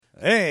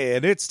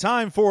And it's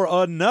time for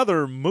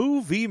another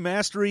Movie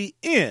Mastery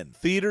in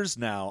theaters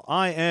now.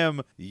 I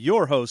am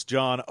your host,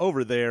 John,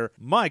 over there,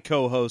 my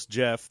co-host,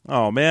 Jeff.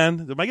 Oh,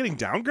 man. Am I getting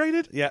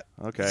downgraded? Yeah.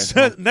 Okay.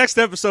 Next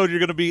episode, you're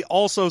going to be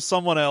also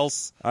someone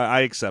else.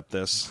 I accept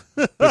this.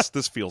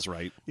 This feels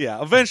right. Yeah,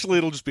 eventually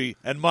it'll just be,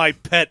 and my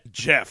pet,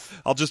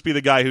 Jeff. I'll just be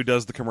the guy who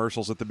does the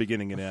commercials at the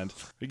beginning and end.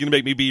 You're going to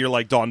make me be your,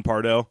 like, Don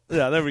Pardo.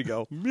 Yeah, there we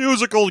go.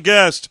 Musical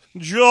guest,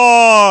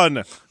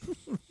 John!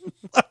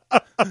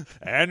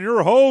 And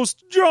your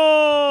host,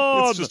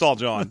 John! It's just all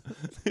John.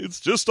 It's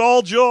just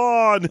all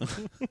John!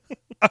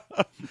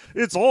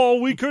 It's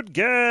all we could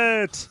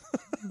get!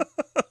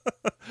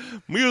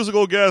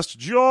 Musical guest,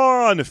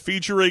 John,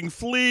 featuring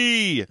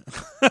Flea.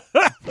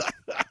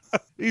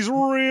 He's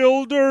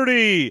real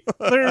dirty.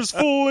 There's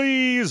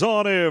fleas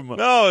on him.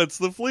 No, it's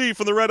the Flea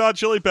from the Red Hot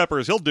Chili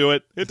Peppers. He'll do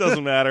it. It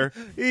doesn't matter.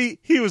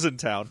 He was in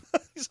town.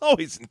 He's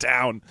always in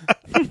town.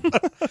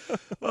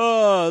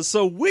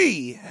 So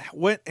we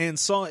went and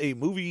saw a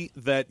movie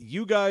that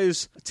you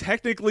guys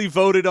technically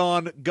voted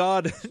on.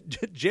 God,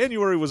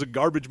 January was a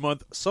garbage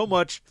month so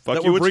much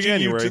that we're bringing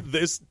January. you to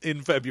this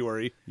in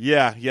February.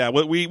 Yeah.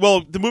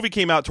 Well, the movie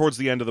came out towards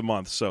the end of the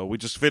month, so we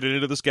just fit it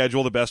into the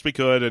schedule the best we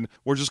could, and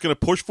we're just going to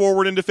push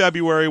forward into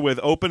February with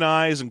open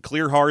eyes and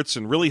clear hearts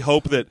and really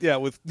hope that... Yeah,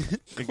 with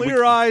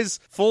clear eyes,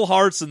 full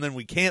hearts, and then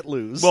we can't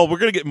lose. Well, we're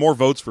going to get more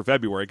votes for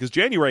February, because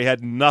January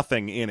had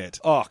nothing in it.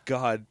 Oh,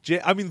 God.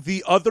 I mean,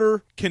 the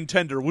other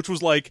contender, which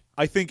was like,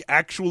 I think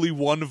actually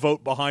one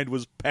vote behind,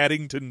 was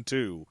Paddington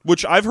 2.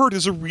 Which I've heard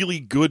is a really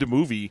good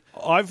movie.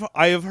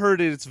 I have heard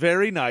it's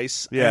very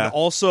nice. Yeah. And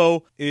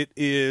also, it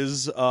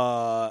is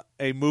a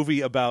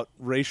movie about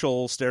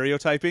racial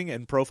stereotyping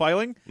and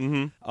profiling.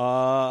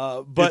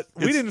 Mm-hmm. But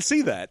we didn't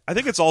see that. I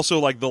think it's also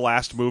like the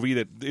last movie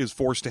that is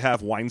forced to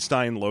have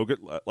Weinstein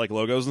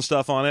logos and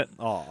stuff on it.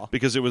 Aw.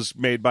 Because it was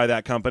made by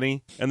that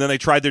company. And then they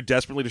tried their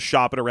desperately to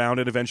shop it around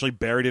and eventually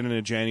buried it in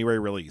a January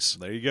release.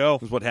 There you go.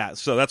 Is what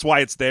so that's why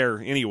it's there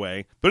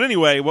anyway. But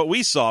anyway, what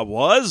we saw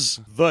was...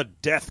 The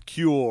Death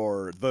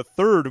Cure, the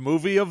third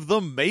movie of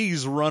the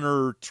Maze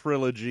Runner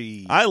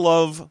trilogy. I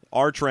love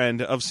our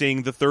trend of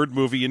seeing the third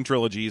movie in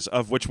trilogies,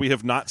 of which we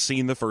have not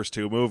seen the first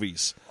two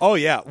movies. Oh,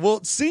 yeah.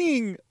 Well,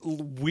 seeing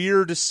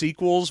weird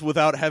sequels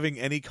without having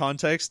any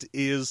context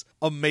is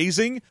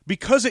amazing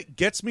because it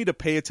gets me to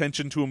pay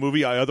attention to a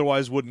movie I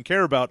otherwise wouldn't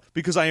care about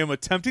because I am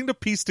attempting to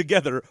piece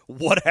together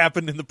what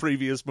happened in the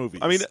previous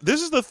movies. I mean,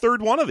 this is the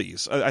third one of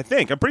these, I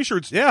think. I'm pretty sure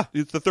it's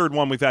the third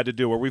one we've had to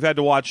do, where we've had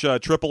to watch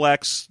Triple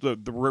X, the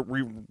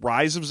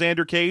Rise of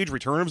Xander Cage,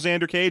 Return of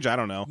Xander Cage, I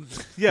don't know.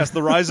 Yes,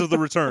 the Rise of the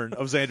Return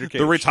of Xander Cage.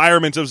 The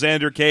Retirement of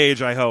Xander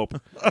Cage, I hope.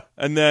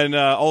 And then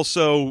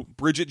also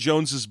Bridget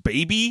Jones's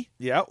Baby.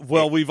 Yeah,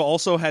 well, we've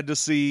also had to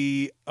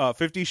see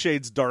 50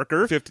 Shades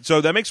Darker.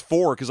 So that makes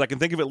 4, because I can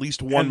think of at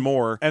least one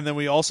more. And then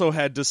we also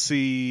had to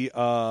see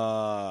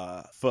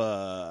Fast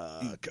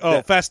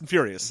and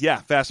Furious.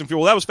 Yeah, Fast and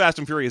Furious. Well, that was Fast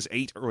and Furious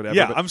 8 or whatever.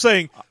 Yeah, but I'm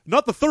saying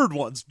not the third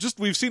ones. Just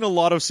we've seen a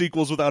lot of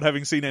sequels without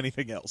having seen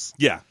anything else.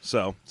 Yeah,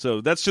 so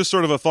that's just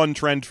sort of a fun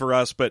trend for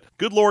us. But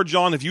good Lord,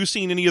 John, have you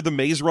seen any of the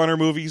Maze Runner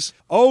movies?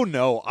 Oh,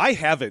 no, I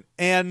haven't.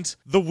 And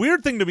the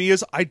weird thing to me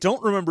is I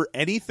don't remember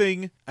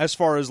anything as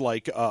far as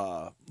like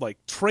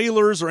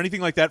trailers or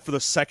anything like that for the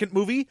second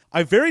movie.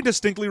 I very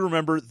distinctly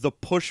remember the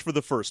push for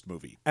the first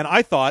movie. And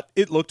I thought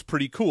it looked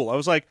pretty cool. I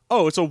was like,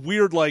 oh, it's a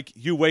weird, like,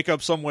 you wake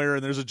up somewhere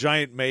and there's a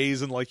giant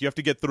maze and, like, you have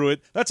to get through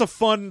it. That's a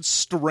fun,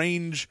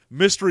 strange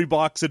mystery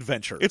box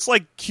adventure. It's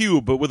like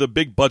Cube, but with a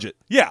big budget.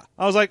 Yeah.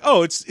 I was like,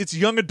 oh, it's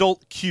young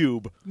adult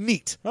Cube.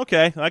 Neat.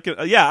 Okay.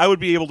 I would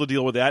be able to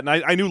deal with that. And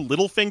I knew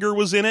Littlefinger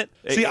was in it.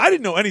 See, I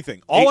didn't know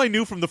anything. All I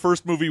knew from the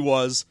first movie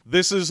was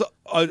this is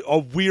a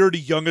weird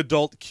young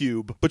adult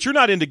Cube. But you're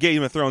not into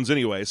Game of Thrones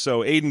anyway,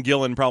 so Aidan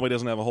Gillen probably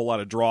doesn't have a whole lot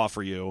of draw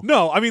for you.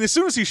 No, I mean, as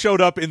soon as he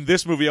showed up in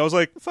this movie, I was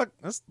like, fuck,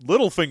 that's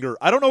Littlefinger.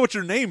 I don't know what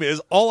your name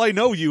is. All I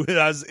know you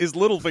as is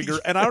Littlefinger,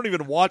 and I don't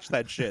even watch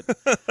that shit.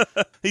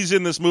 He's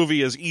in this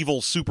movie as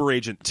evil super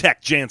agent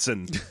Tech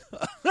Jansen.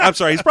 I'm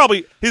sorry, he's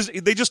probably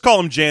they just call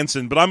him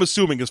Jansen, but I'm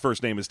assuming his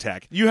first name is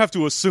Tech. You have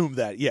to assume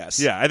that, yes.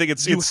 Yeah, I think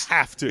you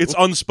have to. It's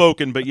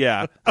unspoken, but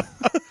yeah.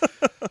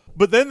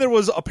 But then there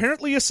was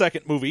apparently a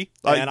second movie,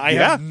 and I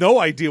had no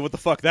idea what the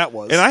fuck that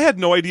was. And I had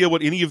no idea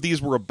what any of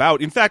these were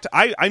about. In fact,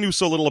 I knew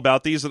so little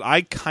about these that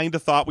I kind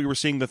of thought we were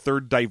seeing the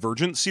third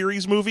Divergent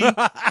series movie.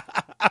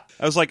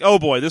 I was like, oh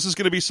boy, this is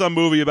going to be some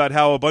movie about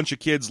how a bunch of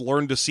kids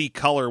learn to see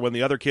color when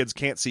the other kids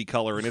can't see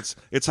color, and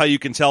it's how you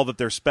can tell that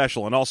they're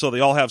special. And also,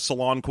 they all have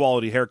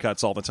salon-quality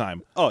haircuts all the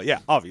time. Oh, yeah,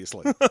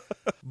 obviously.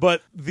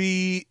 But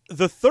the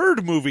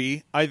third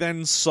movie, I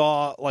then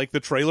saw, like, the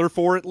trailer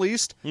for at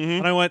least,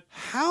 and I went,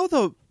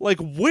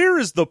 where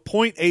is the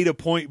point A to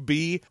point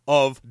B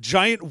of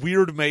giant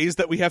weird maze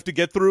that we have to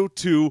get through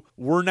to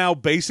we're now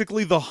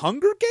basically the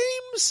Hunger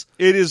Games?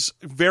 It is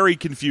very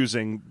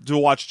confusing to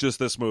watch just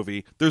this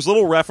movie. There's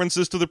little references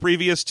references to the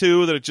previous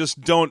two that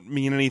just don't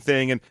mean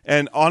anything.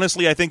 And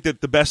honestly, I think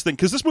that the best thing,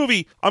 because this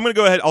movie, I'm going to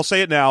go ahead, I'll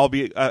say it now, I'll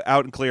be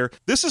out and clear.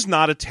 This is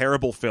not a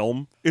terrible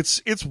film.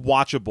 It's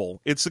watchable.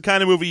 It's the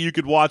kind of movie you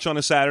could watch on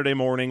a Saturday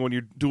morning when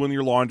you're doing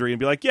your laundry and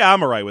be like, yeah,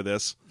 I'm all right with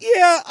this.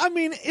 Yeah, I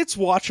mean, it's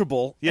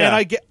watchable. Yeah.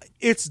 And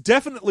it's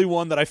definitely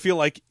one that I feel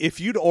like if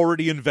you'd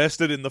already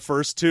invested in the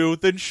first two,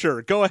 then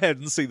sure, go ahead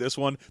and see this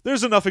one.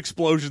 There's enough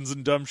explosions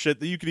and dumb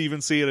shit that you could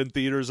even see it in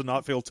theaters and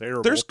not feel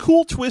terrible. There's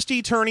cool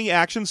twisty, turny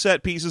action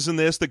set pieces in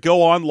this that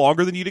go on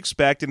longer than you'd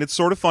expect, and it's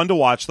sort of fun to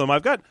watch them.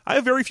 I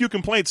have very few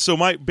complaints, so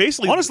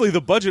honestly,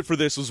 the budget for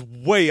this was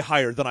way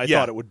higher than I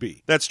thought it would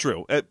be. That's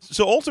true.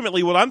 So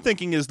ultimately, what I'm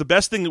thinking is the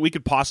best thing that we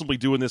could possibly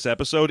do in this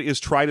episode is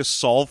try to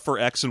solve for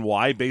X and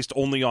Y based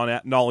only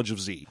on knowledge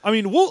of Z. I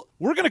mean,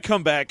 we're going to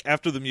come back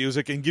after the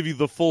music and give you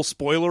the full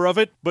spoiler of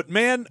it, but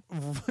man,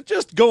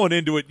 just going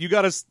into it, you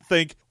got to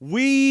think,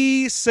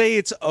 we say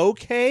it's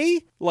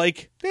okay?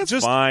 Like, it's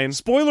just fine.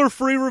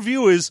 Spoiler-free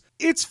review is,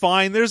 it's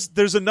fine.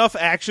 There's enough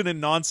action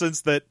and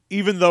nonsense that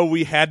even though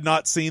we had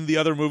not seen the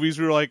other movies,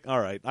 we were like, all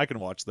right, I can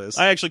watch this.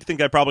 I actually think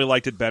I probably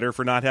liked it better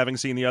for not having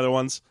seen the other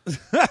ones.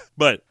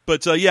 but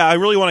yeah, I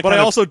really want to But I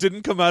also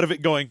didn't come out of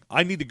it going,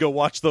 I need to go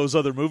watch those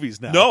other movies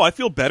now. No, I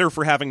feel better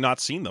for having not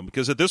seen them,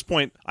 because at this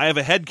point, I have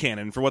a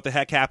headcanon for what the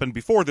heck happened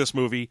before this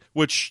movie,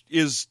 which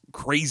is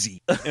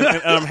crazy. and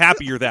I'm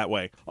happier that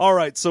way. All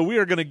right, so we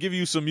are going to give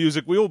you some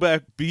music. We will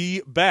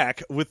be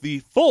back with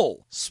the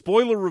full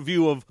spoiler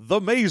review of The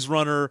Maze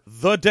Runner,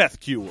 The Death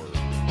Cure.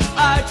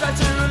 I try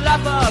to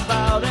laugh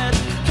about it,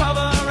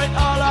 cover it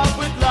all up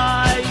with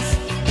lies.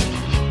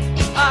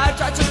 I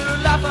try to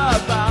laugh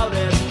about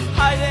it,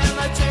 hiding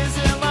the tears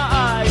in my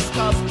eyes.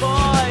 'Cause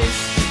boys,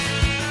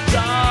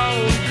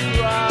 don't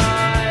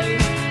cry.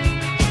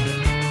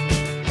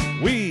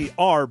 We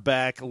are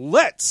back.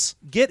 Let's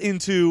get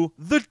into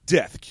The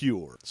Death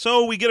Cure.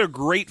 So we get a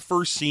great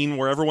first scene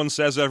where everyone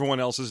says everyone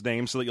else's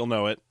name so that you'll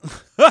know it.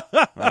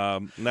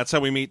 And that's how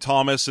we meet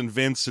Thomas and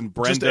Vince and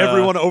Brenda. Just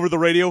everyone over the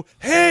radio.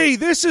 Hey,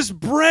 this is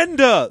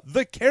Brenda,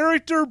 the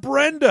character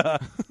Brenda.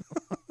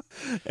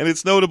 And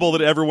it's notable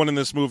that everyone in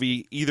this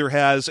movie either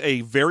has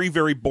a very,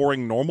 very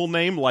boring normal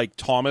name like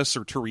Thomas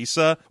or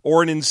Teresa,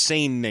 or an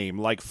insane name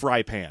like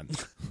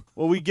Frypan.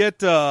 Well, we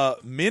get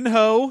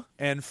Minho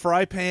and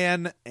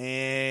Frypan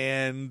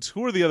and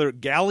who are the other?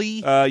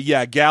 Galley?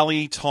 Yeah,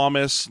 Galley,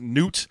 Thomas,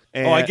 Newt.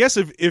 And I guess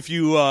if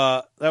you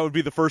that would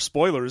be the first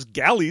spoilers.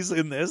 Galley's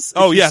in this.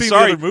 Oh yeah,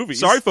 sorry, the other movies.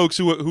 Sorry, folks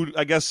who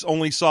I guess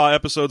only saw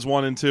episodes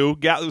 1 and 2.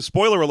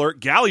 Spoiler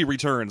alert: Galley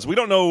returns. We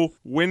don't know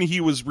when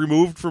he was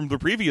removed from the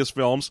previous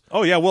films.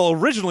 Oh yeah, well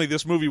originally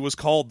this movie was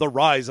called The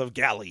Rise of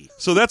Galley.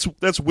 So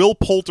that's Will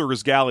Poulter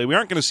as Galley. We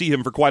aren't going to see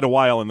him for quite a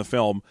while in the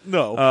film.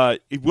 No,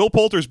 Will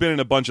Poulter's been in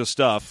a bunch of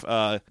stuff,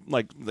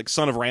 like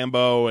Son of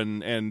Rambo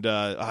and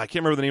I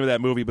can't remember the name of that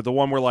movie, but the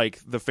one where like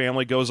the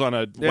family goes on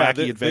a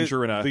wacky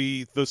adventure in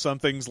the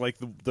somethings like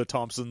the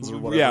Thompsons or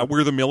whatever. Yeah,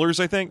 we're the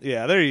Millers, I think.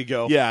 Yeah, there you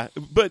go. Yeah,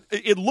 but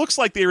it looks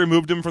like they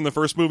removed him from the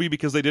first movie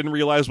because they didn't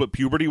realize what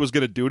puberty was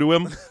going to do to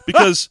him.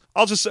 Because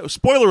I'll just say,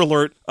 spoiler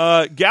alert: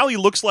 Galley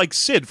looks like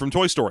Sid from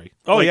Toy Story.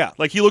 Oh yeah,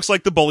 like he looks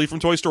like the bully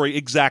from Toy Story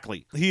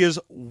exactly. He is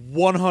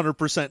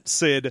 100%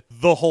 Sid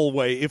the whole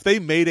way. If they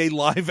made a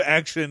live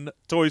action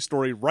Toy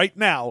Story right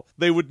now,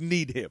 they would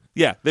need him.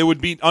 Yeah, they would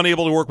be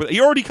unable to work with.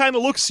 He already kind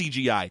of looks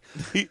CGI.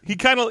 He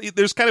kind of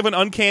there's kind of an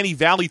uncanny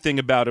valley thing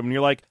about him, and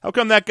you're like, how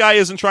come that guy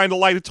isn't trying to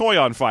light a toy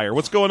on fire?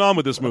 What's going on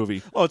with this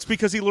movie? Oh, it's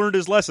because he learned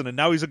his lesson, and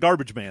now he's a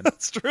garbage man.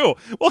 That's true.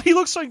 Well, he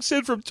looks like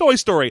Sid from Toy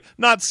Story,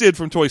 not Sid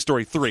from Toy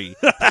Story 3.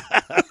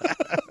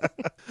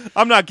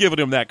 I'm not giving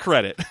him that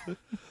credit.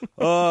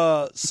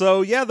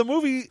 So yeah, the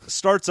movie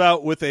starts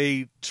out with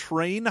a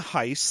train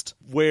heist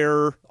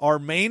where our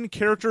main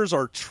characters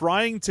are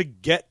trying to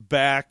get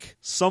back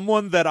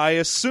someone that I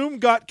assume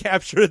got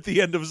captured at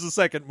the end of the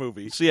second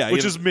movie, so yeah,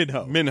 which is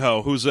Minho.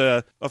 Minho, who's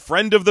a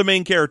friend of the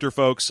main character,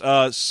 folks.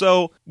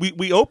 So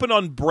we open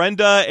on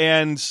Brenda,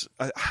 and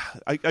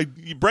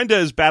Brenda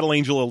is Battle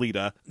Angel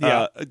Alita.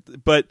 Yeah.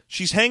 But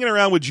she's hanging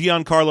around with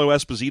Giancarlo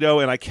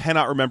Esposito, and I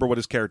cannot remember what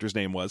his character's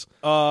name was.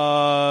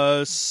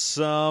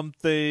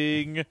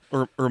 Something...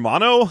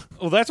 Hermano?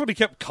 Well, that's what he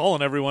kept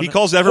calling everyone. He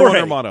calls everyone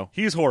Jorge. Hermano.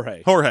 He's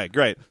Jorge. Jorge,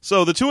 great.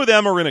 So the two of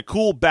them are in a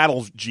cool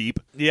battle jeep.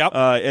 Yep.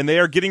 And they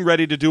are getting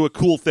ready to do a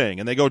cool thing.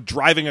 And they go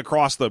driving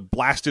across the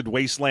blasted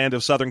wasteland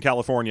of Southern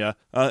California.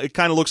 It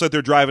kind of looks like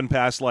they're driving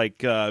past,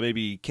 like,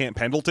 maybe Camp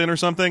Pendleton or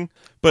something.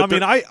 But I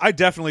mean, I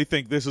definitely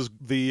think this is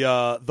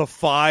the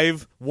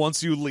 5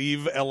 once you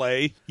leave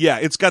L.A. Yeah,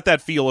 it's got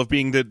that feel of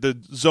being the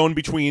zone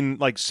between,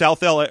 like,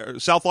 South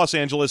Los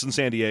Angeles and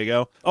San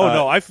Diego. Oh,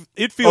 no,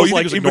 it feels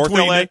like in North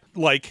between, LA?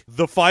 like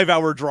the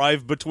 5-hour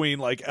drive between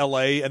like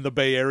L.A. and the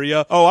Bay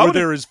Area. Oh, where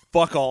there is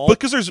fuck all.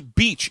 Because there's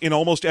beach in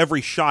almost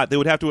every shot, they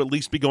would have to at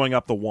least be going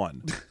up the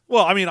one.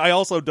 Well, I mean, I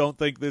also don't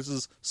think this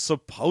is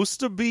supposed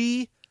to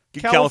be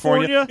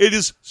California? It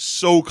is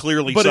so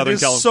clearly But Southern it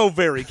is California. so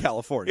very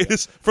California. It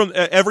is from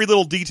every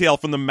little detail,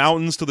 from the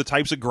mountains to the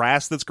types of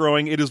grass that's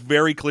growing. It is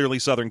very clearly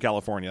Southern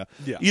California.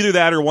 Yeah. Either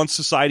that, or once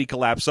society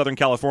collapsed, Southern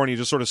California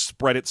just sort of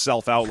spread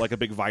itself out like a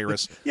big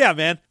virus. Yeah,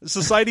 man.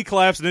 Society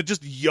collapsed and it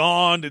just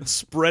yawned and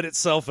spread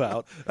itself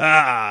out.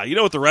 You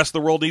know what the rest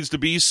of the world needs to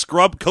be?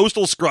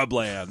 Coastal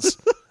scrublands.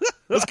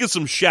 Let's get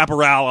some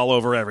chaparral all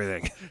over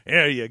everything.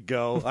 There you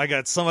go. I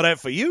got some of that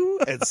for you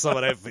and some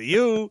of that for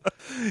you.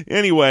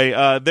 Anyway,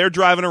 they're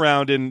driving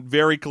around in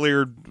very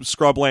clear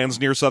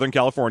scrublands near Southern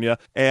California,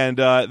 and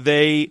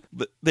they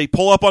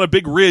pull up on a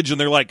big ridge, and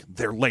they're like,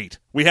 they're late.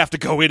 We have to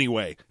go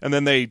anyway. And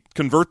then they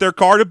convert their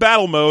car to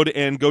battle mode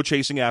and go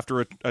chasing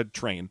after a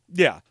train.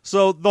 Yeah.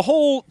 So the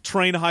whole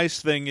train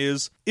heist thing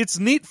it's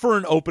neat for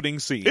an opening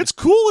scene. It's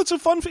cool. It's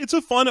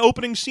a fun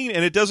opening scene,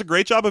 and it does a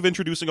great job of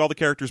introducing all the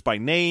characters by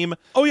name.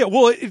 Oh, yeah.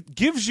 Well, it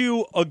gives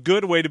you a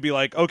good way to be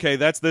like, okay,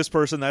 that's this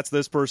person,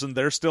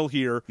 they're still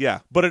here. Yeah.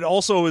 But it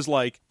also is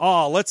like,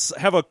 let's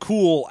have a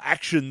cool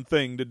action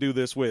thing to do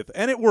this with.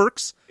 And it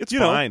works. It's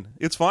fine.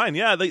 It's fine.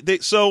 Yeah.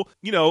 So,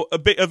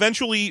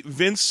 eventually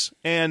Vince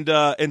and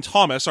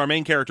Thomas, our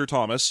main character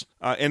Thomas,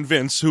 and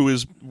Vince, who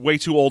is way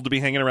too old to be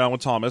hanging around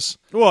with Thomas.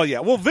 Well, yeah.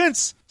 Well,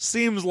 Vince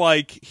seems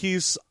like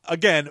he's,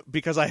 again,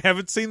 because I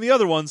haven't seen the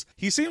other ones,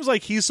 he seems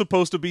like he's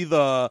supposed to be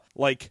the,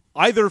 like,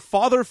 either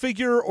father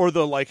figure or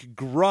the, like,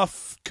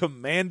 gruff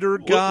commander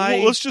guy.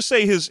 Well, let's just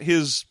say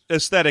his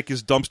aesthetic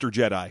is dumpster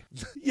Jedi.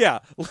 Yeah,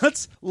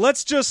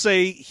 let's just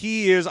say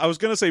he is, I was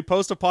going to say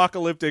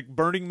post-apocalyptic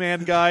Burning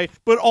Man guy,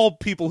 but all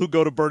people who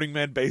go to Burning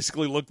Man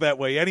basically look that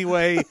way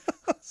anyway.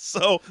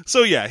 So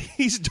yeah,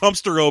 he's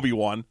dumpster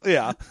Obi-Wan.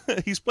 Yeah.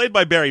 He's played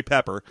by Barry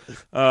Pepper,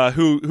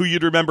 who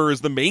you'd remember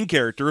as the main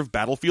character of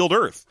Battlefield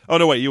Earth. Oh,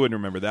 no, wait, you wouldn't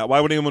remember that. Why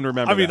would anyone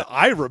remember that?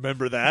 I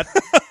remember that.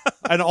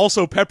 And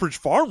also Pepperidge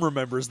Farm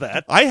remembers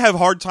that. I have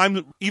hard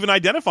time even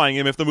identifying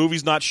him if the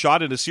movie's not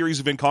shot in a series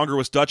of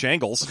incongruous Dutch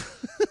angles.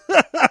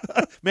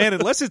 Man,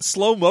 unless it's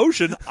slow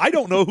motion, I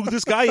don't know who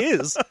this guy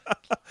is.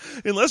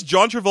 Unless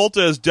John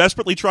Travolta is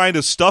desperately trying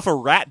to stuff a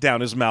rat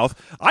down his mouth,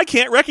 I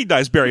can't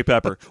recognize Barry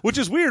Pepper. Which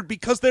is weird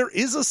because there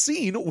is a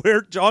scene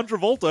where John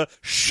Travolta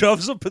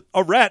shoves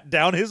a rat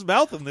down his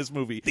mouth in this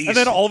movie. And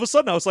then all of a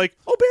sudden I was like,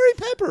 oh,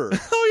 Barry Pepper.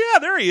 Oh, yeah,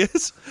 there he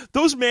is.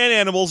 Those man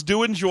animals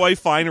do enjoy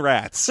fine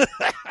rats.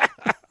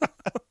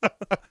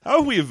 How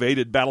have we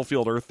evaded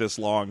Battlefield Earth this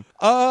long?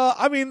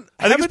 I think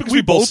it's because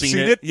we both seen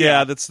it.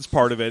 Yeah, that's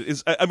part of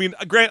it.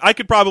 Grant, I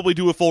could probably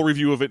do a full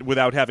review of it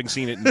without having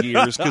seen it in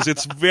years because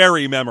it's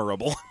very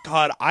memorable.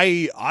 God,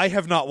 I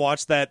have not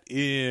watched that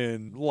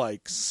in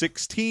like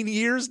 16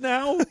 years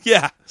now.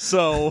 Yeah.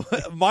 So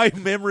my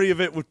memory of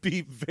it would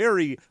be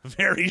very,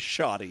 very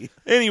shoddy.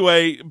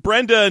 Anyway,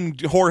 Brenda and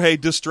Jorge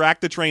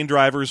distract the train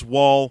drivers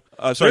while,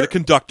 the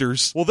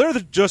conductors. Well, they're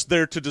just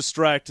there to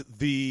distract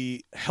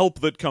the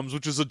help that comes,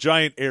 which is a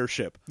giant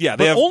airship. Yeah,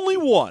 they have only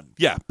one.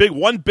 Yeah, big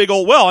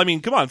old. Well, I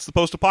mean, come on, it's the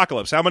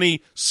post-apocalypse. How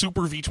many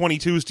super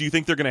V-22s do you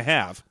think they're going to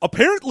have?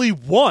 Apparently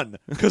one,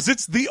 because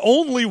it's the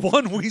only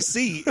one we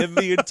see in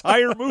the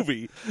entire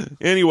movie.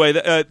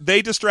 Anyway,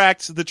 they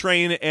distract the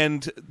train,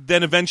 and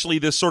then eventually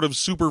this sort of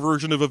super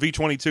version of a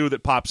V-22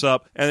 that pops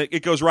up, and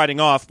it goes riding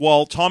off,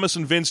 while Thomas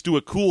and Vince do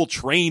a cool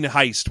train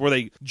heist where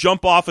they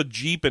jump off a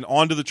Jeep and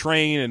onto the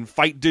train and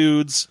fight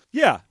dudes.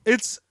 Yeah,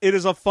 it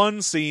is a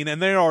fun scene,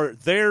 and they are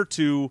there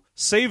to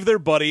save their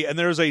buddy, and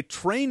there's a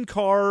train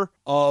car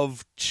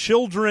of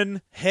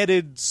children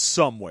headed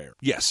somewhere.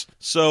 Yes.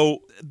 So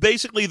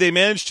basically they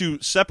manage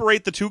to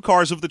separate the two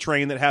cars of the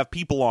train that have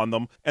people on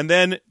them, and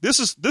then this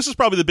is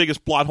probably the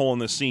biggest plot hole in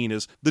this scene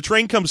is the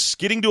train comes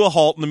skidding to a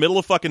halt in the middle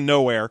of fucking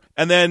nowhere,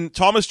 and then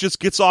Thomas just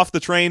gets off the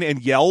train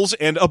and yells,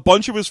 and a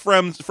bunch of his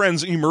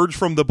friends emerge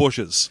from the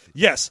bushes.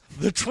 Yes,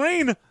 the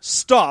train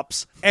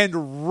stops,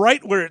 and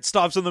right where it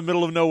stops in the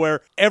middle of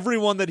nowhere,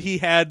 everyone that he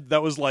had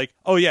that was like,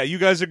 oh yeah, you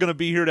guys are going to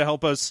be here to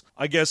help us,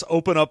 I guess,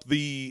 open up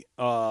the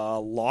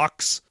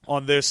locks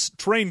on this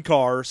train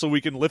car so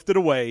we can lift it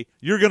away.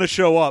 You're going to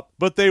show up.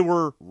 But they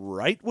were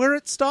right where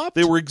it stopped?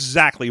 They were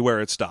exactly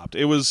where it stopped.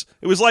 It was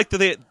like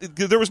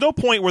there was no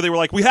point where they were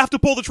like, we have to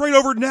pull the train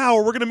over now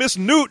or we're going to miss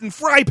Newt and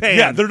Fry Pan.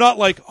 Yeah, they're not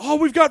like, oh,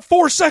 we've got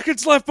 4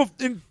 seconds left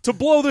to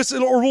blow this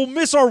or we'll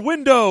miss our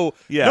window.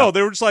 Yeah. No,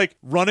 they were just like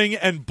running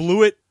and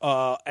blew it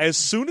as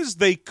soon as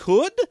they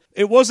could.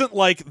 It wasn't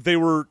like they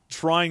were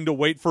trying to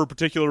wait for a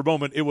particular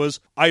moment. It was,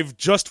 I've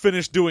just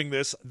finished doing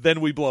this,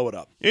 then we blow it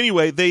up.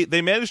 Anyway,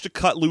 they managed to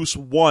cut loose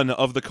one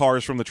of the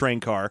cars from the train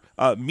car.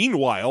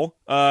 Meanwhile,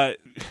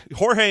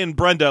 Jorge and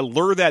Brenda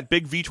lure that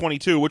big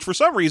V-22, which for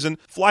some reason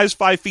flies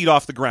 5 feet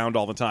off the ground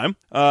all the time,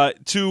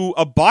 to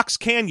a box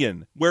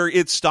canyon where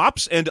it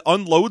stops and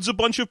unloads a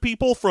bunch of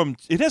people from...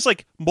 It has,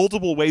 like,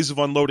 multiple ways of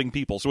unloading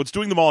people, so it's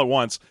doing them all at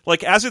once.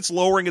 Like, as it's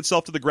lowering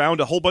itself to the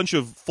ground, a whole bunch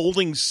of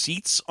folding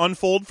seats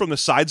unfold from the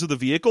sides of the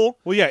vehicle.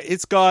 Well, yeah,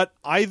 it's got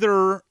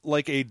either,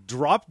 like, a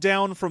drop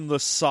down from the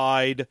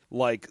side,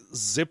 like,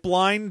 zip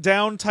line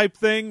down type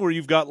thing, where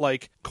you've got,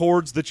 like,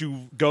 cords that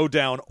you go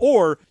down,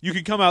 or you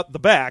can come out the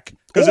back,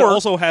 because it Or-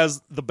 also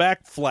has the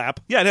back flap.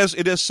 Yeah,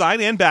 it has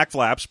side and back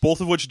flaps,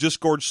 both of which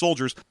disgorge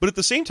soldiers. But at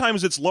the same time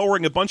as it's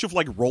lowering, a bunch of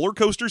like roller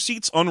coaster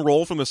seats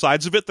unroll from the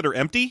sides of it that are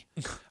empty.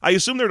 I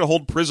assume they're to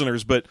hold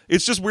prisoners, but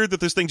it's just weird that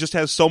this thing just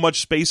has so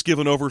much space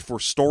given over for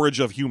storage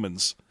of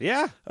humans.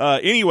 Yeah.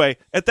 Anyway,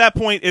 at that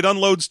point, it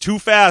unloads too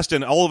fast,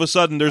 and all of a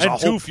sudden, there's And a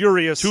whole too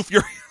furious. Too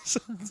furious.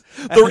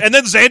 And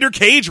then Xander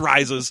Cage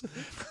rises.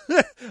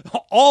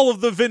 All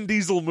of the Vin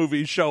Diesel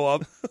movies show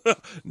up.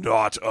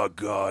 Not a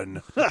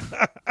gun.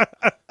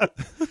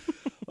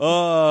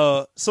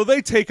 So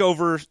they take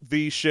over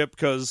the ship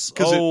because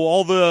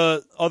all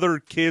the other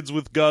kids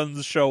with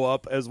guns show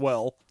up as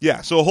well.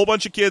 Yeah, so a whole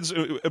bunch of kids.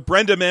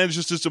 Brenda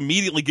manages to just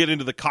immediately get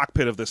into the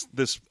cockpit of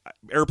this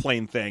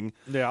airplane thing.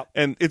 Yeah.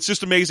 And it's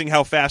just amazing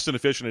how fast and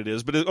efficient it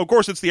is. But of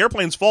course, it's the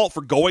airplane's fault for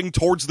going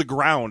towards the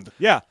ground.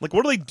 Yeah. Like,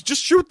 what do they?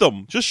 Just shoot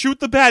them. Just shoot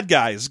the bad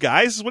guys,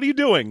 guys. What are you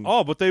doing?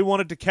 Oh, but they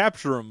wanted to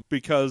capture him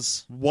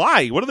because,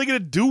 Why? What are they going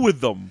to do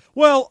with them?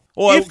 well,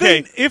 Well,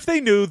 if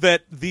they knew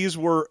that these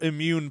were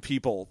immune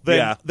people, then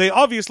Yeah. they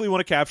obviously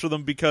want to capture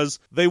them because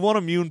they want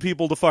immune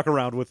people to fuck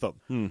around with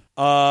them.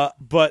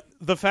 But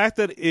the fact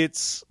that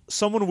it's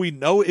someone we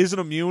know isn't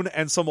immune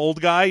and some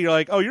old guy, you're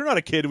like, oh, you're not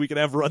a kid we can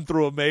have run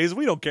through a maze.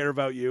 We don't care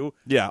about you.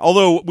 Yeah,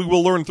 although we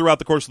will learn throughout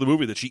the course of the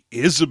movie that she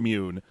is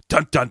immune.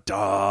 Dun dun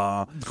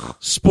dun.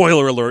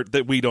 Spoiler alert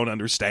that we don't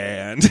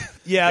understand.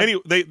 Yeah.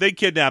 Anyway, they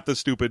kidnap the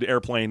stupid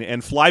airplane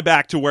and fly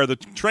back to where the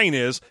train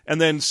is, and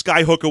then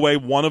skyhook away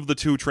one of the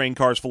two train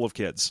cars full of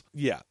kids.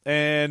 Yeah.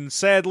 And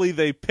sadly,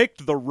 they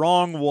picked the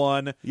wrong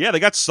one. Yeah, they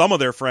got some of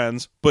their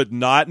friends, but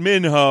not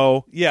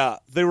Minho. Yeah,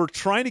 they were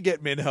trying to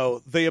get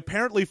Minho. They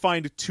apparently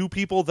find two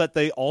people that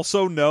they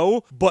also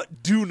know,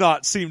 but do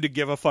not seem to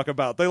give a fuck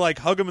about. They like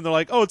hug him and they're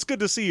like, oh, it's good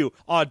to see you.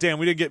 Aw, damn,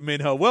 we didn't get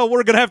Minho. Well,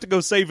 we're going to have to go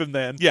save him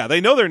then. Yeah,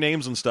 they know their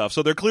names and stuff,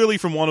 so they're clearly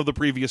from one of the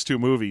previous two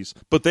movies,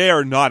 but they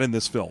are not in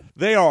this film.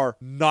 They are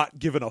not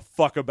given a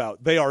fuck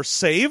about. They are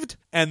saved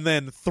and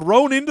then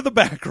thrown into the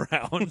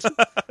background.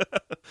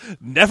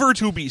 Never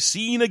to be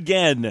seen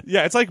again.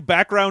 Yeah, it's like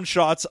background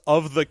shots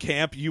of the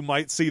camp. You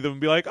might see them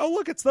and be like, oh,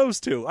 look, it's those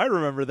two. I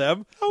remember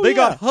them. Oh, they yeah.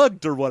 got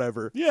hugged or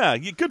whatever. Yeah,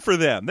 good for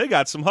them. They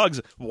got some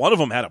hugs. One of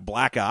them had a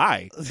black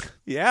eye.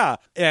 Yeah,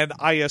 and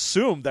I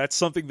assume that's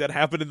something that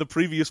happened in the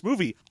previous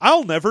movie.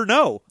 I'll never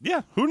know.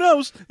 Yeah, who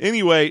knows?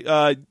 Anyway,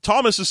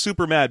 Thomas is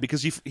super mad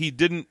because he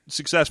didn't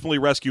successfully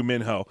rescue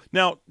Minho.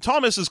 Now,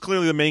 Thomas is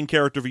clearly the main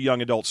character of a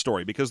young adult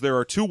story because there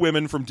are two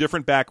women from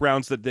different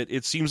backgrounds that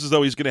it seems as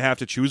though he's going to have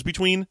to choose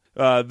between.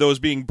 Those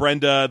being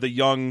Brenda, the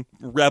young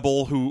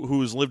rebel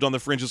who has lived on the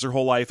fringes her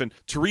whole life, and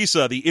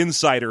Teresa, the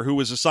insider who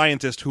is a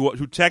scientist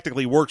who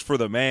technically works for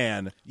the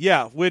man.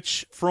 Yeah,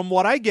 which, from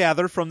what I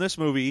gather from this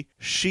movie,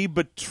 she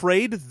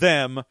betrayed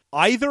them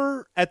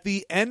either at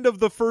the end of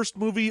the first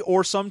movie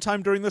or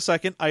sometime during the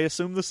second. I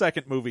assume the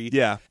second movie.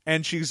 Yeah.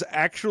 And she's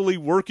actually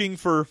working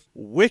for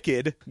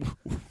Wicked.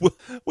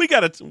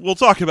 We'll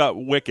talk about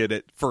Wicked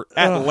at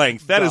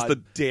length. That is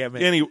God damn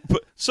it. Anyway,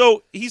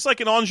 so he's like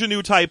an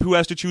ingenue type who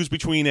has to choose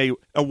between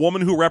a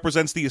woman who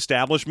represents the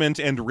establishment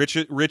and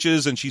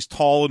riches, and she's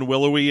tall and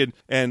willowy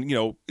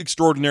and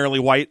extraordinarily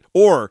white,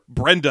 or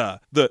Brenda,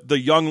 the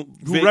young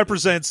Who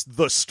represents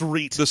the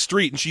street. the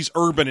street, and she's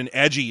urban and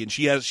edgy, and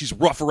she's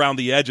rough around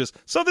the edges.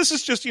 So this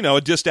is just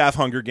a distaff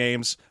Hunger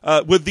Games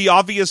with the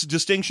obvious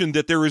distinction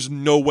that there is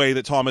no way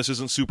that Thomas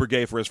isn't super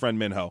gay for his friend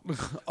Minho.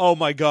 Oh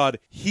my god,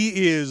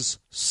 he is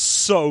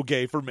so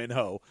gay for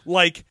Minho.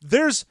 Like,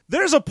 there's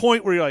a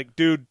point where you're like,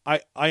 dude,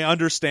 I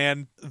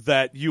understand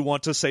that you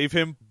want to save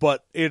him,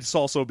 but it's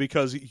also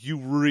because you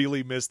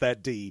really miss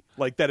that D.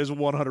 Like, that is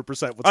 100%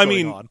 what's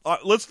going on.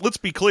 Let's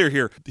be clear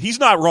here. He's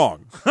not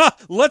wrong.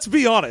 Let's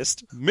be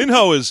honest.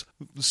 Minho is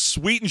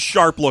sweet and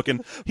sharp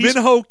looking.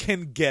 Minho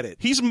can get it.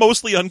 He's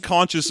mostly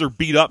unconscious or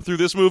beat up through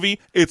this movie.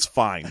 It's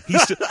fine.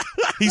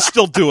 He's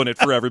still doing it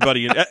for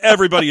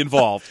everybody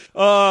involved.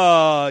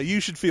 You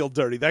should feel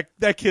dirty.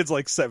 That kid's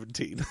like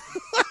 17.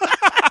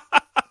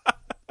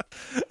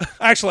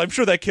 Actually, I'm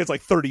sure that kid's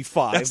like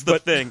 35. That's the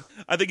thing.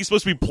 I think he's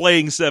supposed to be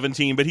playing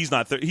 17, but he's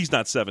not. He's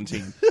not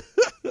 17.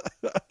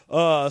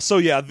 So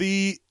yeah,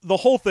 the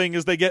whole thing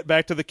is they get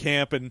back to the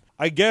camp, and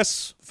I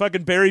guess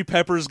fucking Barry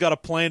Pepper's got a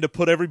plan to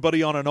put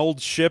everybody on an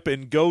old ship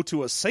and go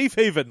to a safe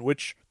haven,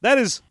 which that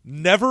is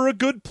never a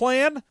good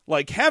plan.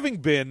 Like, having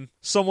been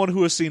someone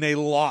who has seen a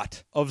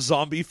lot of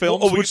zombie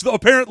films, which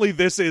apparently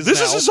this is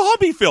a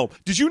zombie film.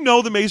 Did you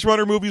know the Maze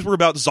Runner movies were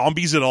about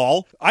zombies at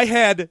all? I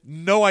had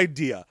no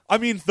idea. I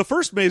mean, the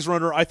first Maze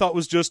Runner I thought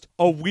was just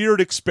a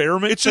weird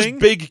experiment It's thing.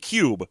 just big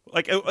Cube.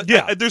 Like,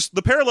 Yeah. there's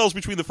the parallels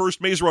between the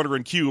first Maze Runner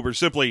and Cube are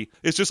simply,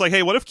 it's just like,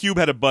 hey, what if Cube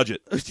had a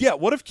budget? Yeah,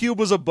 what if Cube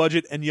was a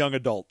budget and young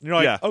adult? And you're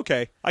like, Yeah.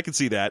 okay. I can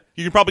see that.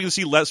 You're probably going to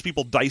see less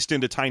people diced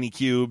into tiny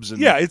cubes. And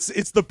Yeah, it's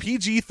the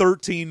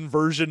PG-13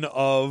 version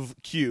of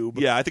Cube.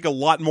 yeah, I think a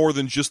lot more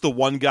than just the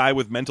one guy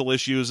with mental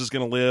issues is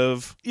going to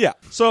live. Yeah.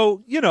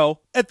 So,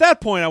 at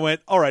that point I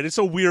went, all right, it's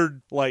a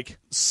weird, like,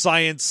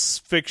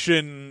 science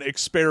fiction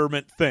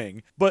experiment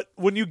thing. But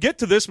when you get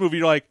to this movie,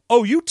 you're like,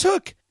 oh, you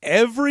took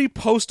every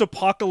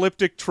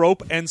post-apocalyptic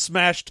trope and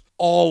smashed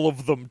all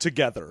of them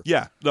together.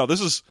 Yeah, no,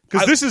 this is...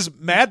 Because this is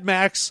Mad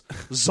Max,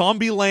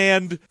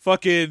 Zombieland,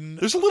 fucking...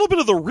 There's a little bit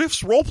of the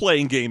Rifts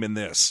role-playing game in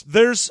this.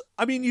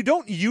 You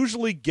don't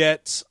usually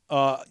get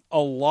a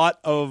lot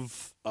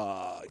of...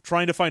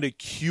 trying to find a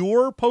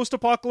cure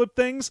post-apocalypse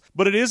things,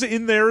 but it is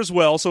in there as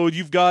well. So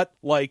you've got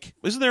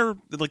isn't there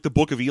like the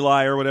Book of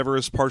Eli or whatever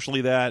is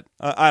partially that?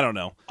 I don't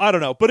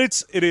know, but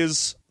it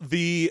is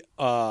the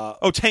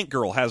Tank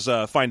Girl has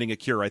finding a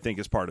cure, I think,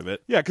 is part of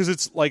it. Yeah, because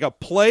it's like a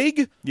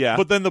plague. Yeah,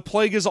 but then the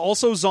plague is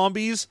also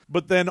zombies,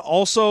 but then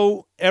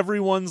also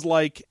everyone's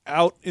like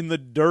out in the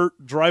dirt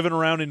driving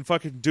around in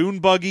fucking dune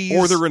buggies,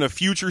 or they're in a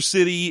future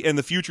city, and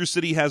the future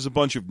city has a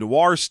bunch of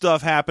noir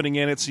stuff happening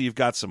in it. So you've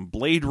got some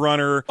Blade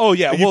Runner. Oh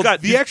yeah,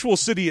 the actual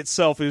city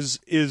itself is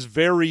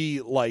very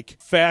like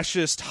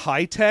fascist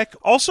high tech.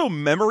 Also,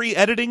 memory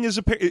editing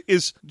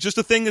is just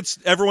a thing that's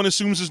everyone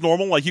assumes is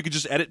normal. Like you could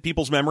just edit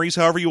people's memories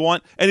however you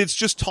want, and it's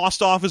just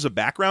tossed off as a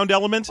background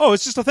element. Oh,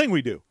 it's just a thing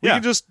we do. We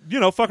can just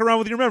fuck around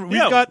with your memory.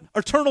 We've got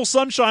Eternal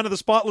Sunshine of the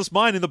Spotless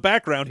Mind in the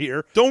background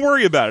here. Don't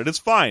worry about it. It's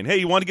fine. Hey,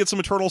 you want to get some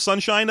Eternal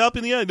Sunshine up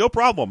in the end? No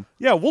problem.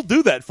 Yeah, we'll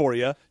do that for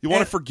you. You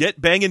want to forget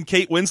banging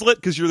Kate Winslet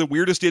because you're the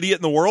weirdest idiot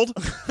in the world?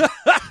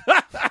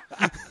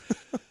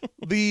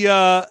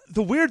 The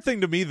weird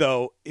thing to me,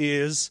 though,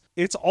 is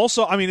it's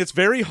also, it's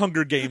very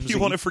Hunger Games. You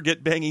want to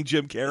forget banging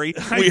Jim Carrey?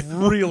 I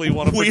really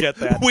want to forget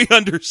that. We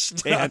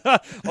understand.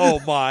 Oh,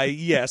 my,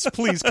 yes.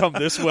 Please come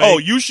this way. Oh,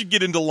 you should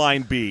get into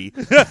line B.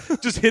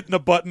 Just hitting a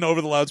button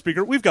over the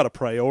loudspeaker. We've got a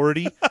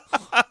priority.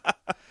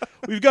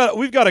 We've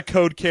got a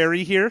code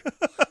carry here.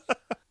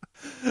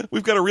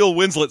 We've got a real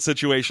Winslet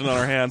situation on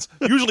our hands.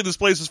 Usually this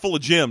place is full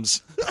of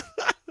gyms.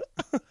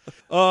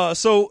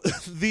 So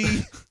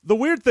the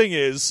weird thing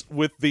is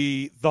with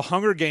the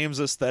Hunger Games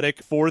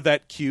aesthetic for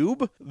that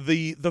cube,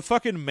 the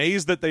fucking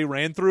maze that they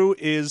ran through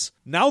is,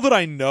 now that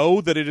I know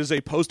that it is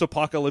a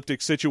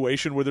post-apocalyptic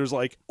situation where there's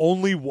like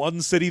only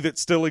one city that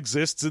still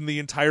exists in the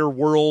entire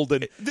world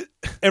and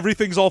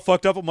everything's all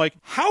fucked up, I'm like,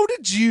 how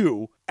did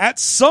you at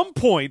some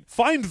point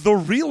find the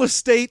real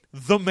estate,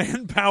 the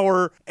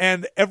manpower,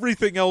 and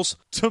everything else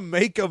to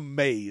make a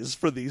maze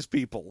for these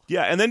people?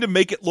 Yeah, and then to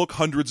make it look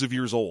hundreds of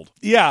years old.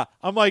 Yeah,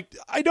 I'm like,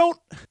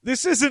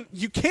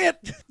 you can't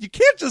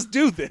just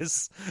do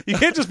this. You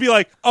can't just be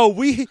like, oh,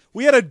 we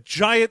had a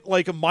giant,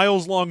 like a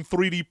miles-long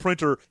 3D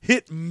printer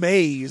hit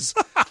maze.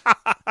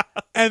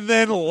 And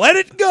then let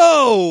it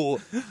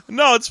go.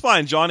 No, it's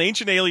fine, John.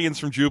 Ancient aliens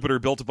from Jupiter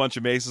built a bunch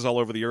of mazes all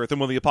over the Earth,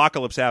 and when the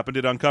apocalypse happened,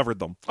 it uncovered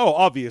them. Oh,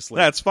 obviously.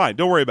 That's fine.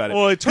 Don't worry about it.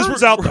 Well, it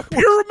turns out the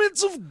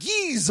pyramids of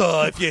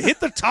Giza, if you hit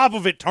the top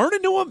of it, turn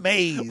into a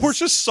maze. We're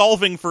just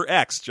solving for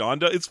X, John.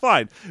 It's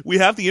fine. We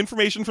have the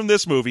information from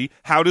this movie.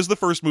 How does the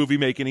first movie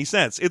make any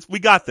sense? We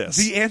got this.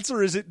 The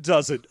answer is it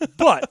doesn't,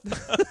 but...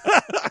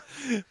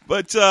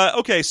 But,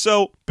 okay,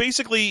 so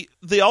basically,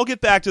 they all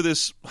get back to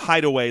this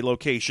hideaway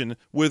location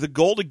with a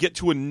goal to get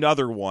to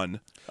another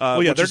one.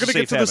 They're going to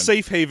get to the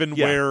safe haven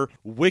Yeah. where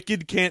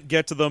Wicked can't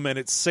get to them, and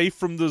it's safe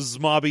from the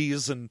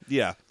zombies and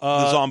the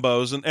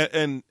zombos,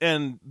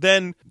 and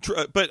then,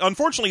 but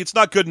unfortunately, it's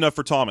not good enough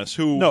for Thomas.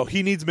 No,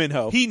 he needs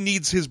Minho. He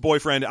needs his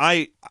boyfriend.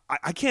 I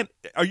can't.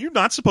 Are you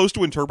not supposed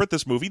to interpret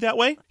this movie that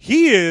way?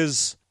 He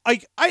is.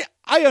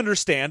 I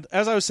understand,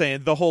 as I was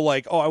saying, the whole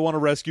like, oh, I want to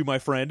rescue my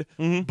friend,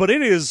 but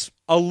it is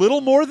a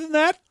little more than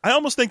that. I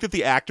almost think that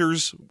the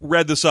actors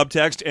read the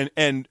subtext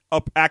and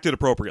acted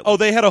appropriately. Oh,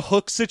 they had a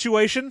Hook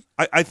situation?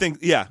 I think,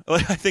 yeah,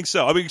 I think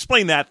so. I mean,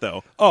 explain that,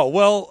 though. Oh,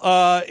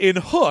 well, in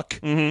Hook,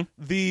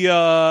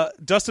 the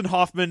Dustin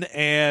Hoffman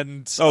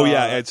and...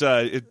 it's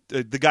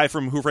the guy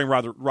from Who Framed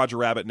Roger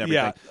Rabbit and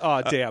everything.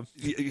 Yeah, damn.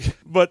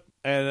 But...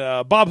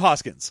 And Bob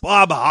Hoskins.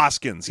 Bob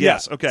Hoskins,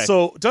 yes, yeah. Okay.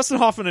 So Dustin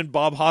Hoffman and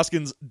Bob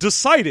Hoskins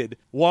decided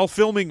while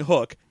filming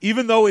Hook,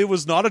 even though it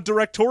was not a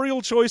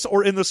directorial choice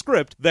or in the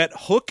script, that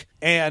Hook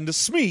and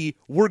Smee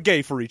were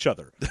gay for each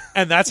other.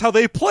 And that's how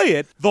they play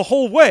it the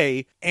whole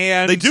way.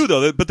 And they do,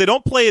 though, but they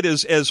don't play it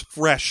as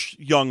fresh,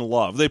 young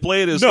love. They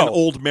play it as an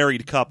old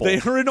married couple.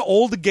 They're an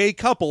old gay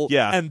couple,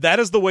 yeah. And that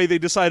is the way they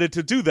decided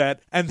to do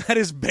that. And that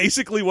is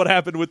basically what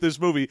happened with this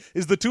movie,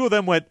 is the two of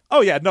them went,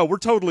 oh yeah, no, we're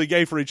totally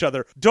gay for each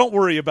other. Don't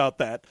worry about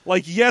that.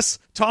 Like, yes,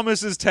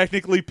 Thomas is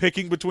technically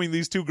picking between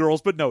these two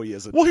girls, but no, he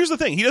isn't. Well, here's the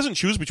thing. He doesn't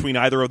choose between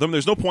either of them.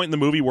 There's no point in the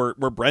movie where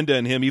Brenda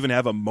and him even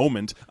have a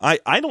moment. I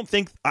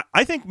think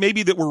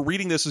maybe that we're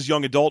reading this as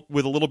young adult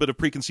with a little bit of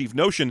preconceived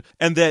notion,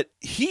 and that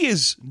he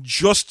is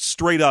just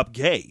straight up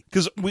gay.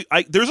 Because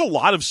there's a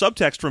lot of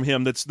subtext from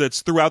him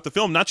that's throughout the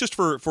film, not just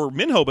for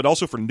Minho, but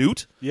also for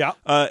Newt. Yeah.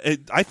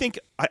 I think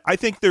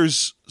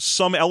there's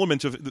some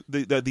element of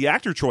the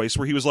actor choice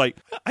where he was like,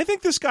 I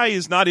think this guy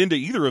is not into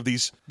either of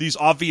these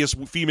obvious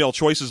female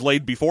choices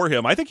laid before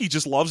him. I think he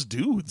just loves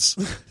dudes.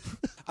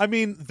 I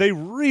mean, they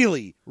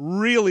really,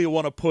 really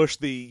want to push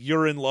the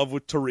 "you're in love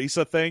with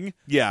Teresa" thing.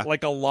 Yeah.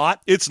 Like a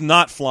lot. It's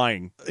not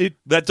flying.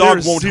 That dog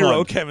There's won't zero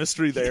hunt.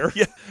 chemistry there.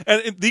 Yeah,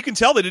 and you can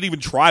tell they didn't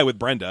even try with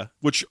Brenda,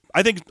 which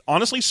I think,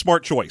 honestly,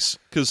 smart choice,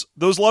 because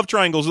those love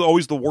triangles are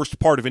always the worst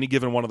part of any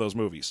given one of those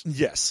movies.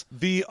 Yes.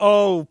 The,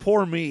 oh,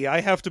 poor me,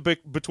 I have to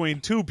pick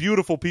between two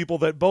beautiful people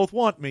that both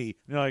want me.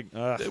 You're like,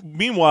 ugh.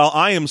 Meanwhile,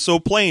 I am so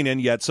plain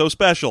and yet so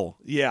special.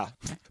 Yeah.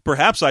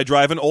 Perhaps I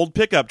drive an old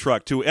pickup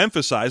truck to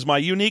emphasize my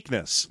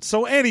uniqueness.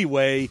 So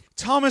anyway,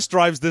 Thomas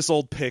drives this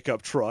old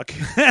pickup truck.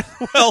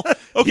 Well,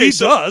 okay, He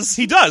so does.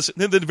 He does.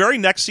 The very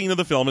next scene of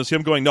the film is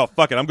him going, "No,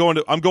 fuck it, I'm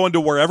going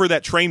to wherever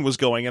that train was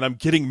going, and I'm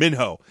getting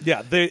Minho."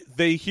 Yeah,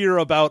 they hear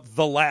about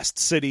the last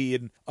city,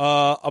 and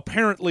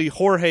apparently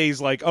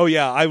Jorge's like, oh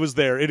yeah, I was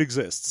there. It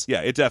exists.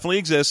 Yeah, it definitely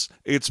exists.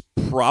 It's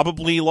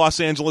probably Los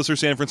Angeles or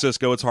San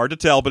Francisco. It's hard to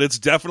tell, but it's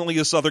definitely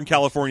a Southern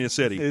California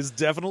city. It is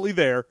definitely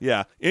there.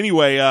 Yeah.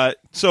 Anyway,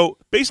 so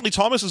basically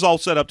Thomas is all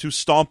set up to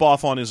stomp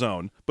off on his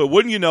own. But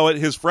wouldn't you know it,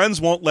 his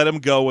friends won't let him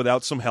go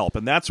without some help.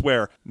 And that's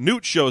where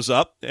Newt shows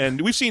up.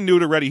 And we've seen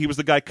Newt already. He was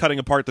the guy cutting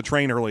apart the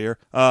train earlier.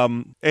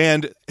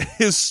 And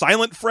his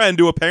silent friend,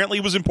 who apparently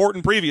was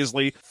important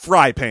previously,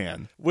 Fry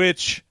Pan.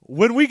 Which,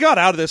 when we got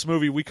out of this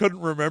movie, we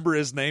couldn't remember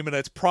his name, and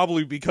it's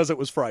probably because it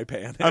was Fry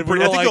Pan. And we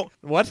were like,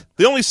 what?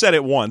 They only said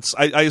it once.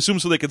 I assume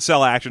so they could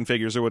sell action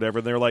figures or whatever.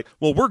 And they're like,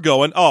 well, we're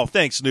going. Oh,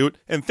 thanks, Newt.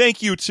 And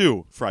thank you,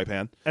 too, Fry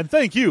Pan. And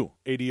thank you,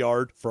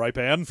 80-yard Fry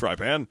Pan. Fry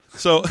Pan.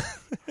 So,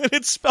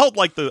 it's spelled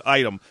like the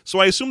item. So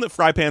I assume that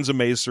Fry Pan's a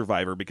maze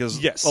survivor because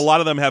yes, a lot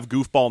of them have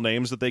goofball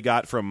names that they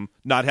got from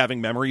not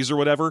having memories or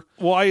whatever.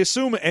 Well, I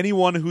assume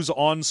anyone who's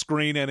on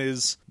screen and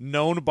is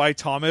known by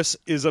Thomas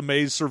is a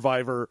maze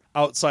survivor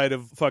outside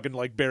of fucking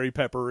like Barry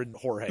Pepper and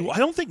Jorge. I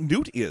don't think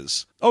Newt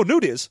is. Oh,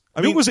 Newt is.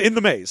 Newt was in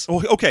the maze.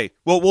 Oh, okay.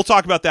 Well, we'll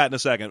talk about that in a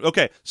second.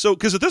 Okay. So,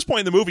 because at this point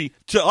in the movie,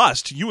 to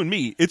us, to you and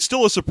me, it's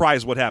still a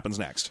surprise what happens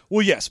next.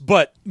 Well, yes,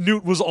 but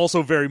Newt was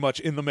also very much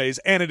in the maze,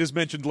 and it is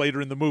mentioned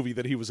later in the movie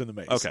that he was in the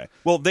maze. Okay.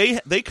 Well,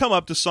 they come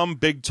up to some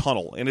big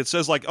tunnel, and it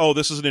says like, oh,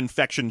 this is an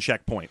infection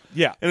checkpoint.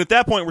 Yeah. And at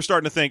that point, we're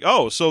starting to think,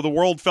 oh, so the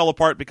world fell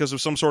apart because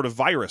of some sort of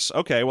virus.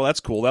 Okay, well,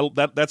 that's cool.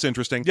 That's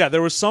interesting. Yeah,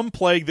 there was some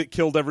plague that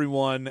killed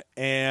everyone,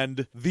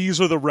 and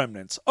these are the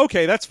remnants.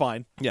 Okay, that's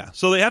fine. Yeah,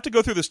 so they have to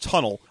go through this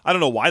tunnel. I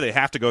don't know why they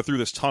have to go through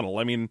this tunnel.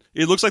 I mean,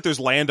 it looks like there's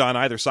land on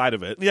either side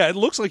of it. Yeah, it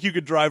looks like you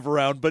could drive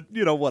around, but,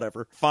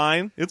 whatever.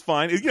 Fine. It's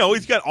fine.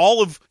 It's got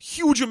all of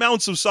huge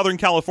amounts of Southern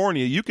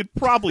California. You could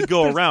probably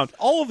go around.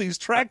 All of these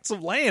tracts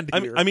of land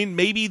here. I mean,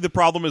 maybe the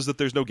problem is that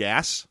there's no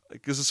gas.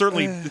 Because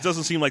it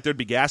doesn't seem like there'd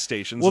be gas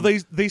stations. Well,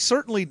 they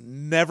certainly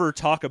never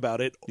talk about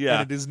it,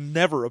 yeah. And it is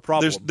never a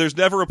problem. There's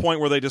never a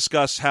point where they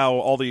discuss how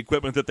all the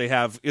equipment that they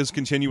have is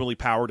continually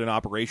powered and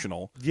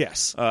operational.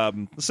 Yes.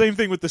 The same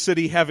thing with the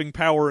city having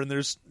power, and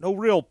there's no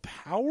real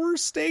power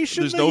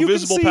station. There's no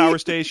visible power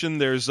station.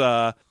 There's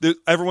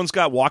everyone's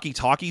got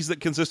walkie-talkies that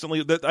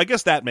consistently. I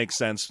guess that makes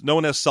sense. No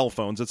one has cell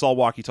phones. It's all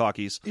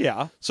walkie-talkies.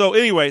 Yeah. So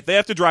anyway, they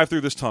have to drive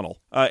through this tunnel,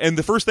 and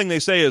the first thing they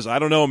say is, "I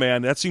don't know,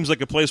 man. That seems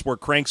like a place where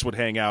cranks would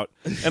hang out."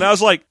 And I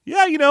was like,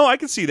 yeah, I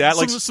can see that.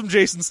 Like some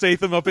Jason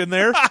Statham up in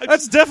there.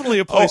 That's definitely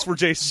a place where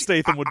Jason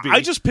Statham would be.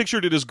 I just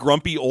pictured it as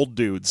grumpy old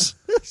dudes.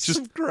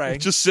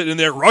 just sitting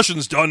there.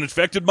 Russians done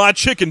infected my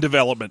chicken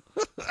development.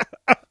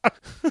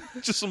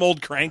 Just some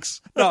old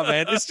cranks. No,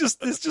 man, it's just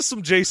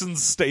some Jason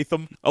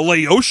Statham. A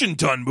Laotian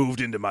done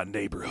moved into my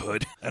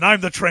neighborhood, and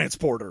I'm the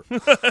transporter.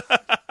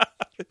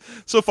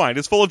 So fine,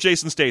 it's full of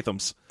Jason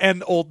Stathams.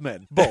 And old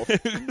men. Both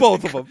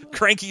of them.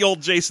 Cranky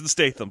old Jason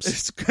Stathams.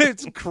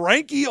 It's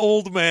cranky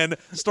old men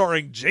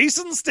starring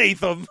Jason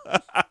Statham.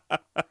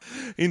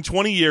 In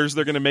 20 years,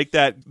 they're going to make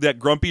that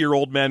grumpier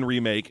old men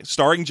remake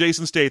starring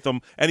Jason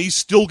Statham, and he's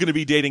still going to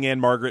be dating Anne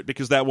Margaret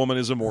because that woman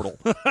is immortal.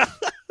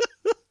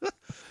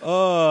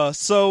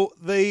 So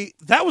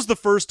that was the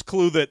first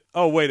clue that,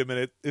 oh, wait a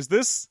minute, is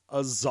this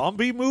a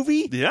zombie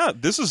movie? Yeah,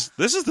 this is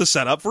the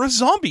setup for a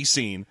zombie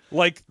scene.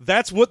 Like,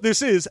 that's what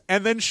this is,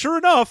 and then sure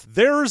enough,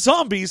 there are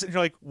zombies, and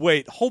you're like,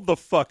 wait, hold the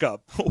fuck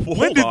up.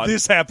 When did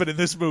this happen in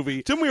this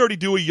movie? Didn't we already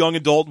do a young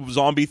adult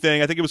zombie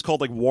thing? I think it was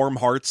called, like, Warm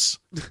Hearts.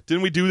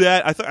 Didn't we do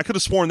that? I could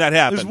have sworn that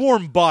happened. There's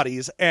Warm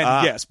Bodies,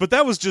 and yes, but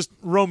that was just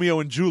Romeo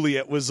and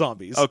Juliet with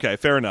zombies. Okay,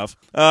 fair enough.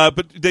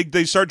 But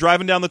they start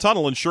driving down the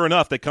tunnel, and sure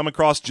enough, they come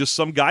across just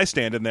some guy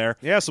standing there.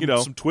 Yeah, some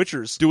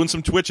twitchers. Doing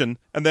some twitching,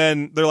 and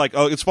then they're like,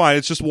 oh, it's fine,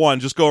 it's just one,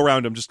 just go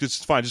around him,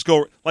 it's fine, just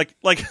go, like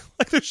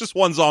there's just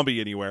one zombie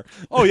anywhere.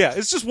 Oh yeah,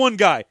 it's just one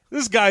guy.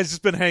 This guy's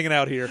just been hanging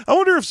out here. I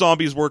wonder if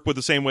zombies work with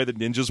the same way that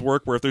ninjas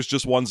work, where if there's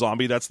just one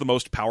zombie, that's the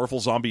most powerful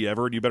zombie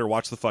ever, and you better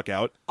watch the fuck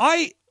out.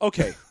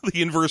 Okay.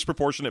 The inverse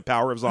proportionate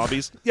power of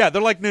zombies. Yeah,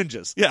 they're like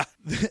ninjas. Yeah.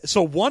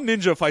 So one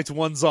ninja fights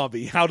one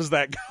zombie. How does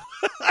that go?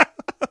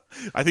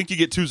 I think you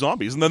get 2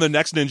 zombies, and then the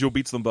next ninja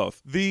beats them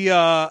both.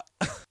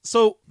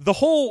 So the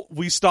whole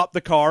we stop the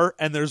car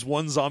and there's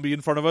one zombie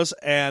in front of us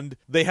and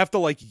they have to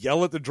like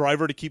yell at the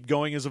driver to keep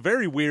going is a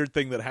very weird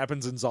thing that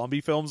happens in zombie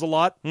films a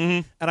lot.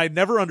 Mm-hmm. And I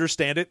never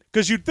understand it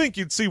because you'd think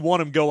you'd see one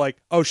of them go like,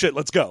 oh shit,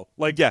 let's go.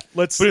 Like, Yeah,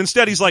 let's. But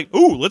instead he's like,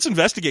 ooh, let's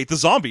investigate the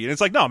zombie. And it's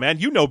like, no, man,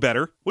 you know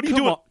better. What are you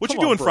Come doing? on- What you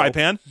come on, doing, bro. Fry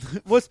Pan?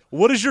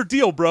 What is your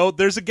deal, bro?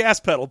 There's a gas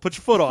pedal. Put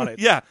your foot on it.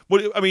 Yeah,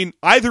 I mean,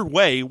 either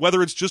way,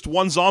 whether it's just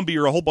one zombie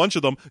or a whole bunch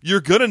of them,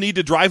 you're gonna need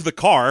to drive the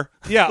car.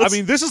 Yeah, I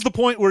mean, this is the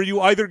point where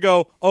you either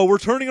go, oh, we're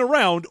turning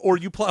around, or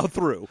you plow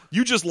through.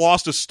 You just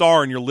lost a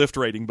star in your lift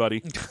rating,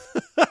 buddy.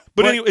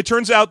 But anyway, it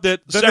turns out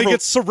that Then they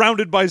get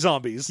surrounded by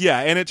zombies. Yeah,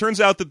 and it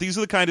turns out that these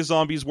are the kind of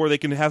zombies where they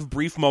can have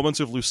brief moments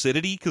of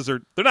lucidity because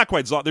they're not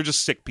quite they're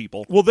just sick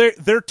people. Well,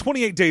 they're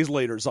 28 days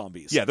later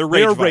zombies. Yeah, they're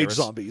They rage are rage virus.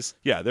 zombies.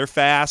 Yeah, they're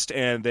fast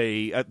and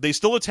they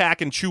still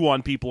attack and chew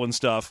on people and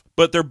stuff,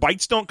 but their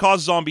bites don't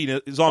cause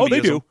zombieism. Oh, they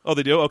do. Oh,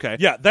 they do? Okay.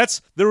 Yeah,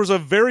 there was a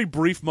very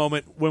brief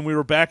moment when we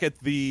were back at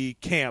the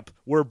camp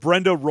where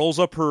Brenda rolls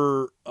up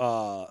her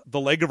the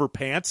leg of her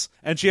pants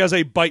and she has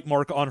a bite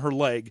mark on her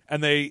leg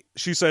and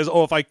she says,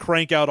 "Oh, if I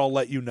crank out, I'll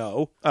let you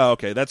know." Oh,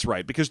 okay, that's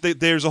right. Because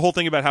there's a whole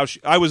thing about how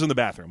I was in the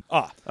bathroom.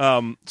 Ah.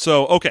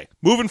 So okay,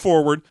 moving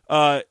forward,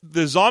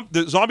 the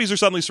zombies are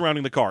suddenly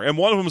surrounding the car, and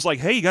one of them is like,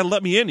 "Hey, you got to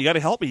let me in. You got to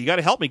help me. You got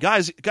to help me,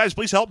 guys.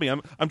 Please help me.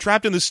 I'm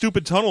trapped in this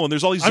stupid tunnel, and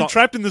there's all these. I'm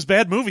trapped in this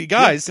bad movie,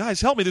 guys. Yeah,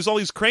 guys, help me. There's all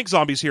these crank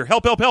zombies here.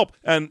 Help!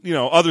 And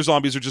other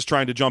zombies are just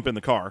trying to jump in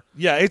the car.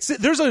 Yeah,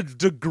 there's a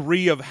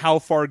degree of how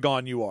far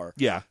gone you are.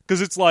 Yeah.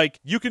 Because it's like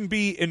you can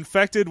be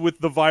infected with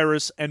the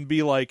virus and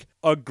be like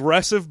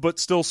aggressive but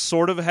still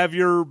sort of have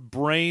your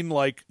brain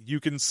like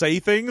you can say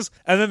things,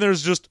 and then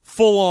there's just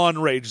full on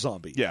rage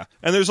zombie. Yeah,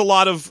 and there's a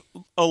lot of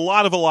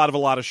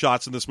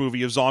shots in this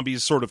movie of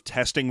zombies sort of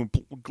testing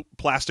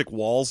plastic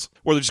walls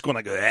where they're just going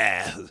like,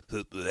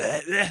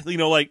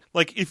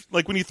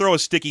 like when you throw a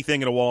sticky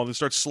thing at a wall and it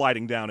starts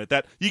sliding down it.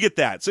 That you get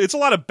that. So it's a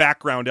lot of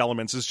background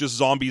elements. It's just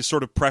zombies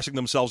sort of pressing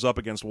themselves up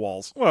against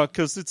walls. Well,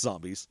 because it's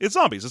zombies. It's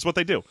zombies. That's what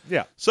they do.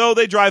 Yeah. So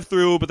they drive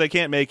through, but they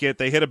can't make it.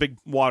 They hit a big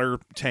water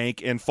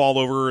tank and fall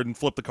over and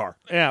flip the car.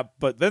 Yeah,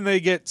 but then they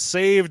get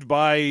saved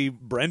by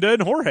Brenda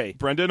and Jorge.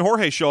 Brenda and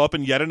Jorge show up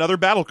in yet another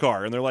battle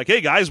car, and they're like,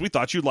 "Hey guys, we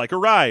thought you'd like a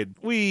ride."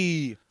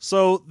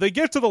 So they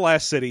get to the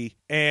last city,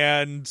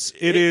 and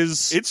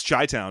it's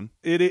Chi-Town.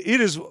 It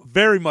is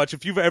very much,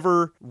 if you've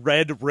ever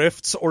read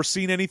Rifts or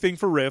seen anything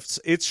for Rifts,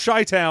 it's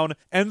Chi-Town,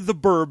 and the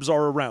burbs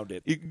are around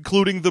it.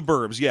 Including the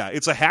burbs, yeah.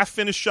 It's a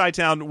half-finished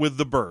Chi-Town with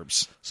the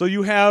burbs. So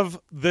you have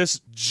this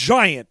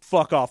giant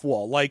fuck-off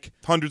wall, like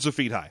hundreds of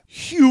feet high.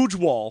 Huge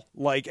wall,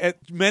 like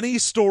at many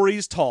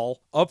stories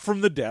tall, up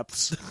from the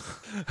depths.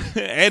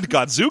 And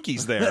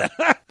Godzuki's there.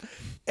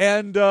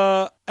 And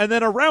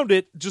then around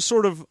it, just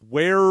sort of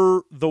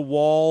where the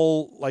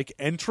wall like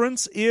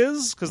entrance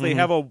is, because they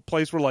have a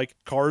place where like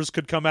cars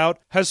could come out,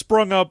 has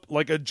sprung up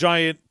like a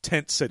giant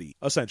tent city,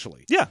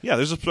 essentially. Yeah,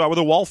 there's a spot where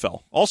the wall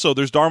fell. Also,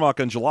 there's Darmok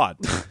and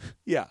Jalad.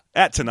 Yeah.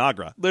 At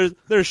Tanagra.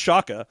 There's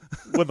Shaka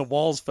when the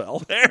walls fell.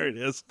 There it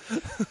is.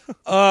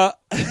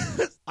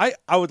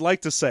 I would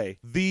like to say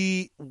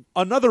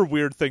another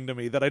weird thing to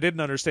me that I didn't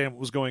understand what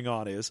was going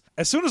on is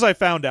as soon as I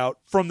found out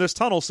from this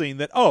tunnel scene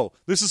that, oh,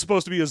 this is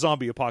supposed to be a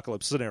zombie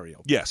apocalypse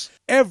scenario. Yes.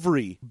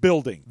 Every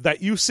building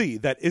that you see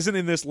that isn't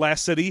in this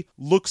last city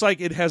looks like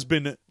it has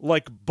been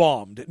like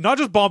bombed. Not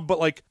just bombed, but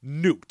like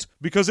nuked,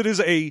 because it is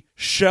a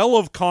shell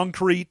of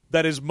concrete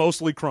that is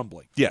mostly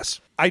crumbling.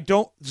 Yes.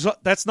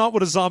 That's not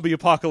what a zombie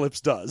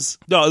apocalypse does.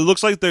 No, it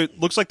looks like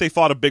they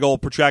fought a big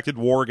old protracted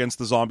war against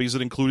the zombies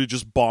that included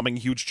just bombing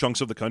huge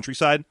chunks of the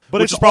countryside.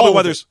 But which is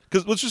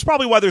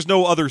probably why there's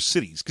no other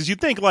cities. Because you'd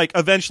think like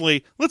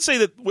eventually, let's say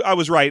that I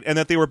was right and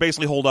that they were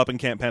basically holed up in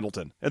Camp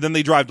Pendleton, and then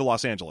they drive to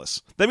Los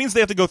Angeles. That means they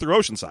have to go through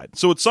Oceanside.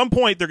 So at some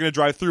point they're going to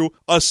drive through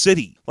a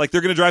city. Like they're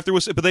going to drive through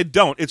but they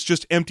don't. It's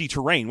just empty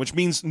terrain, which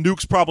means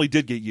nukes probably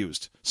did get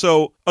used.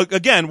 So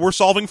again, we're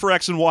solving for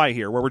X and Y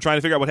here, where we're trying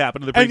to figure out what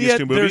happened in the previous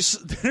two movies.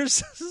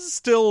 There's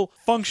still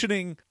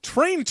functioning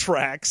train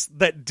tracks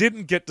that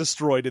didn't get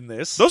destroyed in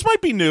this. Those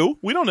might be new.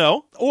 We don't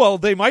know. Well,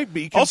 they might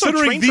be. Also,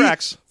 Considering train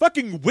tracks.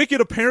 Fucking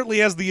Wicked apparently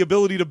has the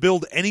ability to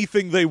build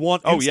anything they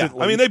want instantly.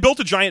 Yeah. I mean, they built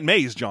a giant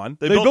maze, John.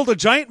 They built a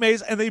giant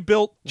maze, and they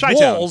built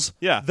Chi-Town. walls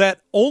Yeah. that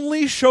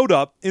only showed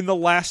up in the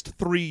last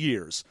 3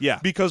 years. Yeah.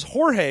 Because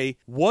Jorge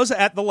was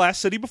at the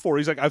last city before.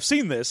 He's like, I've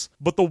seen this,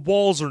 but the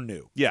walls are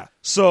new. Yeah.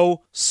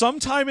 So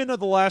sometime into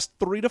the last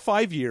 3 to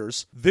 5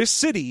 years, this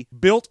city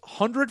built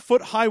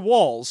 100-foot high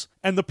walls,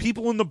 and the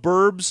people in the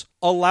burbs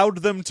allowed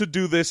them to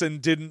do this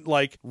and didn't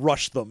like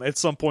rush them at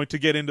some point to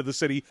get into the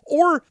city,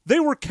 or they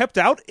were kept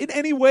out in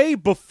any way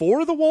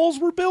before the walls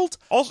were built.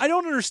 Also, I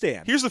don't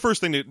understand. Here's the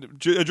first thing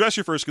to address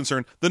your first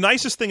concern. The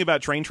nicest thing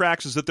about train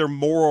tracks is that they're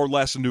more or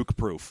less nuke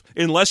proof.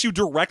 Unless you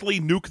directly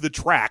nuke the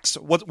tracks,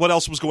 what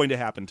else was going to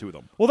happen to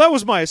them? Well, that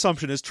was my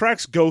assumption, is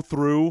tracks go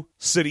through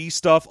city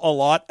stuff a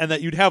lot, and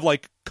that you'd have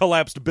like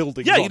collapsed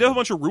buildings. Yeah, on you do have a them.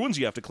 bunch of ruins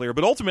you have to clear,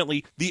 but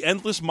ultimately, the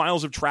endless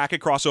miles of track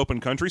across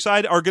open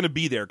countryside are going to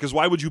be there, because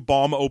why would you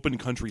bomb open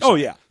countryside? Oh,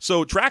 yeah.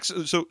 So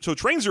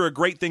trains are a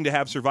great thing to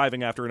have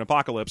surviving after an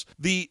apocalypse.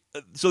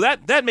 So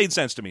that made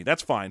sense to me.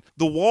 That's fine.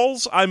 The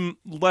walls, I'm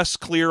less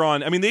clear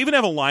on. I mean, they even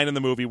have a line in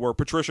the movie where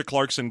Patricia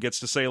Clarkson gets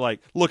to say,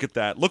 like, look at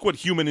that. Look what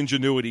human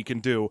ingenuity can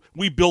do.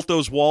 We built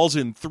those walls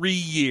in 3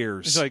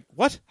 years. It's like,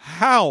 what?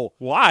 How?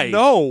 Why?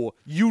 No,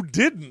 you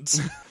didn't.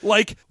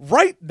 Like,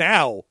 right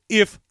now,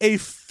 if a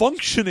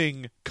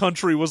functioning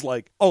country was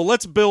like, oh,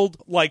 let's build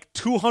like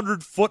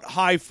 200-foot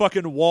high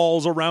fucking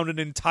walls around an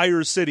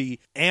entire city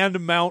and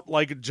mount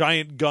like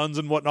giant guns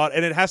and whatnot,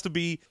 and it has to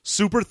be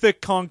super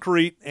thick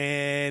concrete,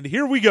 and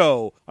here we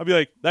go. I'd be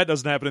like, that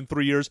doesn't happen in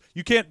 3 years.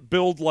 You can't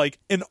build like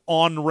an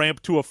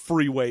on-ramp to a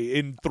freeway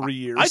in 3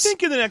 years. I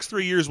think in the next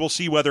 3 years we'll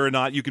see whether or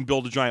not you can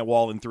build a giant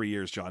wall in 3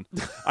 years, John.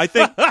 I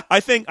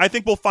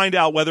think we'll find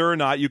out whether or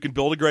not you can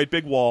build a great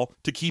big wall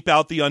to keep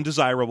out the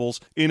undesirables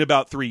in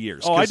about 3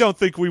 years. Oh, I don't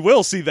think we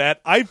will see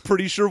that. I'm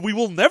pretty sure we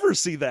will never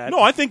see that.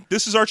 No, I think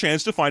this is our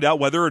chance to find out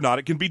whether or not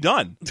it can be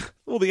done.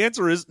 Well, the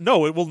answer is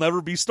no, it will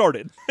never be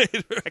started.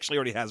 It actually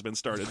already has been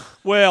started.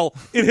 Well,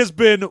 it has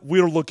been.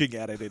 We're looking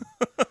at it.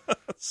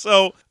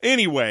 So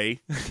anyway,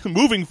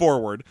 moving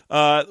forward,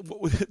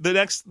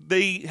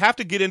 they have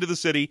to get into the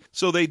city,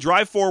 so they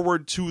drive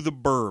forward to the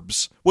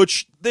burbs,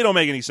 which they don't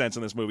make any sense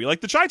in this movie. Like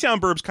the Chi-Town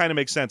burbs kind of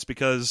make sense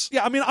because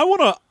Yeah, I mean,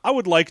 I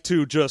would like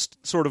to just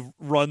sort of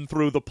run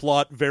through the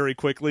plot very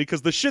quickly,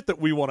 because the shit that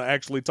we want to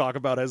actually talk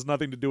about has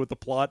nothing to do with the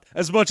plot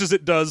as much as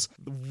it does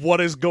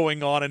what is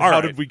going on and All how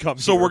right. did we come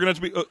So here. we're going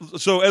to be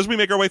so as we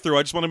make our way through,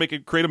 I just want to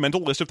create a mental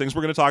list of things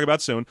we're going to talk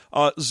about soon.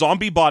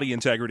 Zombie body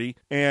integrity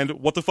and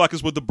what the fuck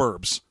is with the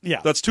burbs.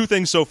 Yeah. That's 2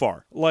 things so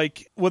far.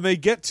 Like, when they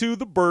get to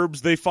the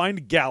burbs, they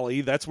find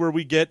Gally. That's where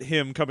we get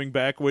him coming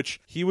back,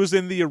 which he was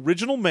in the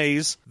original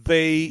maze.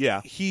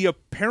 He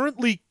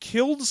apparently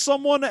killed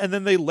someone, and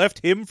then they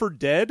left him for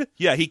dead.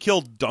 Yeah, he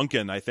killed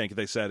Duncan, I think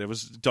they said. It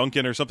was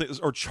Duncan or something,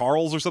 or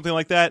Charles or something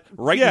like that.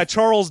 Right? Yeah,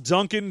 Charles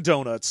Duncan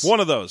Donuts. One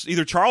of those.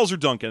 Either Charles or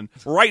Duncan,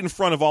 right in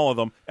front of all of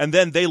them, and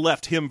then they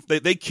left him.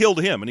 They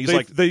killed him, and he's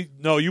like,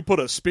 No, you put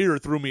a spear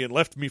through me and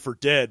left me for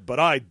dead, but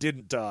I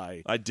didn't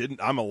die. I didn't.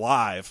 I'm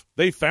alive.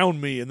 They found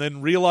me and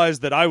then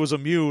realized that I was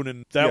immune,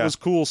 and that was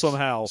cool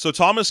somehow. So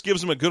Thomas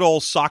gives him a good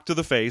old sock to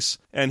the face,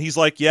 and he's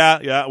like,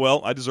 yeah,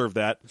 well, I deserve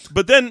that.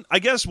 But then I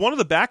guess one of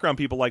the background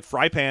people, like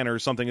Frypan or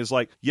something, is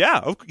like,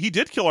 yeah, he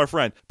did kill our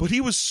friend, but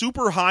he was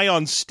super high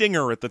on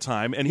Stinger at the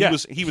time, and he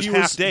was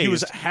half dazed. He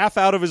was half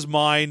out of his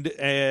mind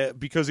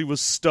because he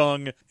was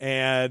stung,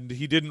 and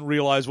he didn't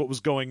realize what was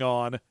going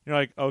on. You're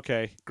like,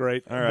 okay,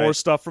 great. All right. More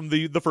stuff from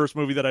the first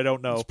movie that I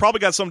don't know. It's probably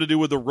got something to do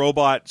with the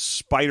robot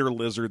spider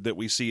lizard that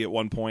we see at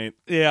one point.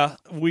 Yeah,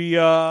 we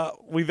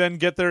then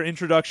get their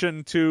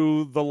introduction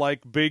to the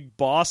like big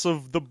boss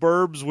of the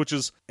burbs, which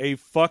is a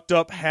fucked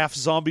up half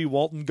zombie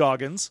Walton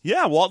Goggins.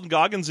 Yeah, Walton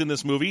Goggins in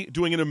this movie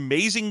doing an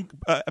amazing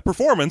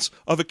performance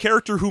of a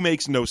character who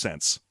makes no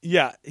sense.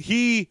 Yeah,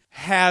 he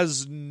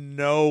has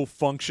no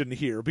function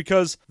here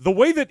because the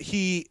way that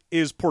he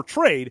is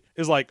portrayed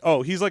is like,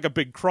 oh, he's like a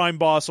big crime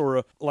boss or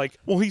a like.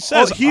 Well, he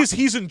says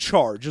he's in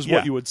charge is Yeah.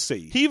 what you would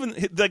see. He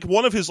even like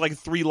one of his like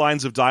 3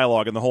 lines of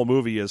dialogue in the whole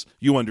movie is,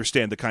 "You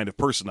understand the kind of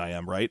person I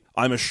am, right?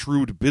 I'm a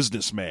shrewd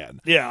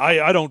businessman." Yeah,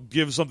 I don't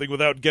give something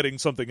without getting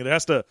something. It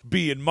has to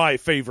be in my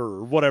favor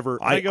or whatever.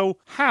 I go,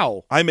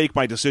 how? I make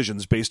my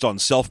decisions based on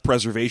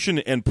self-preservation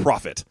and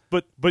profit.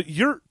 But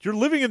you're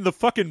living in the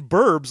fucking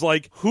burbs.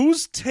 Like,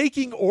 who's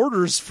taking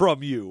orders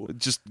from you?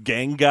 Just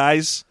gang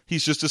guys.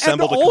 He's just And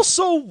assembled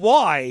also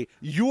why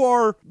you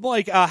are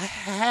like a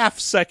half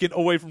second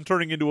away from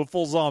turning into a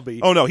full zombie.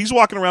 Oh no, he's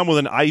walking around with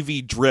an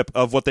IV drip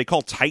of what they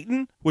call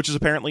Titan, which is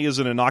apparently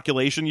an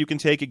inoculation you can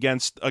take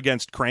against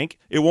crank.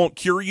 It won't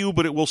cure you,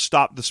 but it will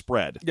stop the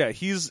spread. Yeah,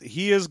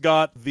 he has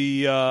got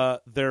the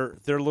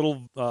their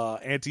little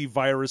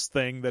antivirus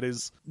thing that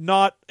is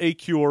not a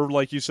cure,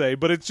 like you say,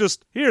 but it's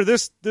just here.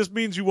 This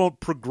means you won't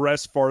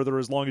progress farther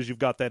as long as you've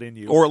got that in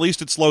you. Or at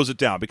least it slows it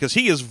down, because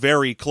he is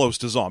very close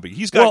to zombie.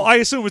 He's got. Well, I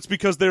assume it's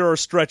because there are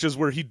stretches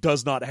where he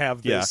does not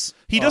have yeah, this.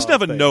 he doesn't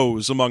have a thing.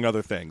 nose, among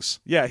other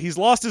things. Yeah, he's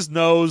lost his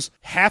nose.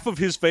 Half of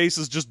his face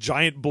is just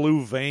giant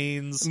blue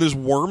veins. And there's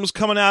worms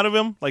coming out of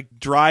him, like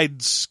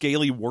dried,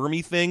 scaly,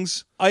 wormy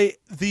things.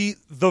 The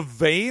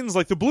veins,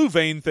 like the blue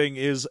vein thing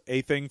is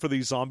a thing for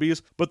these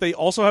zombies, but they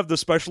also have the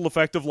special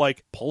effect of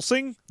like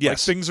pulsing. Yes.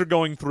 Like things are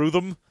going through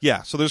them.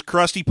 Yeah, so there's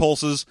crusty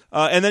pulses,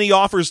 and then he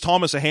offers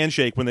Thomas a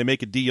handshake when they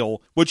make a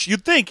deal, which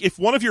you'd think if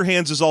one of your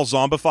hands is all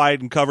zombified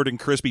and covered in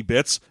crispy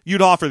bits,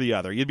 you'd offer the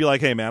other. You'd be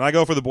like, hey man, I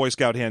go for the Boy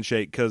Scout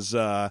handshake because,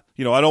 I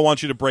don't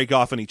want you to break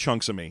off any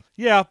chunks of me.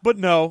 Yeah, but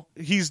no,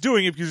 he's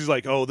doing it because he's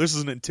like, oh, this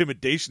is an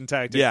intimidation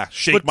tactic. Yeah,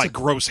 shake But my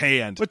gross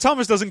hand. But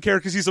Thomas doesn't care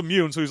because he's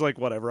immune, so he's like,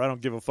 whatever, I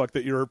don't give a fuck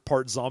that you're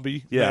part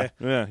zombie. Yeah,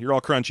 yeah, you're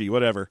all crunchy,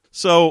 whatever.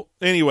 So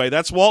anyway,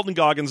 that's Walton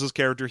Goggins'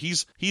 character.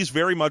 He's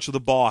very much the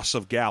boss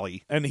of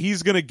Gally. And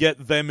he's going to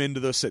get them into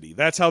the city.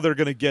 That's how they're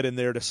going to get in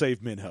there to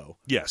save Minho.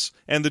 Yes,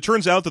 and it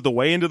turns out that the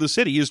way into the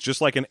city is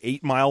just like an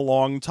 8-mile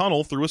long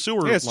tunnel through a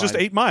sewer Yeah, it's line. just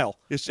 8 8 Mile.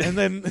 And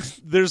then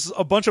there's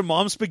a bunch of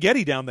mom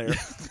spaghetti down there.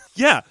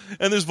 Yeah,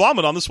 and there's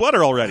vomit on the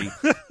sweater already.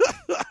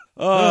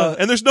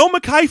 And there's no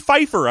Mekhi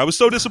Phifer. I was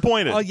so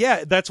disappointed.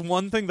 Yeah, that's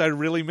one thing that I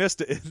really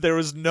missed. There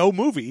was no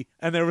movie,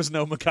 and there was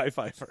no Mekhi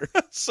Phifer.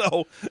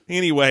 So,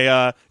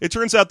 anyway, it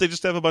turns out they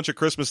just have a bunch of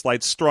Christmas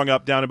lights strung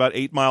up down about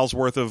 8 miles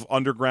worth of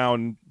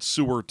underground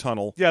sewer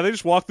tunnel. Yeah, they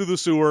just walk through the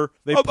sewer.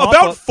 They pop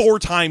about up. 4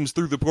 times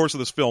through the course of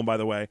this film, by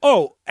the way.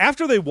 Oh,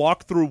 after they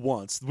walk through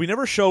once, we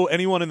never show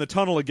anyone in the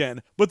tunnel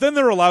again, but then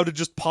they're allowed to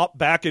just pop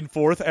back and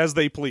forth as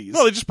they please.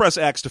 No, they just press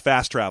X to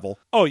fast travel.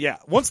 Oh, yeah.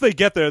 Once they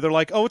get there, they're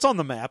like, oh, it's on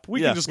the map.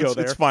 We can just go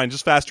there. It's fine.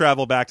 Just fast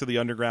travel back to the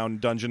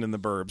underground dungeon in the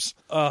burbs.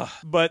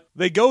 But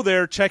they go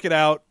there, check it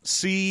out,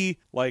 see,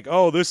 like,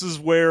 oh, this is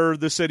where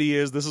the city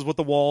is. This is what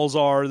the walls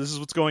are. This is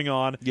what's going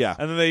on. Yeah.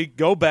 And then they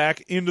go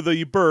back into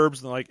the burbs,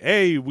 and they're like,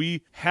 hey,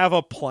 we have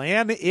a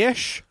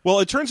plan-ish. Well,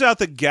 it turns out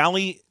that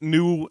Gally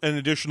knew an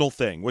additional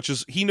thing, which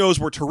is he knows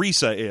where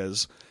Teresa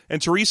is.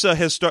 And Teresa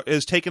has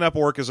taken up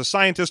work as a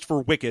scientist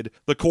for Wicked,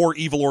 the core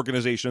evil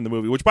organization in the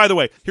movie. Which, by the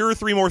way, here are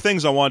 3 more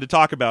things I wanted to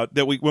talk about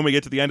that when we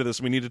get to the end of this,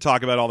 we need to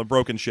talk about all the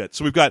broken shit.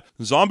 So we've got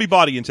zombie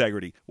body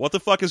integrity. What the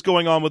fuck is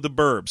going on with the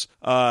burbs?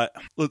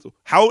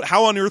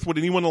 How on earth would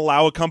anyone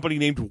allow a company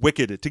named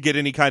Wicked to get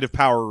any kind of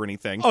power or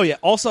anything? Oh, yeah.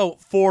 Also,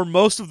 for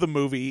most of the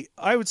movie,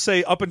 I would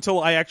say up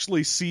until I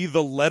actually see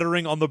the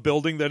lettering on the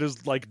building that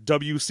is like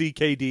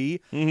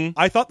WCKD,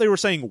 I thought they were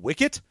saying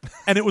Wicket,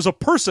 and it was a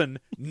person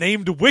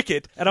named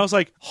Wicket, and I was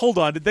like, hold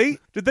on, did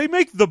they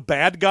make the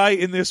bad guy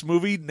in this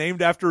movie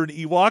named after an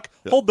Ewok?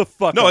 Hold the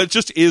fuck No, up. it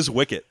just is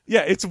Wicket.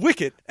 Yeah, it's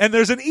Wicket, and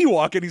there's an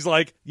Ewok, and he's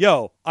like,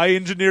 yo, I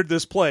engineered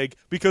this plague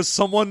because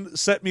someone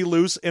set me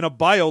loose in a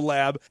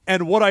biolab,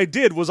 and what I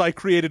did was I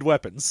created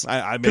weapons.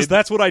 Because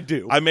that's what I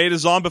do. I made a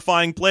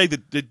zombifying plague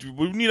that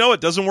you know,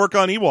 it doesn't work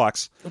on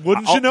Ewoks.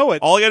 Wouldn't you know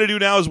it? All I got to do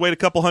now is wait a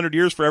couple hundred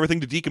years for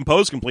everything to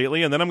decompose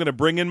completely, and then I'm going to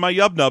bring in my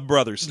Yub-Nub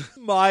brothers.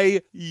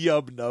 My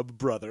Yub-Nub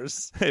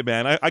brothers. Hey,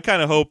 man, I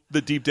kind of hope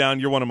that deep down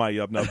you're one of my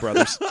Yub-Nub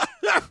brothers.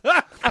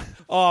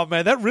 Oh,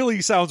 man, that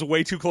really sounds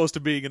way too close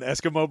to being an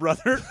Eskimo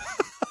brother.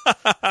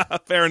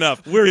 Fair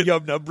enough. We're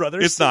Yub-Nub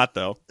brothers. It's not,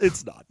 though.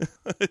 It's not.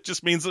 It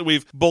just means that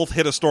we've both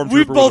hit a stormtrooper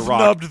We've both with a rock.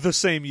 nubbed the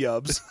same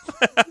Yubs.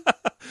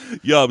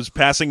 Yubs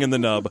passing in the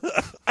nub.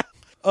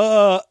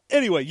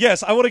 Anyway,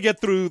 yes, I want to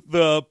get through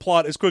the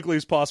plot as quickly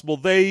as possible.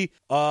 They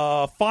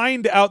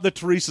find out that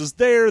Teresa's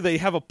there. They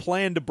have a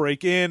plan to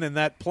break in, and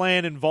that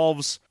plan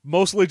involves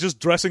mostly just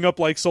dressing up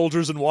like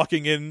soldiers and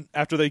walking in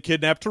after they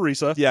kidnap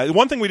Teresa. Yeah,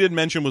 one thing we didn't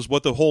mention was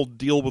what the whole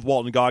deal with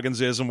Walton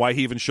Goggins is and why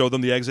he even showed them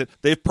the exit.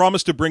 They've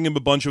promised to bring him a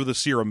bunch of the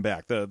serum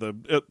back.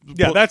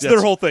 That's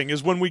their whole thing,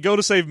 is when we go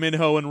to save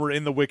Minho and we're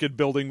in the Wicked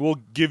building, we'll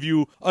give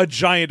you a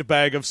giant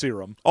bag of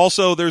serum.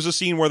 Also, there's a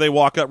scene where they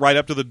walk up right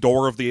up to the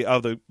door of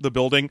the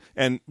building,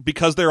 and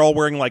because they're all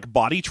wearing like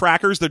body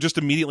trackers, they're just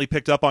immediately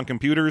picked up on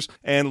computers,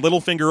 and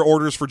Littlefinger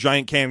orders for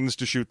giant cannons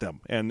to shoot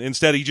them, and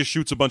instead he just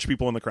shoots a bunch of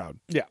people in the crowd.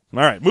 Yeah. All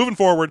right, moving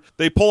forward,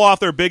 they pull off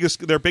their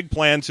big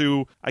plan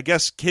to, I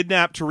guess,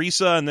 kidnap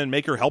Teresa and then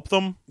make her help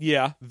them.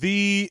 Yeah.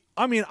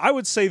 I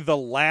would say the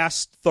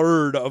last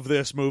third of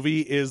this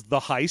movie is the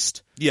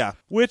heist. Yeah.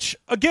 Which,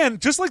 again,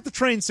 just like the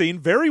train scene,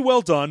 very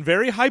well done,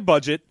 very high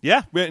budget.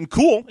 Yeah, and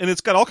cool, and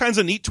it's got all kinds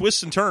of neat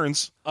twists and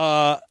turns.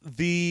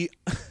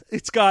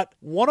 It's got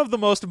one of the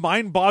most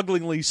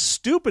mind-bogglingly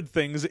stupid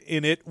things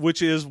in it,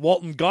 which is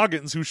Walton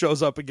Goggins, who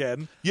shows up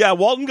again. Yeah,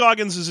 Walton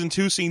Goggins is in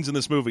 2 scenes in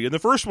this movie. In the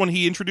first one,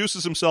 he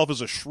introduces himself as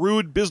a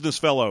shrewd business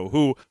fellow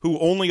who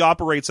only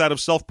operates out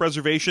of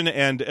self-preservation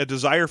and a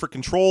desire for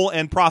control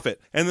and profit.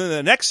 And then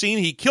the next scene,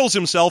 he kills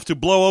himself to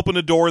blow open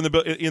a door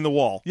in the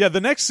wall. Yeah,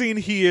 the next scene,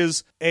 he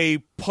is a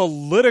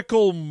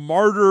political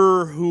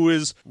martyr who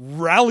is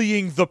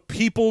rallying the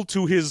people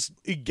to his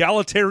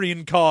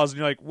egalitarian cause. And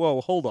you're like,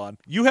 whoa, hold on.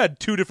 You had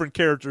 2 different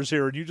characters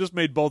here, and you just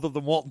made both of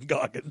them Walton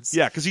Goggins.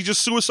 Yeah, because he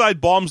just suicide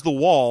bombs the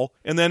wall,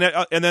 and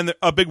then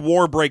a big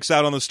war breaks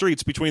out on the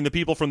streets between the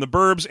people from the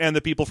burbs and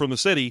the people from the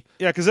city.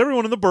 Yeah, because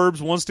everyone in the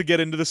burbs wants to get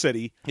into the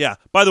city. Yeah.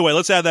 By the way,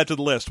 let's add that to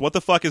the list. What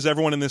the fuck is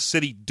everyone in this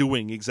city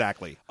doing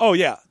exactly? Oh,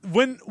 yeah.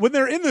 When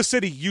they're in the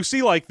city, you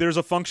see, like, there's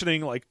a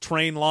functioning, like,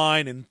 train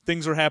line, and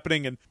things are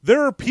happening, and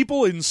there are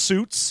people in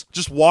suits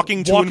just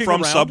walking to and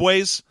from around.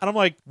 subways. And I'm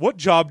like, what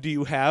job do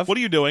you have? What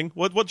are you doing?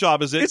 What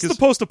job is it? It's the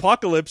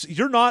post-apocalypse.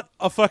 You're not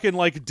a fucking,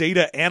 like,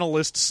 data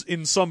analyst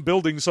in some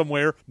building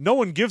somewhere. No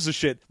one gives a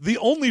shit. The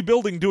only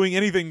building doing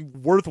anything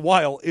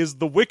worthwhile is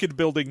the Wicked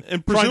building,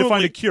 and trying to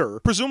find a cure.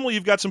 Presumably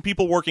you've got some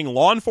people working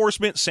law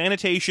enforcement,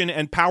 sanitation,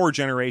 and power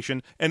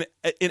generation. And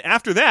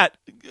after that,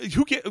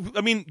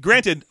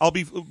 granted, I'll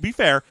be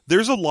fair,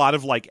 there's a lot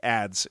of, like,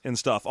 ads and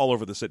stuff all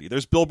over the city.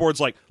 There's billboards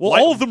like... Well,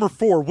 all of them are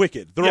for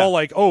Wicked. They're Yeah. all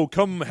like, oh,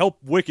 come help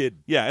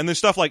Wicked. Yeah, and there's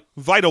stuff like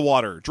Vita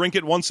Water. Drink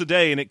it once a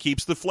day and it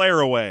keeps the flare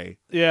away.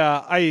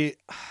 Yeah, I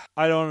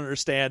don't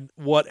understand understand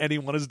what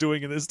anyone is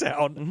doing in this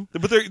town.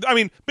 But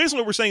basically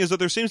what we're saying is that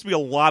there seems to be a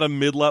lot of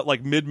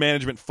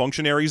mid-management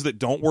functionaries that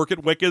don't work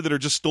at Wicked that are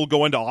just still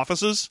going to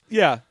offices.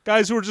 Yeah,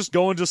 guys who are just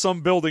going to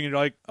some building and you're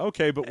like,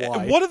 okay, but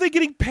why? What are they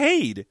getting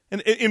paid?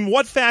 And in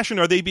what fashion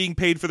are they being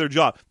paid for their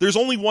job? There's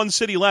only one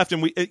city left,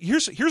 and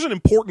here's an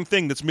important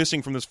thing that's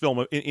missing from this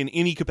film in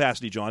any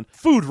capacity, John.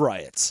 Food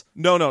riots.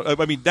 No,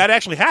 that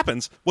actually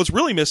happens. What's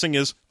really missing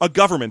is a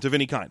government of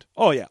any kind.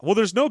 Oh, yeah. Well,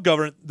 there's no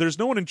government. There's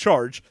no one in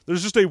charge.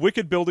 There's just a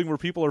Wicked building where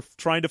people are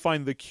trying to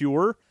find the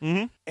cure.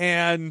 Mm-hmm.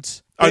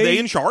 And... Are they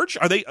in charge?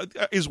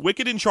 Is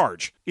Wicked in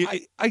charge?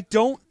 I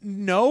don't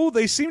know.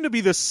 They seem to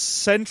be the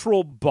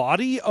central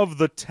body of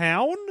the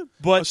town,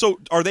 but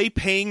so are they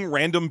paying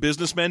random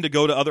businessmen to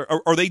go to other?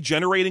 Are they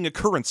generating a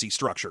currency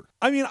structure?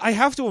 I mean, I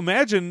have to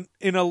imagine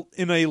in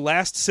a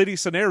Last City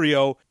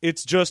scenario,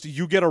 it's just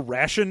you get a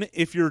ration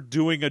if you're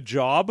doing a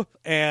job,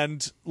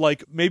 and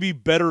like maybe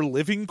better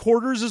living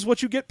quarters is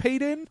what you get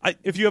paid in.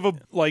 If you have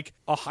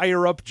a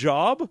higher up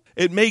job,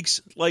 it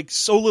makes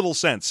so little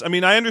sense. I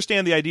mean, I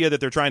understand the idea that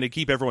they're trying to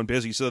keep everyone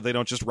busy so that they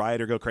don't just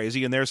riot or go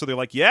crazy in there. So they're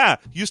like, yeah,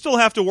 you still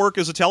have to work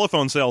as a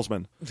telephone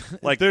salesman.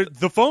 Like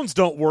the phones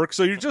don't work,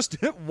 so you're just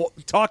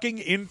talking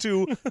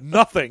into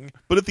nothing.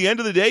 But at the end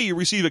of the day, you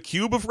receive a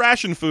cube of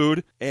ration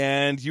food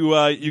and you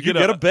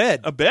get a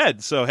bed. A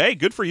bed. So hey,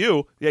 good for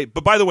you. Yeah,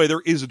 but by the way,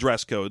 there is a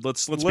dress code.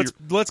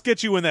 Let's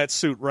get you in that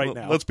suit right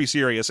now. Let's be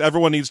serious.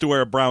 Everyone needs to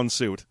wear a brown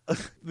suit.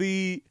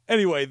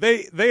 Anyway,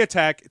 they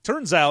attack. It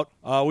turns out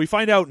we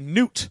find out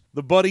Newt,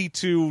 the buddy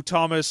to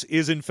Thomas,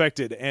 is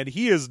infected, and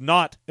he is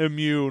not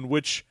immune,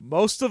 which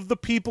most of the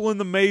people in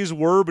the maze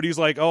were, but he's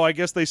like, oh, I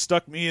guess they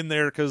stuck me in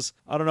there because,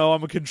 I don't know,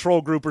 I'm a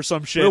control group or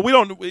some shit. Well, we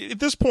don't, at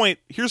this point,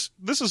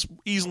 this is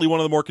easily one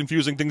of the more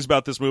confusing things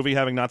about this movie,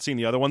 having not seen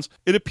the other ones.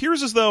 It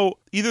appears as though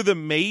either the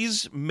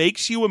maze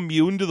makes you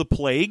immune to the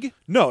plague.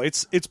 No,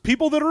 it's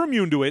people that are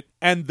immune to it,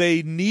 and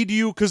they need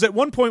you, because at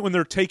one point when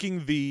they're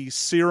taking the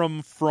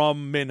serum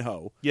from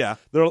Minho, yeah,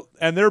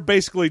 they're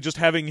basically just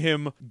having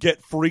him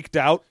get freaked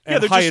out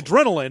and high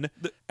adrenaline,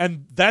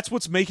 and that's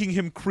what's making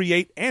him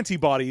create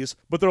antibodies,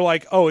 but they're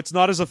like, oh, it's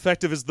not as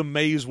effective as the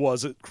maze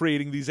was at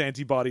creating these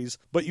antibodies,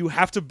 but you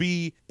have to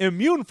be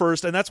immune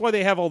first, and that's why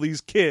they have all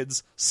these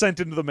kids sent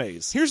into the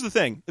maze. Here's the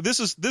thing. This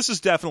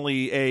is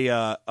definitely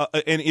an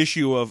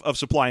issue of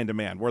supply and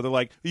demand, where they're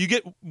like, you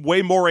get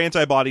way more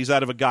antibodies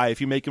out of a guy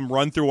if you make him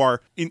run through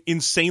our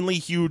insanely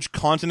huge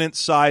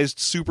continent-sized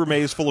super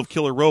maze full of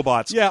killer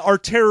robots. Yeah, our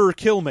terror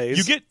kill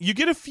maze. You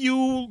get a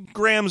few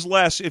grams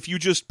less if you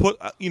just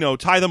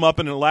tie them up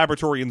in a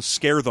laboratory and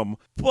scare them,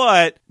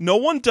 but no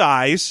one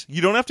dies.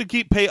 You don't have to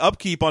pay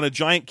upkeep on a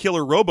giant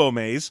killer robo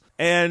maze,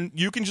 and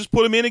you can just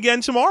put them in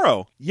again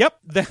tomorrow. Yep,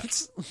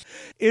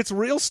 it's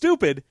real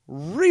stupid.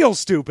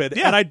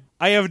 Yeah. And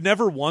I have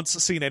never once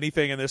seen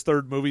anything in this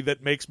third movie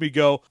that makes me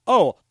go,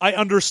 oh, I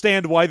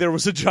understand why there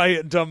was a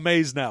giant dumb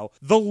maze now.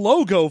 The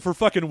logo for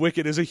fucking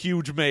Wicked is a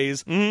huge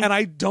maze, and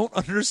I don't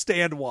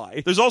understand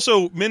why. There's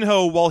also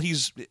Minho, while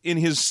he's in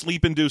his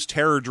sleep-induced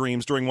terror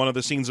dreams during one of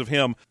the scenes of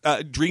him,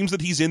 dreams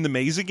that he's in the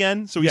maze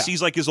again. So he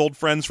sees his old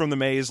friends from the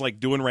maze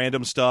doing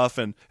random stuff,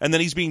 and then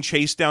he's being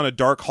chased down a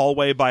dark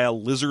hallway by a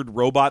lizard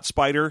robot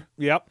spider.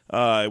 Yep.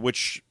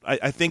 Which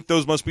I think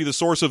those must be the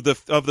source of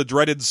the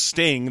dreaded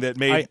sting that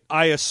made...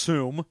 I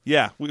assume.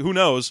 Yeah, who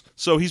knows?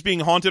 So he's being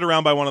haunted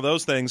around by one of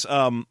those things.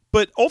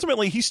 But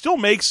ultimately, he still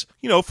makes,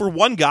 for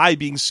one guy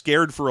being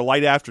scared for a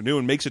light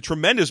afternoon, makes a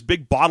tremendous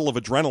big bottle of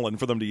adrenaline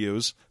for them to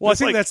use. Well, I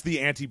think that's the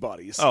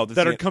antibodies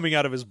that are coming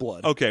out of his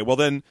blood. Okay, well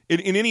then,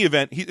 in any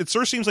event, it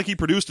sure seems like he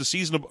produced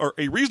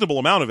a reasonable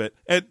amount of it.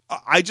 And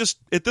I just,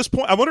 at this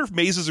point, I wonder if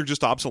mazes are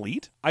just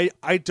obsolete.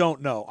 I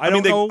don't know. I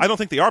don't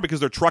think they are, because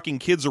they're trucking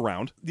kids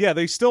around. Yeah,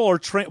 they still are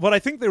but I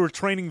think they were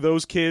training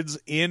those kids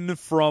in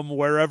from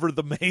wherever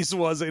the maze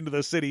was into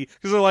the city,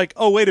 because they're like,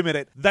 oh, wait a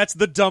minute, that's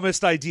the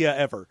dumbest idea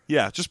ever.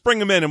 Yeah, just bring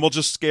them in and we'll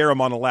just scare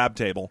them on a lab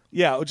table.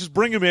 Yeah, we'll just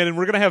bring them in, and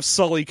we're going to have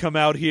Sully come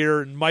out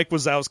here and Mike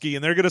Wazowski,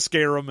 and they're going to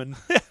scare them. And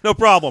no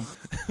problem.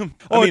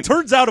 It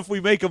turns out if we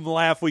make them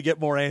laugh, we get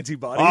more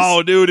antibodies.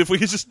 Oh, dude, if we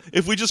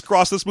just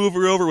cross this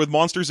movie over with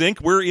Monsters,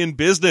 Inc., we're in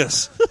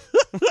business.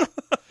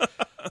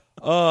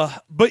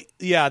 But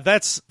yeah,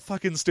 that's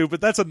fucking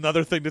stupid. That's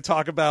another thing to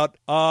talk about.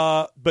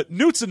 But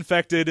Newt's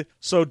infected,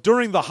 so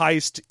during the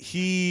heist,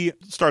 he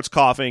starts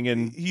coughing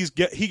and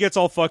he gets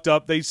all fucked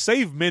up. They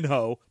save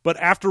Minho, but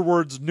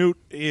afterwards Newt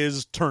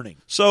is turning.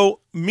 So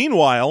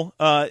meanwhile,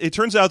 it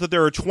turns out that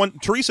there are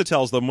Teresa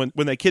tells them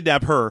when they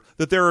kidnap her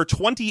that there are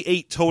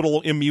 28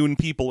 total immune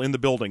people in the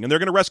building, and they're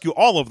going to rescue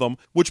all of them,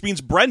 which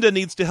means Brenda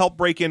needs to help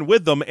break in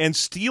with them and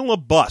steal a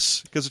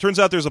bus, because it turns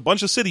out there's a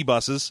bunch of city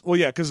buses. Well,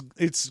 yeah, because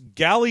it's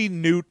Gally,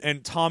 Newt,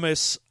 and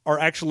Thomas, are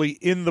actually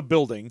in the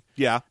building.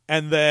 Yeah.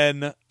 And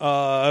then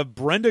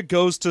Brenda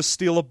goes to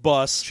steal a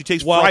bus. She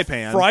takes while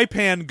Frypan.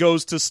 Frypan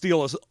goes to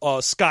steal a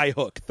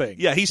skyhook thing.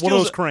 Yeah, he steals one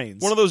of those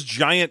cranes. One of those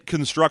giant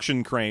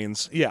construction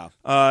cranes. Yeah.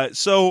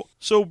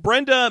 So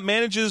Brenda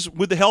manages,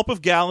 with the help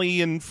of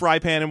Gally and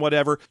Frypan and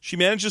whatever, she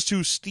manages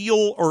to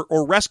steal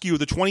or rescue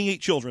the 28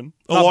 children.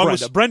 Not along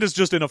Brenda. with Brenda's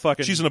just in a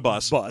fucking She's in a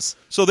bus. Bus.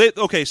 So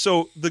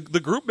so the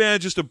group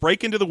manages to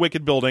break into the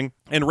Wicked building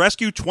and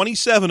rescue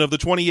 27 of the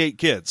 28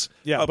 kids.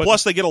 Yeah, but-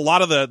 plus they get a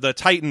lot of the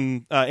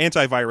Titan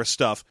antivirus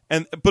stuff.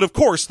 But of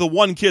course, the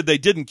one kid they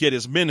didn't get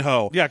is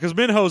Minho. Yeah, because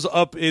Minho's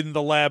up in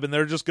the lab and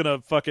they're just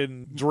gonna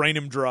fucking drain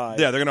him dry.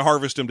 Yeah, they're going to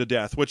harvest him to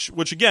death,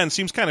 which again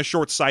seems kind of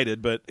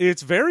short-sighted, but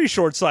It's very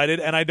short-sighted,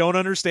 and I don't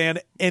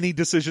understand any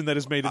decision that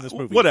is made in this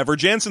movie. whatever.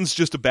 Jansen's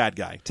just a bad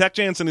guy. Tech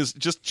Jansen is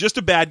just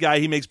a bad guy.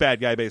 He makes bad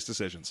guy-based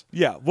decisions.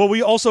 Yeah, well,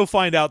 we also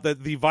find out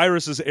that the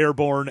virus is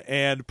airborne,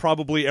 and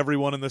probably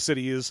everyone in the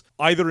city is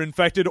either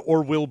infected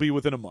or will be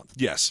within a month.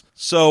 Yes.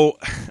 So,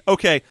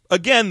 okay.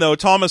 Again, though,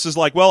 Thomas is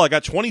like, well, I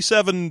got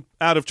 27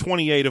 out of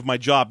 28 of my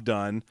job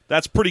done.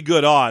 That's pretty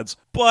good odds.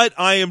 But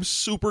I am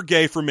super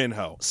gay for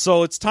Minho.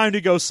 So it's time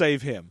to go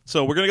save him.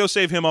 So we're going to go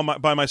save him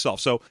by myself.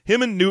 So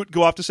him and Newt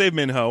go off to save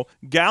Minho.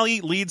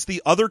 Gally leads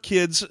the other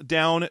kids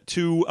down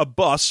to a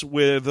bus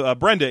with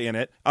Brenda in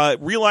it.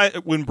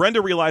 When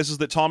Brenda realizes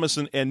that Thomas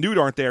and Newt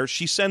aren't there,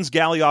 she sends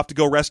Gally off to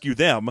go rescue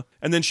them.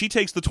 And then she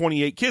takes the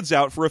 28 kids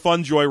out for a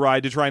fun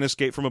joyride to try and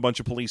escape from a bunch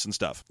of police and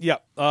stuff. Yeah,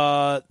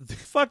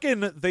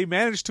 they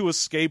managed to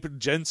escape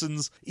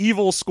Jensen's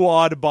evil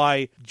squad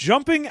by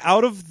jumping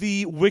out of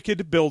the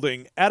Wicked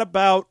building at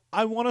about,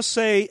 I want to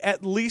say,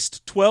 at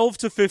least 12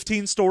 to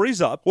 15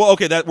 stories up. Well,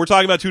 okay, we're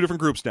talking about two different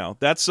groups now.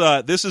 This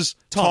is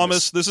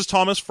Thomas. This is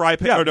Thomas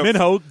Frypan. Yeah,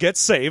 Minho gets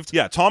saved.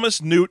 Yeah,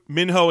 Thomas, Newt,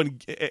 Minho,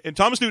 and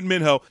Thomas, Newt, and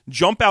Minho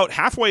jump out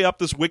halfway up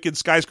this Wicked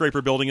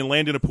skyscraper building and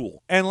land in a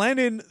pool. And land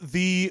in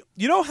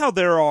you know how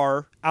there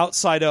are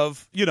outside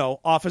of,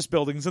 office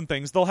buildings and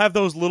things, they'll have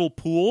those little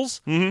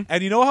pools. Mm-hmm.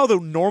 And you know how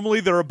normally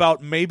they're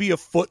about maybe a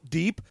foot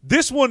deep?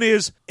 This one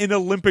is an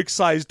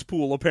Olympic-sized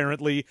pool,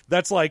 apparently,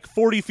 that's like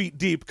 40 feet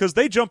deep, because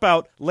they jump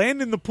out,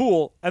 land in the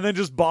pool, and then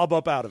just bob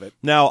up out of it.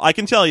 Now, I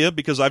can tell you,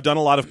 because I've done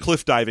a lot of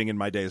cliff diving in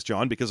my days,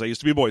 John, because I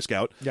used to be a Boy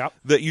Scout, Yep.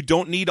 that you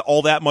don't need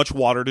all that much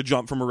water to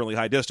jump from a really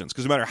high distance.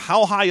 Because no matter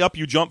how high up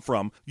you jump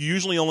from, you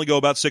usually only go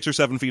about 6 or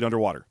 7 feet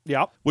underwater.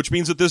 Yep. Which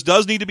means that this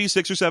does need to be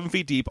 6 or 7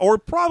 feet deep,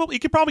 or you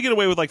could probably get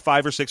away with like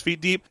 5 or 6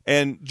 feet deep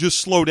and just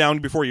slow down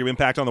before you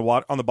impact on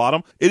the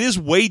bottom. It is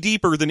way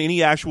deeper than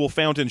any actual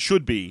fountain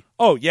should be.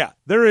 Oh, yeah.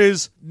 There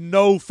is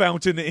no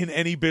fountain in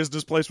any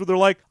business place where they're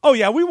like, oh,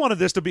 yeah, we wanted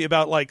this to be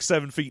about like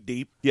 7 feet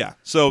deep. Yeah,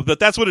 so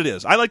that's what it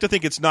is. I like to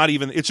think it's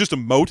just a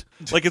moat.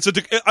 Like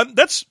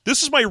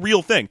this is my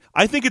real thing.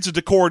 I think it's a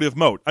decorative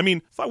moat. I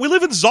mean, we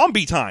live in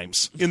zombie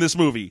times in this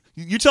movie.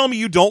 You tell me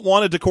you don't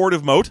want a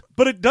decorative moat?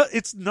 But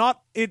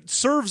it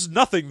serves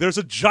nothing. There's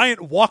a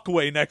giant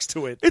walkway next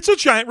to it. It's a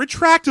giant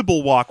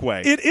retractable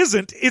walkway. It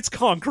isn't. It's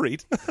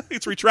concrete.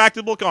 It's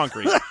retractable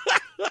concrete.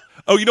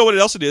 Oh, you know what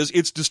else it is?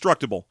 It's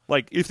destructible.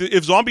 Like,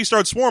 if zombies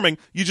start swarming,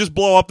 you just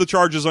blow up the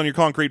charges on your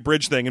concrete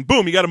bridge thing, and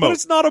boom, you got a moat. But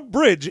it's not a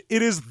bridge.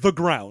 It is the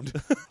ground.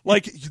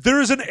 Like,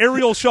 there is an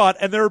aerial shot,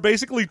 and there are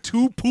basically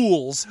 2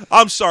 pools.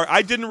 I'm sorry.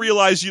 I didn't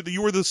realize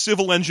you were the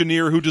civil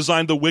engineer who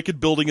designed the Wicked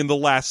building in the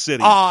last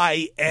city.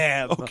 I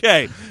am.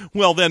 Okay.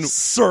 Well, then,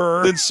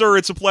 Sir. Sir,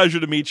 it's a pleasure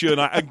to meet you,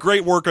 and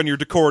great work on your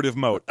decorative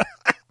moat.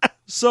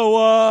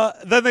 So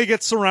then they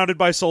get surrounded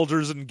by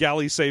soldiers, and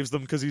Gally saves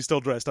them because he's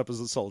still dressed up as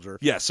a soldier.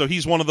 Yeah, so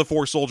he's one of the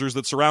 4 soldiers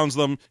that surrounds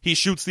them. He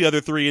shoots the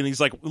other 3, and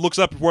he's like, looks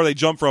up where they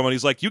jump from, and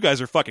he's like, "You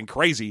guys are fucking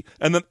crazy."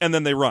 And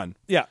then they run.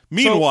 Yeah.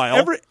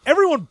 Meanwhile, so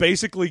everyone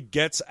basically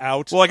gets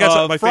out. Well, I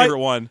guess my favorite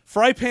one,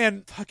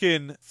 Frypan.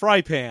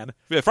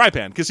 Yeah,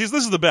 Frypan, because this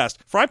is the best.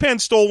 Frypan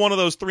stole one of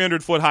those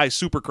 300-foot high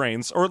super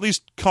cranes, or at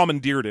least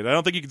commandeered it. I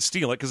don't think you can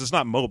steal it because it's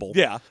not mobile.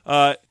 Yeah.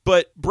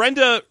 But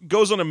Brenda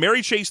goes on a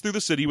merry chase through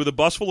the city with a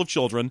bus full of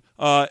children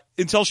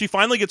until she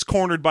finally gets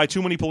cornered by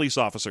too many police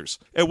officers.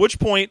 At which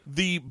point,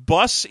 the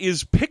bus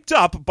is picked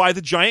up by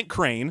the giant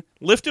crane,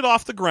 lifted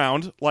off the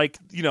ground, like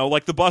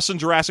the bus in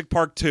Jurassic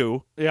Park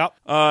 2. Yep.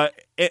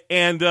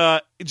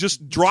 And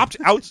just dropped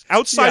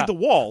outside the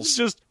walls.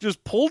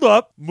 Just pulled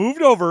up,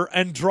 moved over,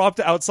 and dropped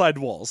outside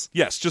walls.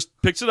 Yes, just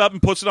picks it up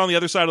and puts it on the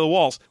other side of the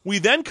walls. We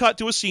then cut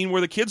to a scene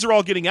where the kids are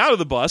all getting out of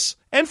the bus,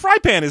 and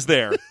Frypan is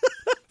there.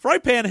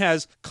 Frypan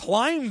has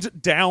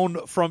climbed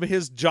down from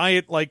his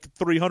giant,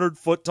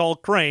 300-foot tall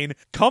crane,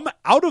 come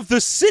out of the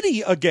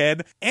city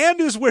again, and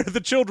is where the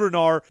children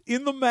are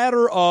in the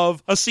matter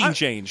of a scene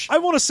change. I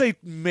want to say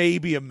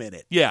maybe a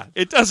minute. Yeah,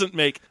 it doesn't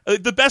make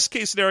the best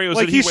case scenario is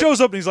that he shows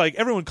up and he's like,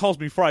 everyone calls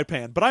me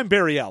Frypan, but I'm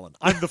Barry Allen.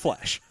 I'm the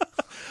Flash.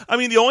 I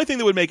mean, the only thing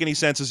that would make any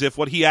sense is if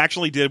what he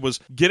actually did was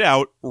get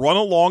out, run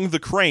along the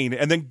crane,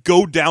 and then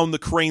go down the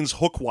crane's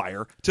hook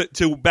wire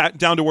to back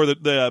down to where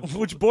the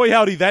Which, boy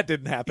howdy, that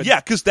didn't happen. yeah,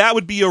 because that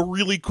would be a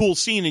really cool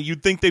scene, and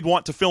you'd think they'd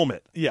want to film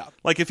it. Yeah.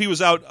 Like if he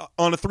was out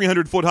on a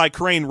 300-foot high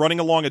crane running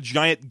along a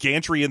giant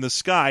gantry in the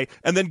sky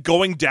and then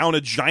going down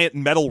a giant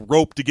metal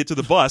rope to get to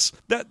the bus,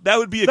 that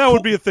would be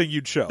would be a thing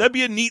you'd show. That'd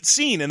be a neat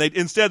scene, and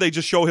instead they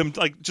just show him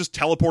like just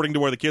teleporting to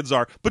where the kids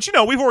are. But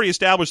we've already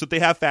established that they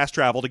have fast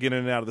travel to get in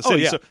and out of the city.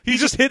 Oh, yeah. So he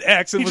just hit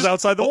X and was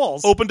outside the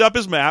walls. Opened up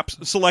his maps,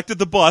 selected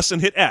the bus,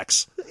 and hit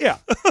X. Yeah.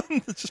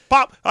 Just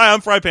pop. Hi,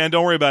 I'm Frypan.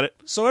 Don't worry about it.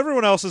 So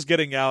everyone else is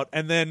getting out,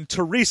 and then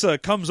Teresa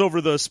comes over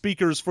the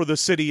speakers for the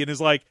city and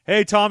is like,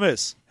 "Hey,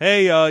 Thomas,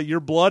 hey, your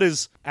blood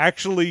is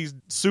actually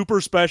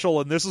super special,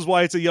 and this is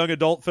why it's a young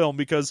adult film,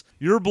 because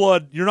your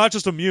blood, you're not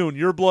just immune,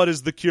 your blood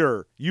is the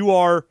cure.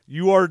 Your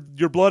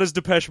blood is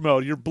Depeche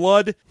Mode. Your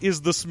blood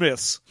is the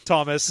Smiths,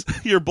 Thomas."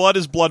 Your blood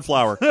is blood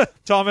flower.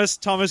 Thomas,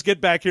 get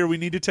back here. We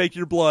need to take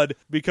your blood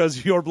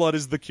because your blood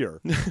is the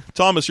cure.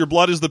 Thomas, your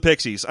blood is the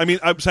Pixies. I mean,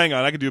 hang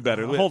on, I can do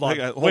better. Hold on.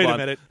 Hold Wait on. a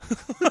minute.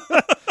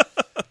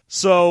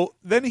 So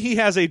then he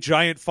has a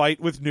giant fight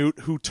with Newt,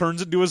 who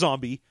turns into a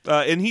zombie.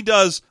 And he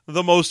does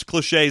the most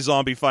cliche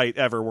zombie fight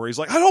ever, where he's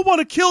like, "I don't want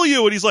to kill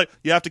you," and he's like,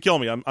 "You have to kill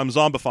me. I'm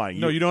zombifying you."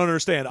 No, you don't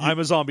understand. I'm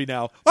a zombie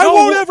now. I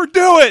won't ever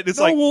do it.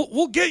 It's like,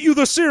 we'll get you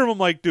the serum. I'm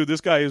like, dude,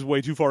 this guy is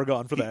way too far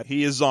gone for that.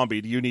 he is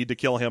zombie. Do you need to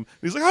kill him?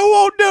 He's like, "I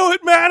won't do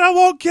it, man. I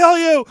won't kill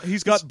you."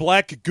 He's got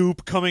black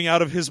goop coming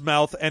out of his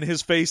mouth, and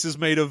his face is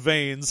made of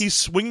veins. He's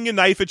swinging a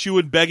knife at you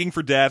and begging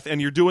for death, and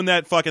you're doing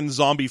that fucking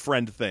zombie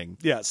friend thing.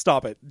 Yeah,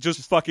 stop it.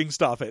 Just fucking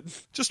stop it.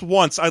 Just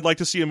once, I'd like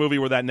to see a movie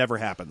where that never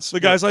happens. The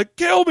guy's like,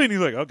 kill me, and he's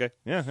like, okay.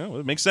 Yeah, well,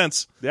 it makes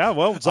sense. Yeah,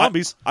 well,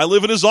 zombies. I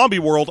live in a zombie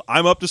world.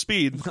 I'm up to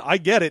speed. I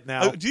get it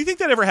now. Do you think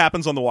that ever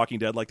happens on The Walking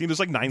Dead? Like, there's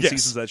like 9 Yes.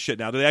 seasons of that shit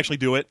now. Do they actually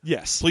do it?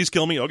 Yes. Please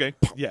kill me. Okay.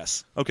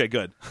 Yes. Okay,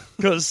 good.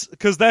 Because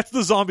that's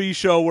the zombie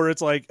show where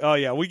it's like, oh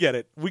yeah, we get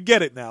it. We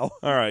get it now.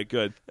 All right,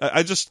 good.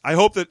 I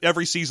hope that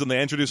every season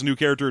they introduce a new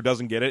character who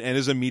doesn't get it and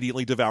is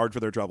immediately devoured for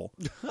their trouble.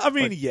 I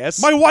mean,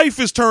 yes. My wife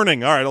is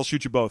turning. All right, I'll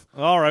shoot you both.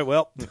 All right,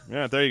 well.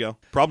 Yeah, there you go.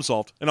 Problem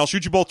solved. And I'll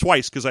shoot you both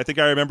twice because I think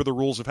I remember the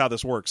rules of how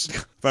this works.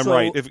 If I'm So-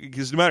 right,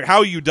 because no matter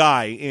how you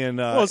die in,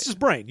 Well, it's just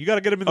brain. You got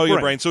to get him in the oh, brain.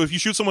 your brain. So if you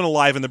shoot someone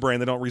alive in the brain,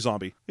 they don't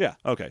re-zombie. Yeah.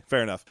 Okay,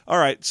 fair enough. All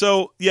right,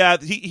 so yeah,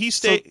 he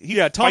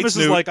Thomas fights is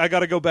Newt. like, I got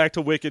to go back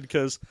to Wicked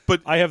because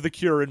I have the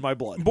cure in my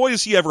blood. Boy,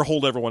 does he ever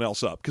hold everyone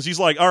else up. Because he's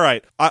like, all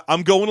right,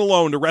 I'm going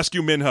alone to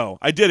rescue Minho.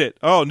 I did it.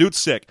 Oh, Newt's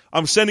sick.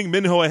 I'm sending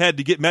Minho ahead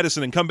to get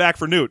medicine and come back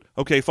for Newt.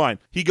 Okay, fine.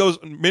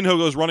 Minho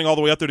goes running all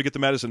the way up there to get the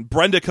medicine.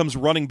 Brenda comes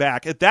running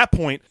back. At that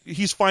point,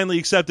 he's finally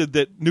accepted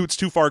that Newt's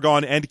too far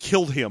gone and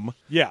killed him.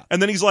 Yeah.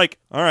 And then he's like,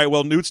 all right,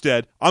 well, Newt's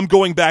dead. I'm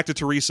going back to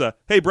Teresa.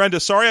 Hey, Brenda,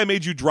 sorry I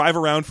made you drive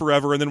around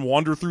forever and then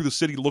wander through the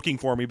city looking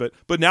for me, but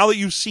now that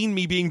you've seen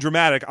me being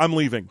dramatic, I'm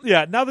leaving.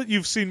 Yeah, now that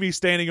you've seen me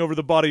standing over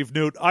the body of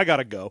Newt, I got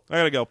to go. I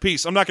gotta go.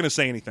 Peace. I'm not going to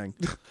say anything.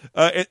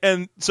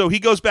 And so he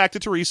goes back to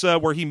Teresa,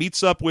 where he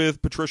meets up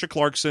with Patricia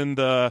Clarkson,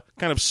 the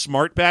kind of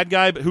smart bad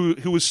guy, but who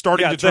was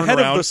starting Yeah, to turn the head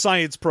around. of the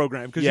science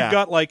program, because Yeah. you've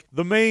got like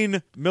the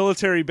main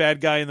military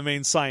bad guy and the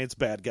main science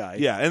bad guy.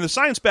 Yeah, and the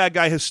science bad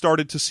guy has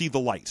started to see the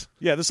light.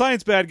 Yeah, the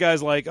science bad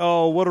guy's like,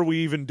 oh, what are we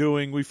even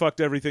doing? We fucked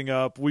everything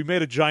up. We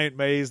made a giant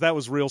maze. That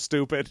was real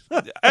stupid.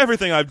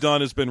 Everything I've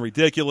done has been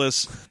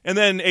ridiculous. And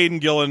then Aidan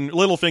Gillen,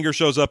 Littlefinger,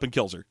 shows up and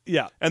kills her.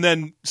 Yeah. And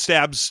then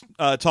stabs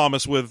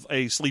Thomas with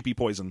a sleepy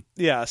poison.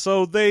 Yeah,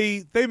 so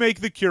they make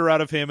the cure out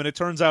of him, and it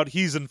turns out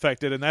he's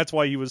infected, and that's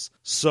why he was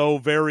so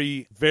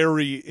very,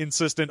 very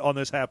insistent on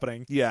this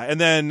happening. Yeah, and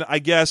then I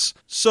guess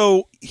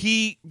so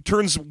he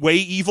turns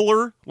way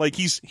eviler. Like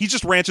he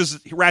just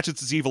ratchets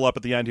his evil up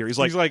at the end here. He's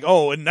like,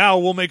 oh, and now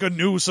we'll make a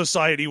new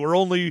society where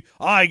only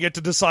I get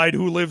to decide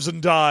who lives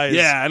and dies.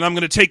 yeah, and I'm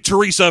going to take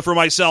Teresa for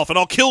myself, and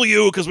I'll kill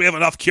you because we have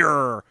enough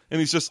cure. And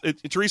he's just,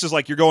 Teresa's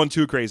like, you're going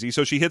too crazy.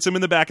 So she hits him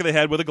in the back of the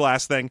head with a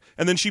glass thing,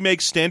 and then she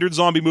makes standard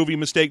zombie movie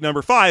mistake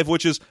number 5,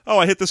 which is, oh,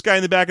 I hit this guy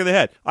in the back of the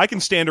head. I can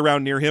stand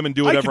around near him and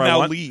do whatever I can now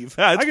want. leave.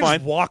 Yeah, it's I can fine.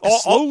 just walk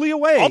slowly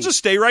away. I'll just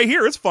stay right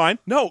here. It's fine.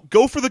 No,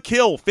 go for the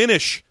kill.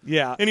 Finish.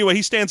 Yeah. Anyway,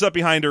 he stands up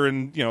behind her,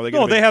 and they get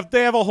No, a bit-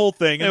 they have a whole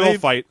thing. And They all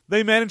fight.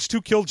 They managed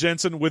to kill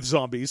Jensen with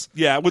zombies.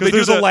 Yeah, well, because they do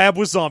there's a the- lab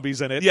with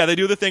zombies in it. Yeah, they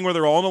do the thing where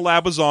they're all in a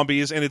lab with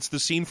zombies, and it's the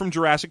scene from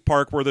Jurassic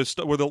Park where the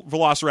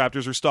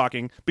velociraptors are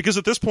stalking. Because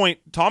at this point,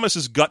 Thomas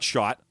is gut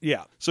shot.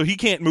 Yeah. So he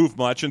can't move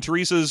much, and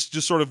Teresa's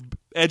just sort of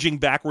edging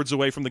backwards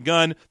away from the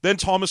gun. Then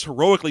Thomas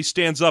heroically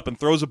stands up and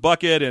throws a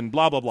bucket and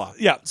blah, blah, blah.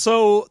 Yeah,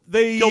 so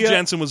they Kill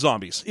Jensen with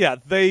zombies. Yeah,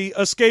 they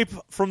escape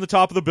from the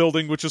top of the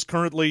building, which is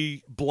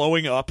currently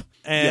blowing up,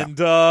 and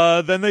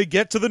then they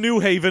get to the New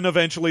Haven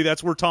eventually.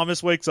 That's where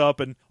Thomas wakes up,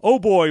 and oh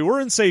boy, we're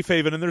in Safe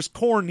Haven, and there's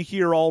corn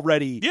here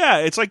already. Yeah,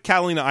 it's like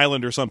Catalina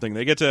Island or something.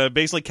 They get to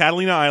basically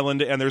Catalina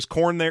Island, and there's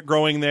corn there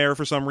growing there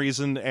for some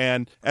reason,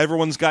 and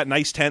everyone's got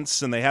nice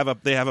tents, and they have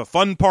a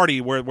fun party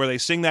where they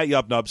sing that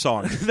Yub Nub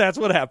song. That's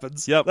what happens.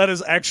 happens. Yep. That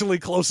is actually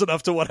close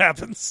enough to what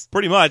happens.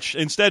 Pretty much.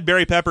 Instead,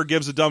 Barry Pepper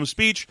gives a dumb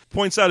speech,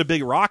 points out a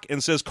big rock,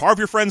 and says, carve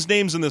your friends'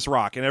 names in this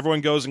rock. And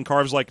everyone goes and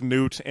carves like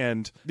Newt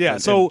and,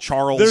 So and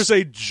Charles. there's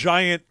a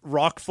giant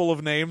rock full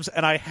of names,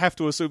 and I have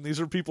to assume these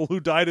are people who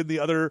died in the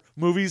other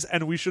movies,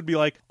 and we should be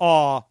like,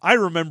 aw, I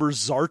remember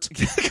Zart.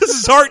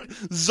 Because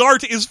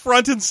Zart is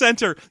front and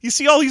center. You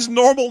see all these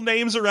normal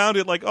names around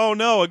it, like, oh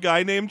no, a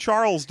guy named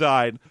Charles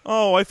died.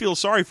 Oh, I feel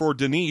sorry for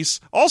Denise.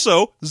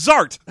 Also,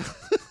 Zart.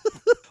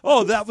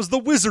 Oh, that was the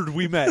wizard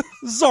we met.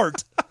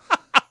 Zart.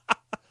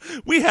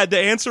 We had to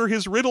answer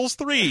his riddles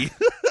 3.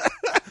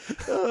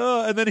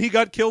 And then he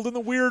got killed in the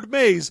weird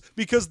maze,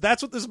 because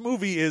that's what this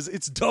movie is.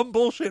 It's dumb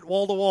bullshit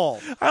wall to wall.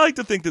 I like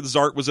to think that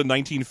Zart was a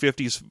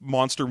 1950s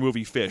monster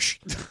movie fish.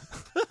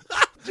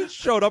 Just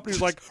showed up and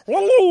he's like,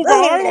 hello,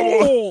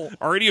 guys.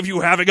 Are any of you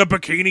having a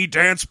bikini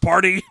dance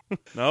party?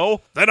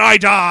 No? Then I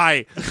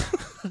die.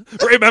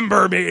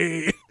 Remember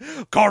me.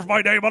 Carve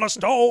my name on a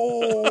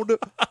stone.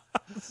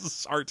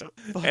 Zart.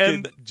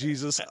 And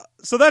Jesus.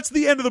 So that's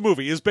the end of the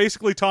movie, is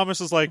basically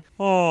Thomas is like,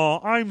 oh,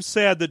 I'm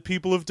sad that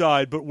people have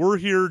died, but we're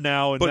here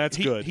now, and But that's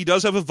good. He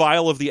does have a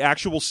vial of the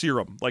actual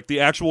serum, like the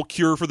actual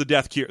cure for the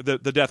death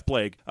the death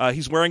plague.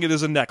 He's wearing it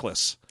as a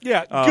necklace.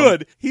 Yeah,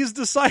 good. He's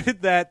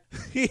decided that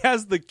he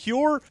has the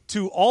cure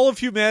to all of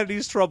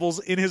humanity's troubles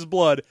in his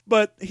blood,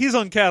 but he's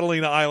on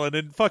Catalina Island,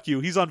 and fuck you,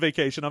 he's on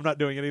vacation. I'm not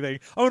doing anything.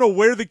 I'm going to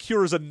wear the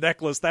cure as a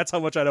necklace. That's how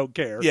much I don't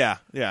care. Yeah.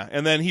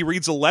 And then he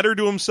reads a letter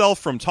to himself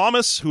from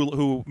Thomas,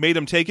 who made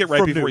him take it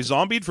right before he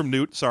zombied, from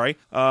Newt, sorry.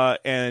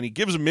 And he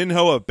gives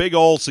Minho a big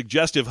old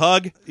suggestive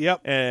hug.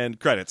 Yep. And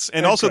credits.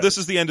 And also, this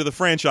is the end of the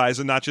franchise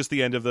and not just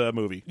the end of the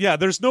movie. Yeah,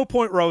 there's no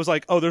point where I was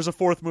like, oh, there's a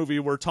fourth movie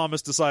where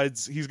Thomas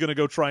decides he's going to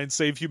go try and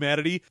save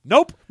humanity.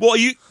 Nope. Well,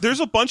 there's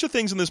a bunch of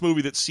things in this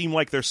movie that seem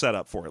like they're set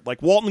up for it.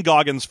 Like, Walton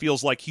Goggins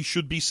feels like he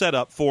should be set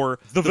up for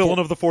the villain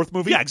of the fourth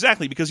movie. Yeah,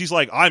 exactly, because he's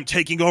like, I'm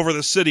taking over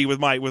the city with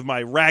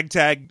my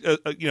ragtag,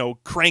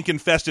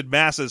 crank-infested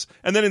masses,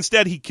 and then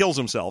instead he kills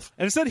himself.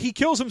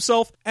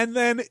 And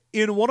then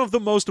in one of the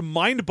most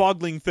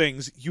mind-boggling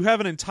things, you have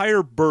an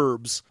entire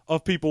burbs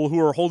of people who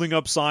are holding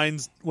up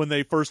signs when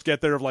they first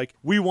get there of like,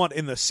 we want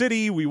in the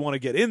city, we want to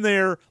get in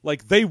there,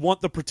 like they want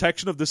the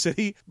protection of the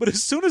city, but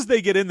as soon as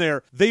they get in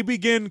there, they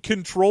begin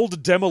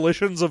controlled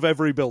demolitions of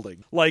every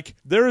building. Like,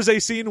 there is a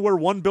scene where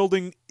one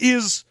building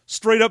is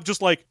straight up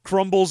just like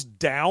crumbles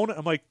down.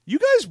 I'm like, you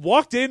guys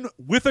walked in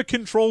with a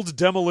controlled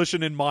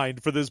demolition in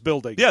mind for this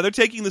building. Yeah, they're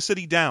taking the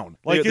city down.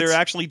 Like, they're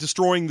actually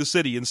destroying the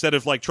city instead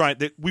of like trying.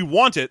 We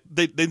want it.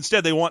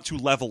 Instead, they want to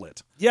level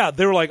it. Yeah,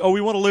 they were like, oh,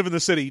 we want to live in the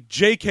city.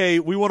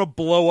 JK, we want to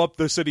blow up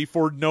the city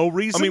for no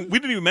reason. I mean, we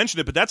didn't even mention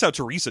it, but that's how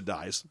Teresa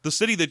dies. The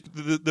city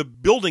the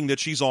building that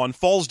she's on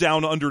falls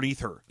down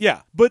underneath her.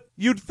 Yeah, but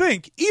you'd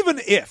think, even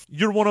if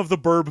you're one of the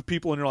burb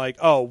people and you're like,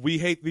 oh, we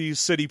hate these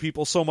city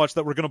people so much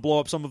that we're going to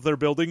blow up some of their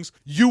buildings,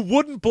 you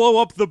wouldn't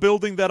blow up the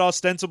building that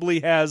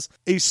ostensibly has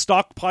a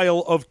stockpile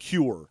of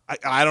cure.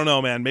 I don't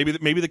know, man. Maybe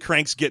the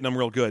crank's getting them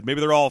real good.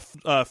 Maybe they're all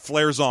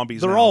flare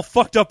zombies. They're all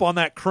fucked up on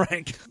that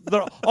crank.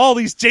 All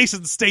these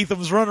Jason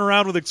Stathams running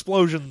around with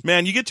explosions.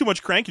 Man, you get too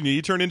much crank in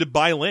you turn into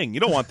Bai Ling. You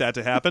don't want that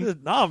to happen.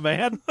 Nah,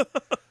 man.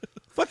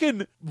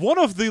 Fucking one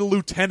of the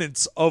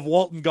lieutenants of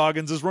Walton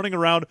Goggins is running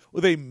around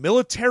with a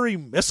military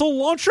missile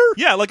launcher?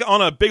 Yeah, like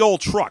on a big old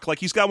truck. Like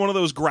he's got one of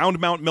those ground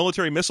mount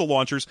military missile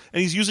launchers,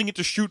 and he's using it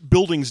to shoot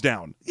buildings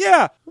down.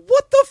 Yeah.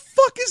 What the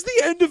fuck is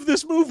the end of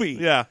this movie?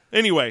 Yeah.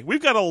 Anyway,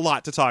 we've got a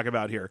lot to talk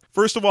about here.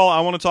 First of all,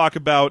 I want to talk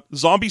about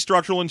zombie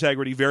structural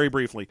integrity very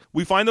briefly.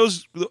 We find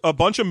a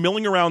bunch of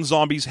milling around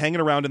zombies hanging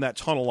around in that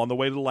tunnel on the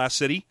way to the last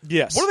city.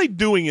 Yes. What are they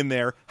doing in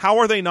there? How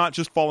are they not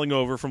just falling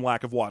over from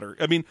lack of water?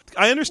 I mean,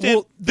 I understand.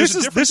 Well, this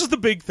is the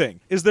big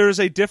thing. Is there is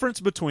a difference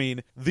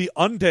between the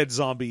undead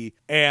zombie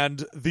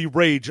and the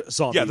rage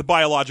zombie. Yeah, the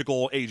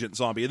biological agent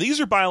zombie. And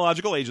these are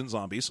biological agent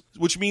zombies,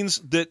 which means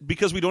that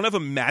because we don't have a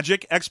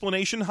magic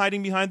explanation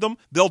hiding behind them,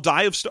 they'll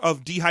die of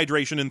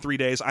dehydration in 3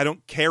 days. I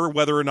don't care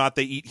whether or not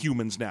they eat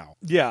humans now.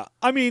 Yeah.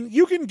 I mean,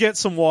 you can get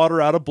some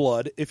water out of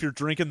blood if you're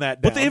drinking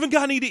that down. But they haven't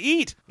got any to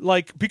eat.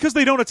 Like, because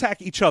they don't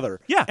attack each other.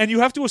 Yeah. And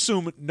you have to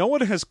assume no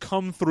one has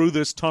come through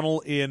this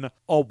tunnel in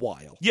a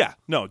while. Yeah,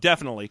 no,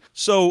 definitely.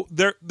 So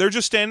they're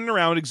just standing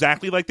around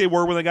exactly like they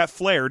were when they got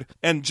flared,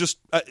 and just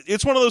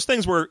it's one of those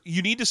things where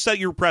you need to set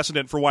your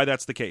precedent for why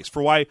that's the case,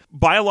 for why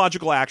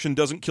biological action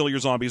doesn't kill your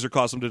zombies or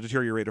cause them to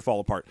deteriorate or fall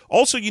apart.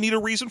 Also, you need a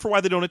reason for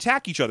why they don't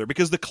attack each other,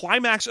 because the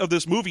climax of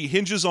this movie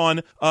hinges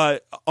on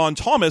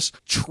Thomas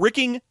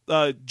tricking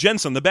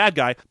Jensen, the bad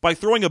guy, by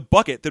throwing a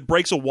bucket that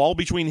breaks a wall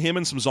between him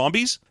and some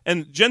zombies,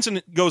 and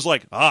Jensen goes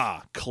like,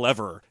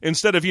 clever.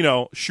 Instead of,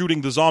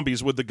 shooting the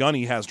zombies with the gun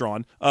he has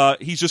drawn,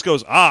 he just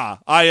goes, I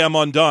am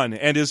undone,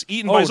 and is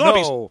eaten by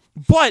zombies. No.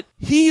 But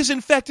he's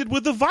infected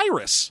with the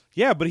virus.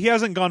 Yeah, but he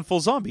hasn't gone full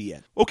zombie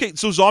yet. Okay,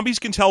 so zombies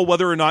can tell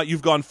whether or not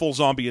you've gone full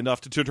zombie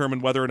enough to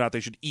determine whether or not they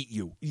should eat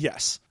you.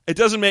 Yes. It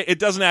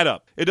doesn't add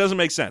up. It doesn't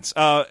make sense.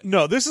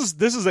 No, this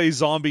is a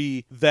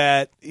zombie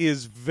that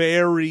is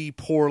very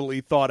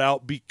poorly thought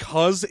out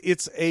because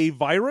it's a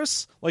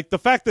virus. Like the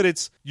fact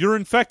that you're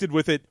infected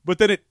with it, but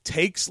then it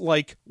takes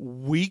like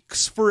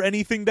weeks for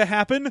anything to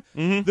happen.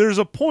 Mm-hmm. There's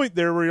a point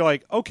there where you're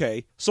like,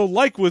 okay, so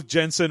like with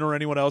Jensen or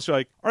anyone else, you're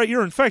like, all right,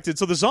 you're infected,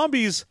 so the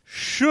zombies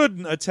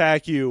shouldn't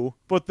attack you,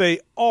 but they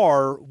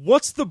are.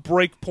 What's the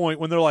break point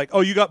when they're like,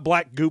 oh, you got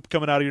black goop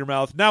coming out of your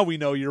mouth, now we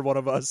know you're one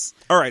of us?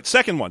 All right,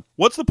 second one.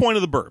 What's the point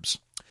of the burbs?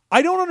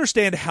 I don't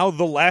understand how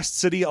the last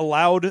city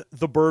allowed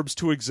the burbs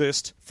to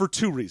exist for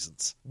two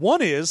reasons.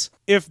 One is,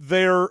 if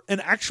they're an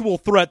actual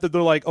threat that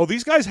they're like, oh,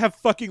 these guys have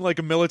fucking like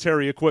a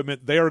military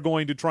equipment, they are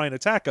going to try and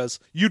attack us,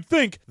 you'd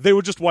think they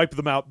would just wipe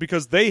them out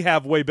because they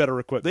have way better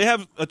equipment. They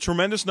have a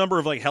tremendous number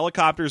of like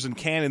helicopters and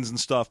cannons and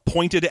stuff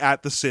pointed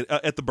at the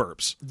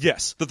burbs.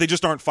 Yes. That they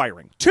just aren't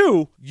firing.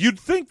 Two, you'd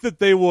think that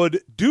they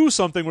would do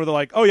something where they're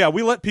like, oh yeah,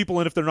 we let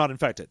people in if they're not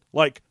infected.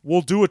 Like,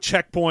 we'll do a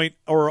checkpoint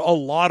or a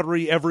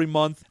lottery every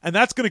month, and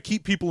that's going to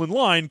keep people in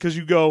line because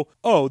you go,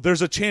 oh,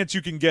 there's a chance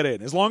you can get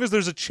in. As long as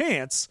there's a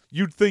chance,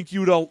 you'd think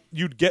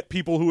you'd get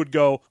people who would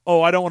go,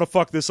 oh, I don't want to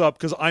fuck this up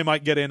because I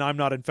might get in, I'm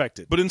not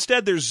infected. But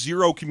instead, there's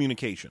zero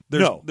communication.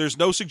 There's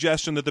no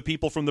suggestion that the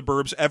people from the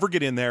burbs ever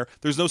get in there.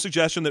 There's no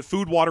suggestion that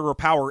food, water, or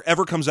power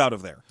ever comes out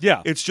of there.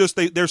 Yeah. It's just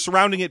they're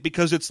surrounding it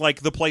because it's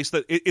like the place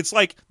that it's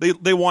like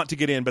they want to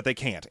get in, but they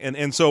can't.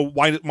 And so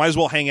might as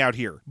well hang out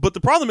here. But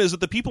the problem is that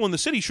the people in the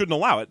city shouldn't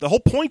allow it. The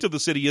whole point of the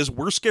city is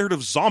we're scared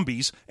of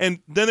zombies. And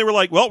then they were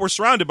like, well, we're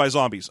surrounded by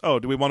zombies. Oh,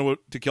 do we want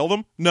to kill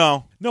them?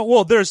 No.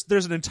 Well, there's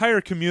an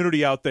entire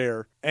community out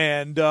there,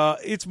 and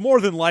it's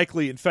more than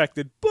likely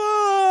infected,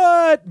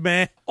 but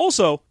meh.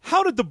 Also,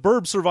 how did the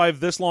burbs survive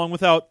this long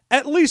without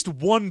at least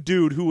one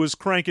dude who was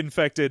crank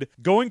infected,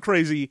 going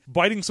crazy,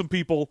 biting some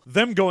people,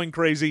 them going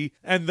crazy,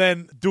 and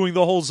then doing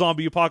the whole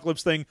zombie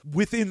apocalypse thing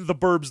within the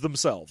burbs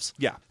themselves?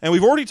 Yeah. And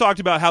we've already talked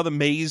about how the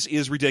maze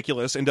is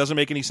ridiculous and doesn't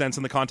make any sense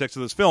in the context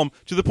of this film,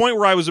 to the point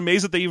where I was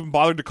amazed that they even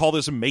bothered to call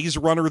this Maze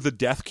Runner the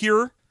Death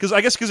Cure.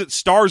 Because it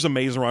stars a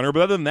Maze Runner,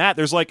 but other than that,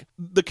 there's like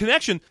the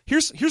connection.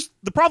 Here's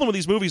the problem with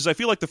these movies. Is I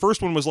feel like the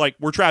first one was like,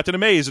 we're trapped in a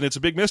maze and it's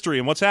a big mystery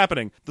and what's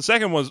happening. The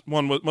second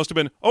one must have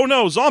been, oh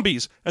no,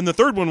 zombies. And the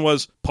third one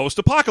was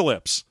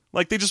post-apocalypse.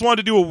 Like, they just wanted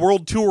to do a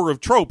world tour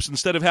of tropes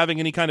instead of having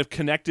any kind of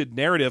connected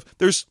narrative.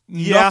 There's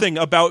nothing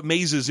about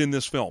mazes in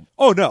this film.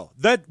 Oh, no.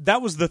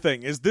 That was the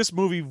thing, is this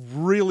movie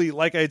really,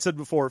 like I had said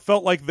before,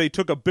 felt like they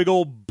took a big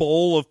old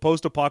bowl of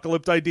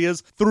post-apocalypse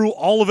ideas, threw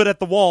all of it at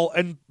the wall,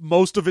 and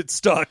most of it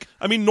stuck.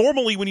 I mean,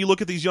 normally when you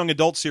look at these young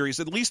adult series,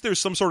 at least there's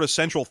some sort of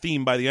central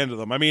theme by the end of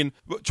them. I mean,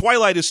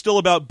 Twilight is still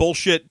about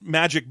bullshit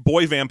magic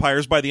boy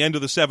vampires by the end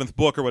of the 7th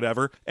book or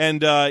whatever.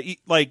 And, Hunter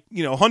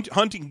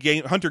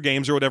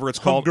Games or whatever it's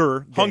called.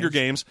 Hunger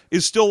Games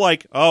is still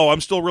like, oh, I'm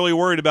still really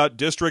worried about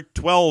District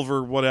 12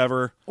 or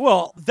whatever.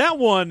 Well, that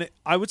one,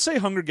 I would say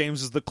Hunger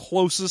Games is the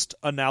closest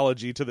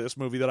analogy to this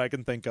movie that I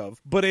can think of.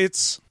 But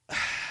it's...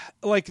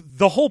 like,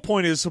 the whole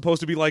point is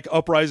supposed to be like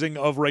uprising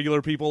of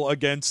regular people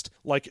against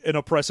like an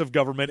oppressive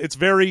government. It's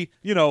very,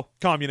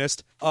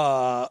 communist.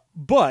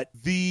 But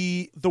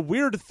the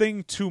weird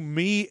thing to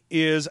me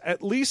is,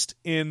 at least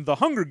in the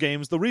Hunger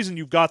Games, the reason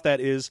you've got that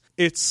is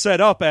it's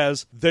set up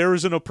as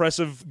there's an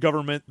oppressive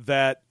government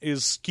that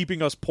is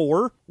keeping us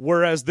poor,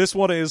 whereas this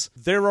one is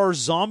there are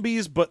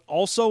zombies but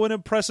also an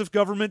oppressive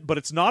government, but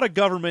it's not a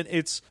government,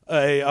 it's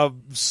a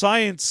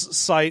science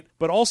site,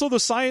 but also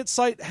the science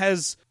site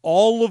has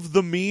all of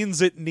the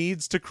means it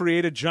needs to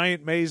create a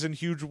giant maze and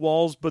huge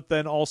walls, but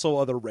then also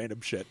other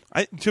random shit.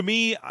 To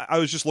me, I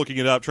was just looking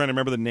it up, trying to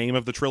remember the name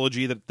of the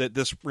trilogy that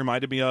this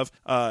reminded me of,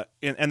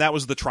 and that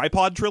was the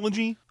Tripod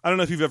trilogy. I don't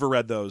know if you've ever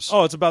read those.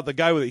 Oh, it's about the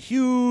guy with a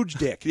huge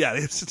dick. Yeah,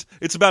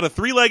 it's about a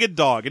 3-legged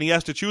dog, and he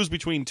has to choose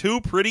between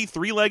 2 pretty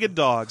 3-legged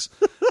dogs.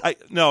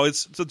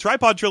 The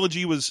Tripod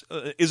trilogy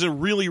is a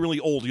really, really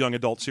old young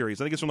adult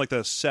series. I think it's from like the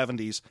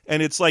 70s,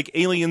 and it's like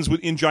aliens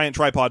in giant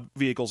tripod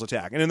vehicles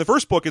attack. And in the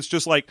first book, it's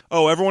just like,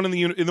 oh, everyone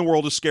in the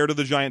world is scared of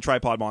the giant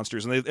tripod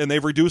monsters, and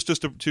they've reduced us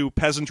to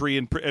peasantry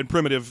and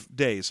primitive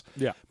days.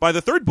 Yeah. By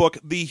the third book,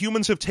 the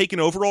humans have taken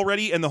over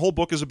already, and the whole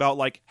book is about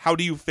like, how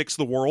do you fix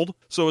the world?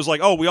 So it's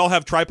like, oh, we all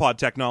have tripod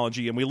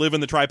technology, and we live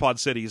in the tripod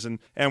cities, and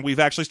we've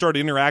actually started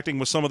interacting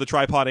with some of the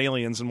tripod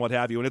aliens and what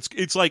have you. And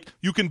it's like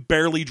you can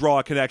barely draw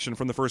a connection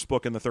from the first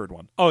book and the third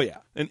one. Oh yeah.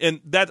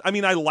 And that, I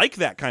mean, I like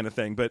that kind of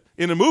thing, but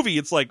in a movie,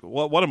 it's like,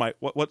 what am I?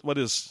 What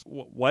is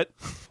what?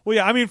 Well,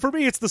 yeah. I mean, for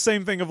me, it's the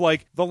same thing of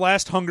like the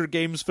last Hunger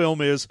Games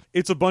film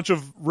it's a bunch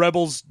of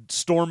rebels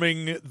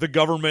storming the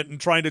government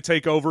and trying to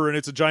take over, and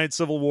it's a giant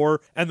civil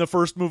war. And the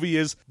first movie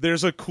is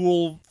there's a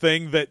cool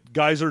thing that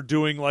guys are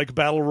doing like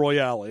battle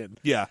royale in.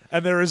 Yeah.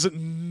 And there is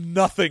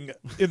nothing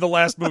in the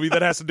last movie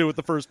that has to do with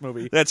the first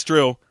movie. That's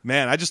true.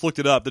 Man, I just looked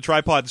it up. The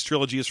Tripods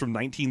trilogy is from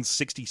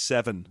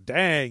 1967.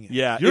 Dang.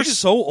 Yeah. You're just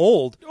so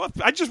old.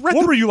 I just read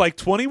What were you, like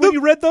 20 when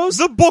you read those?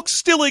 The books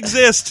still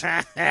exist.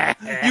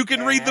 You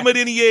can read them at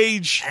any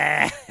age.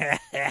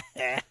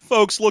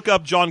 Folks, look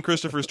up John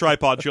Christopher's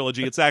Tripod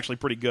Trilogy. It's actually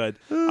pretty good.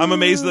 I'm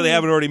amazed that they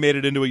haven't already made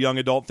it into a young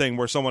adult thing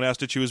where someone has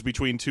to choose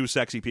between two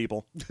sexy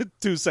people.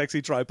 Two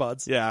sexy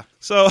tripods. Yeah.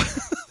 So,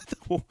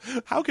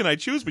 how can I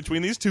choose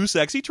between these two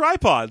sexy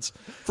tripods?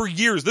 For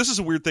years, this is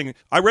a weird thing.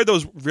 I read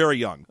those very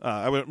young.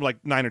 I was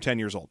like 9 or 10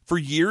 years old. For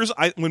years,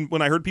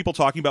 when I heard people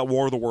talking about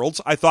War of the Worlds,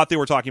 I thought they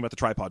were talking about the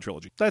Tripod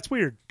Trilogy. That's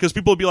weird. Because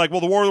people would be like,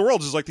 well, the War of the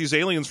Worlds is like these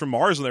aliens from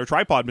Mars and their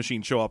tripod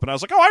machines show up. And I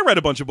was like, oh, I read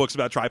a bunch of books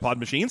about tripod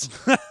machines.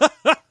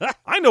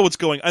 I know what's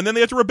going on. And then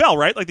they have to rebel,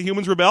 right? Like the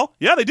humans rebel?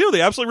 Yeah, they do.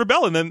 They absolutely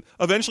rebel. And then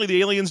eventually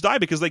the aliens die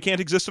because they can't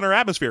exist in our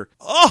atmosphere.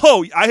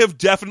 Oh, I have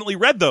definitely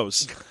read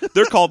those.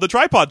 They're called the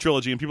Tripod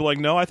Trilogy. And people are like,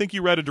 no, I think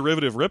you read a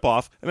derivative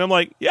ripoff. And I'm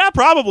like, yeah,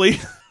 probably.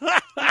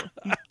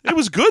 It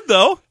was good,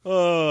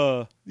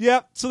 though.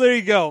 Yeah, so there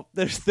you go.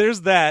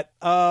 There's that.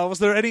 Was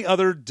there any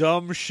other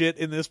dumb shit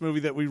in this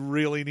movie that we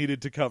really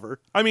needed to cover?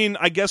 I mean,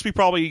 I guess we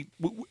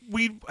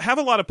have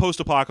a lot of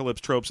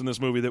post-apocalypse tropes in this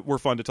movie that were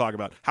fun to talk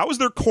about. How is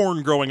there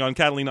corn growing on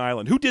Catalina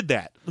Island? Who did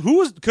that?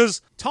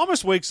 Because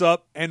Thomas wakes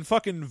up and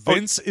fucking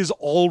Vince is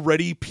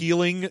already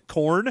peeling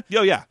corn.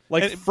 Oh, yeah.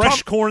 Like and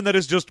fresh corn that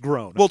has just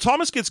grown. Well,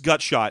 Thomas gets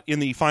gut shot in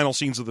the final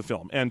scenes of the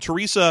film, and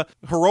Teresa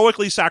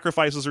heroically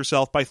sacrifices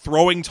herself by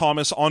throwing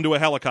Thomas onto a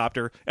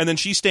helicopter, and then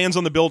she stands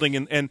on the building,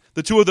 and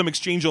the two of them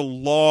exchange a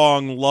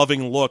long,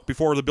 loving look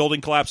before the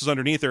building collapses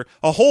underneath her.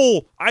 A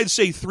whole, I'd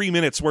say 3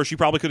 minutes where she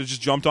probably could have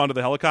just jumped onto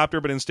the helicopter,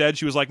 but instead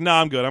she was like,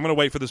 nah, I'm good. I'm going to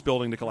wait for this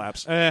building to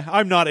collapse.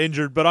 I'm not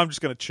injured, but I'm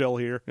just going to chill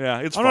here. Yeah,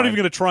 I'm not even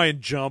going to try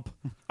and jump.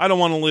 I don't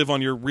want to live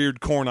on your weird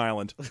corn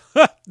island.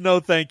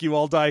 No, thank you.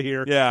 I'll die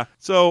here. Yeah.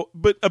 So,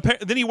 but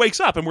then he wakes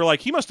up, and we're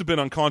like, he must have been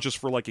unconscious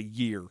for like a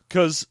year.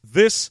 Because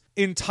this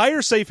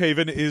entire safe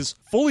haven is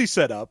fully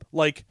set up.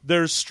 Like,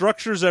 there's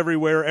structures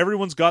everywhere.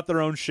 Everyone's got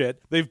their own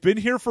shit. They've been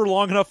here for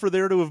long enough for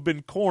there to have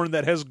been corn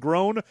that has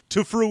grown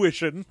to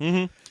fruition.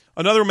 Mm-hmm.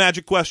 Another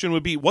magic question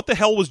would be, what the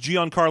hell was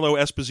Giancarlo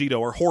Esposito,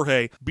 or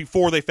Jorge,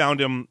 before they found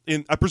him,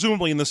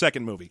 presumably in the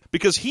second movie?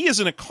 Because he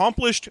is an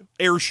accomplished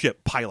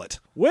airship pilot.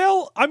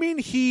 Well, I mean,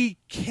 he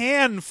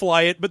can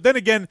fly it, but then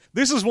again,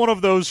 this is one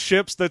of those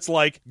ships that's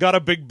like got a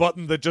big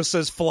button that just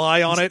says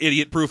fly on it.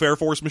 Idiot-proof Air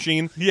Force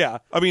machine. Yeah.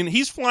 I mean,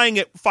 he's flying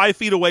at 5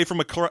 feet away from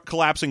a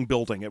collapsing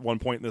building at one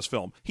point in this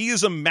film. He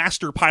is a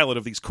master pilot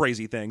of these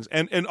crazy things,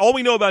 and all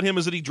we know about him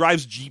is that he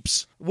drives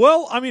Jeeps.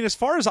 Well, I mean, as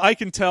far as I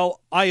can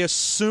tell, I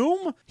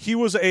assume he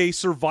was a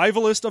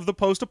survivalist of the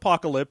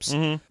post-apocalypse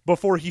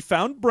before he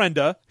found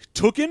Brenda,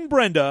 took in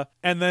Brenda,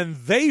 and then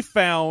they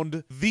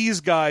found these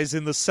guys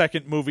in the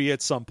second movie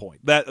at some point.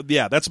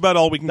 That's about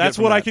all we can That's get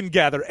from what that. I can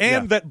gather.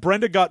 And that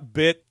Brenda got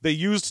bit. They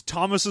used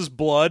Thomas's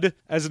blood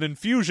as an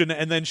infusion,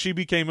 and then she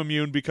became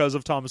immune because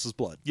of Thomas's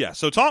blood. Yeah,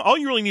 so all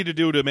you really need to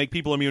do to make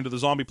people immune to the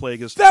zombie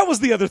plague is... That was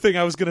the other thing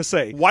I was going to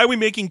say. Why are we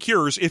making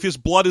cures if his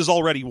blood is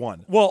already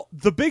won? Well,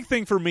 the big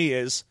thing for me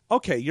is,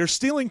 okay, you're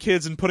stealing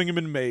kids and putting them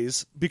in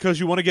maze because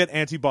you want to get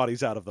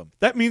antibodies out of them.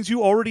 That means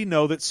you already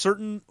know that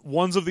certain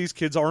ones of these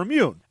kids are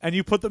immune, and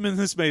you put them in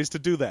this maze to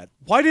do that.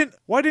 Why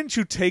didn't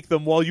you take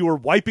them while you were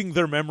wiping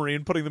their memory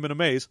and putting them in a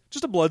maze?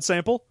 Just a blood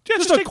sample?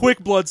 Just a quick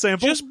blood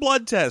sample? Just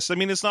blood tests. I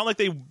mean, it's not like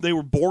they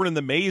were born in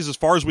the maze as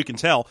far as we can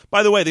tell.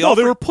 By the way, they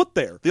were put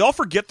there. They all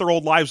forget their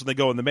old lives when they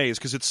go in the maze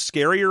because it's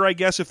scarier, I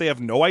guess, if they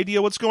have no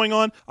idea what's going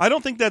on. I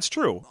don't think that's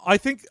true. I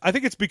think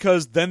it's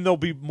because then they'll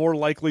be more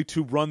likely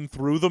to run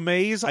through the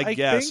maze, I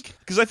guess.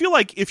 Because I feel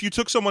like if you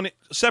took someone,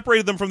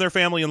 separated them from their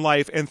family and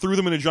life, and threw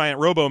them in a giant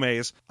robo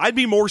maze, I'd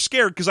be more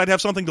scared because I'd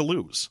have something to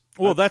lose.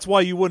 Well, that's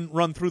why you wouldn't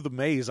run through the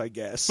maze, I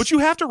guess. But you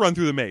have to run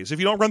through the maze. If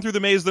you don't run through the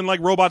maze, then like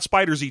robot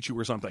spiders eat you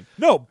or something.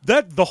 No,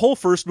 the whole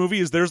first movie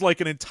is there's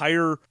like an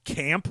entire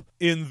camp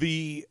in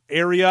the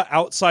area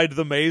outside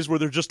the maze where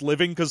they're just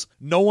living because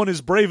no one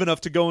is brave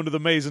enough to go into the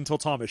maze until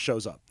Thomas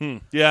shows up.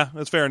 Yeah,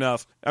 that's fair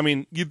enough. I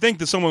mean, you'd think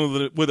that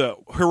someone with a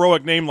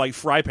heroic name like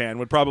Frypan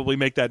would probably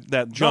make that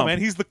jump. No, man,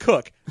 he's the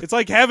cook. It's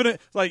like having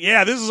it. Like,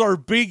 yeah, this is our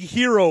big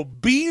hero,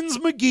 Beans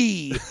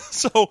McGee.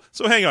 So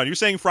hang on. You're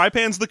saying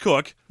Frypan's the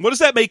cook. What does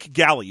that make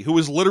Galley, who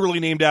is literally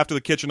named after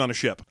the kitchen on a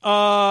ship?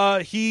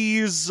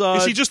 He's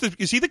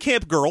is he the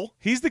camp girl?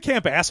 He's the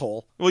camp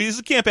asshole. Well, he's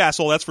the camp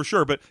asshole, that's for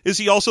sure. But is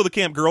he also the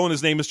camp girl, and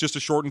his name is just a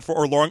shortened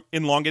or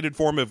elongated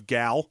form of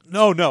Gal?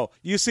 No.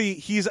 You see,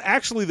 he's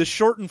actually the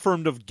shortened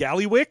form of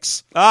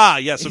Gallywix. Ah,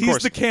 yes, of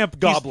course. He's the camp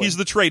goblin. He's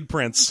the trade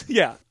prince.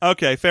 Yeah.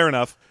 Okay, fair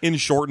enough. In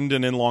shortened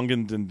and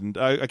elongated, and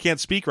I can't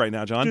speak right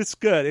now, John. It's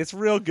good. It's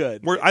real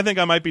good. I think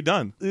I might be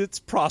done. It's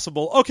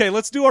possible. Okay,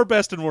 let's do our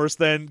best and worst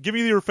then. Give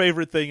me your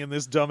favorite thing in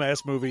this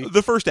dumbass movie.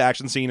 The first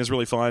action scene is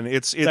really fun.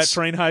 It's that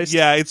train heist?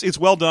 Yeah, it's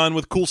well done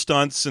with cool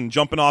stunts and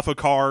jumping off of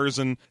cars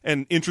and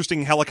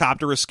interesting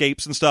helicopter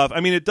escapes and stuff.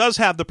 I mean, it does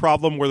have the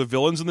problem where the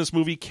villains in this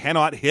movie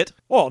cannot hit.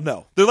 Oh,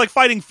 no. They're like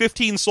fighting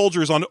 15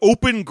 soldiers on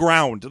open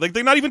ground. Like,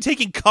 they're not even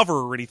taking cover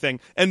or anything,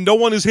 and no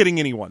one is hitting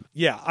anyone.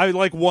 Yeah,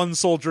 one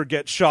soldier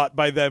gets shot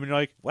by them, and you're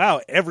like,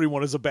 wow,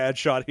 everyone is a bad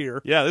shot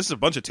here. Yeah, this is a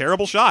bunch of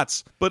terrible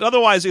shots. But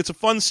otherwise, it's a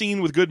fun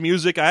scene with good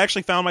music. I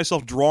actually found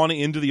myself drawn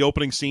into the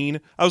opening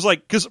scene. I was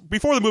like, because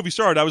before before the movie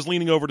started, I was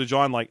leaning over to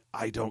John like,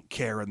 I don't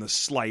care in the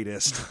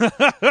slightest.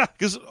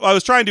 Because I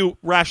was trying to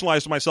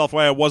rationalize to myself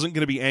why I wasn't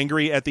going to be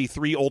angry at the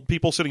 3 old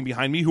people sitting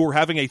behind me who were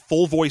having a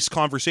full voice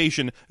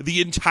conversation the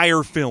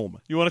entire film.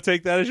 You want to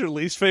take that as your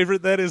least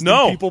favorite? That is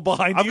No. the people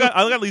behind I've you?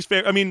 got least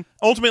favorite. I mean,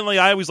 ultimately,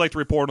 I always like to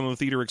report on the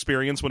theater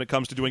experience when it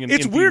comes to doing an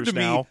It's in weird to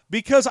theaters now. me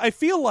because I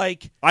feel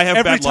like I have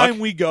every bad luck. time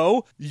we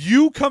go,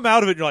 you come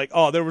out of it and you're like,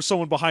 oh, there was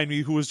someone behind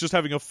me who was just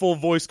having a full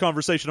voice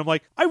conversation. I'm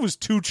like, I was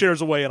 2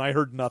 chairs away and I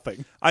heard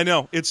nothing. I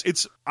know.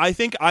 It's. I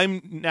think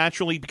I'm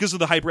naturally, because of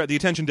the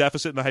attention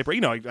deficit and the hyper,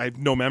 I have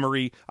no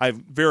memory. I have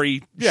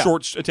very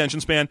short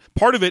attention span.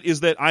 Part of it is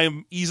that I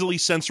am easily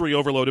sensory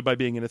overloaded by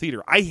being in a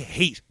theater. I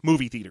hate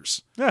movie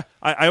theaters. Yeah.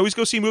 I always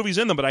go see movies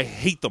in them, but I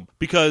hate them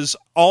because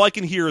all I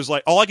can hear is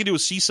all I can do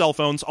is see cell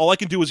phones. All I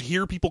can do is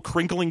hear people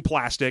crinkling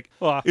plastic.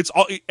 It's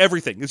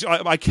everything.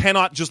 I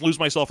cannot just lose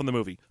myself in the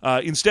movie.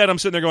 Instead, I'm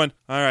sitting there going,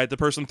 all right, the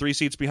person 3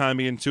 seats behind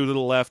me and 2 to the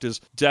left is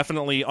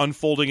definitely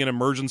unfolding an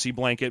emergency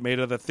blanket made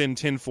out of thin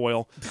tin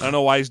foil. I don't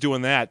know why he's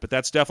doing that, but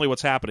that's definitely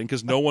what's happening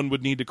because no one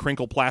would need to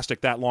crinkle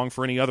plastic that long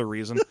for any other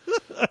reason.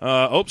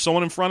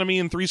 Someone in front of me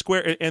in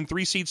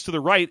 3 seats to the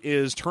right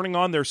is turning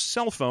on their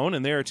cell phone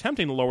and they're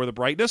attempting to lower the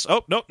brightness.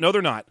 Oh, no,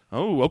 they're not.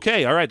 Oh,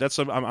 okay, all right.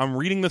 I'm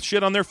reading the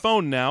shit on their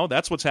phone now.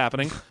 That's what's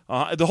happening.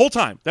 The whole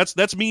time.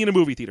 That's me in a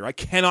movie theater. I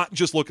cannot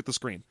just look at the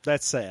screen.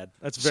 That's sad.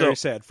 That's very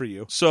sad for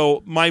you.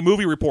 So my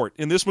movie report.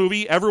 In this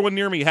movie, everyone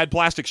near me had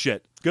plastic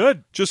shit.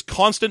 Good. Just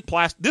constant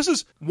plastic. This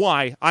is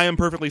why I am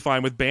perfectly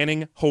fine with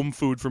banning home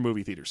food from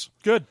movie theaters.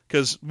 Good.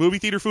 Because movie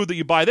theater food that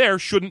you buy there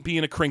shouldn't be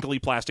in a crinkly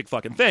plastic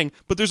fucking thing.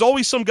 But there's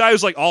always some guy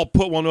who's like, I'll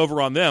put one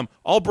over on them.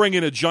 I'll bring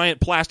in a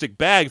giant plastic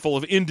bag full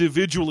of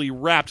individually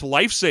wrapped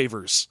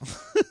lifesavers.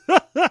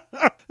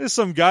 There's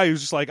some guy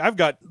who's just like, I've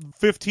got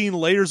 15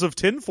 layers of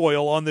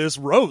tinfoil on this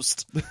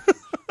roast.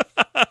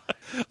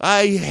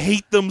 I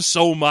hate them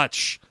so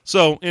much.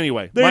 So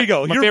anyway, There you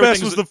go. my Your favorite best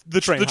thing was is the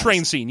train The heist.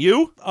 train scene.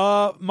 You?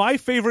 My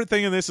favorite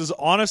thing in this is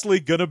honestly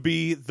gonna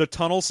be the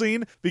tunnel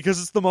scene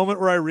because it's the moment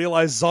where I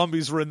realized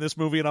zombies were in this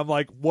movie and I'm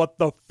like, what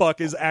the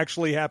fuck is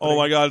actually happening? Oh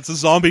my god, it's a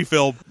zombie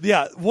film.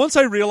 Yeah, once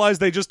I realized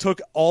they just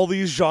took all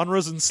these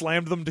genres and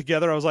slammed them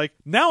together, I was like,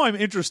 now I'm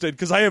interested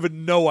because I have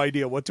no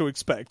idea what to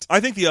expect.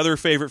 I think the other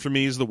favorite for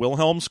me is the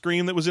Wilhelm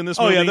scream that was in this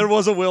Oh movie. yeah, there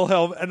was a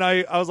Wilhelm, and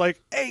I was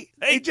like, hey,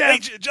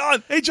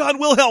 John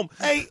Wilhelm.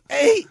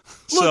 hey,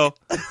 So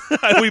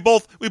and we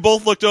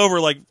both looked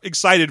over like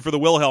excited for the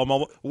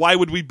Wilhelm. Why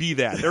would we be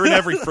that? They're in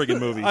every friggin'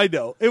 movie. I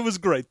know. It was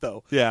great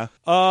though. Yeah.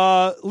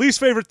 Least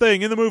favorite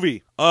thing in the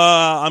movie.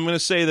 I'm gonna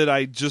say that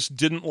I just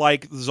didn't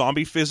like the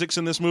zombie physics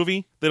in this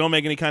movie. They don't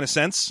make any kind of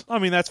sense. I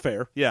mean, that's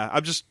fair. Yeah,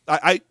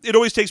 it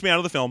always takes me out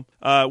of the film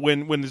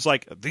when it's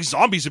like these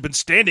zombies have been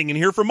standing in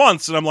here for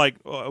months, and I'm like,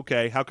 oh,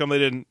 okay, how come they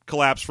didn't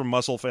collapse from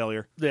muscle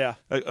failure? Yeah.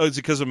 Is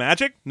it because of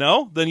magic?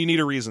 No, then you need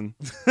a reason.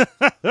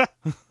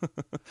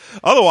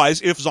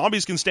 Otherwise, if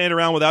zombies can stand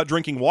around without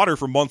drinking water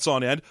for months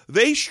on end,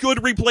 they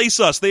should replace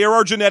us. They are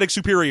our genetic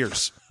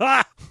superiors.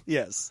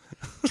 Yes.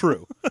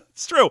 True.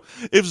 It's true.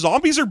 If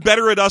zombies are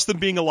better at us than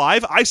being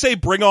alive, I say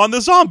bring on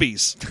the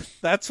zombies.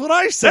 That's what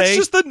I say. That's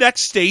just the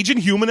next stage in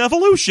human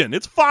evolution.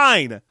 It's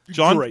fine.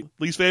 John, Great.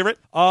 least favorite?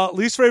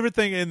 Least favorite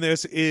thing in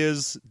this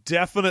is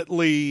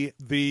definitely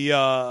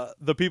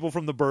the people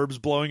from the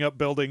burbs blowing up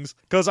buildings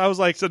because I was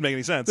like, Doesn't make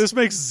any sense. this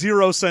makes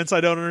zero sense.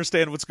 I don't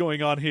understand what's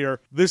going on here.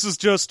 This is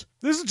just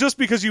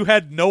because you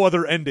had no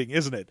other ending,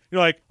 isn't it?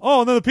 You're like,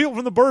 oh, and then the people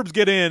from the burbs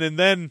get in, and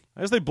then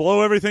as they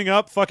blow everything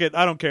up, fuck it,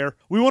 I don't care.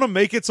 We want to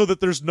make it so that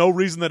there's no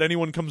reason that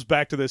anyone comes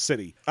back to this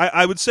city.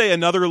 I would say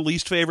another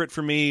least favorite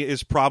for me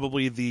is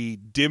probably the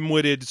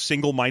dim-witted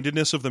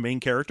single-mindedness of the main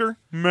character.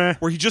 Meh.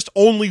 Where he just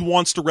only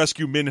wants to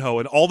rescue Minho,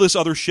 and all this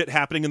other shit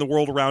happening in the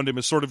world around him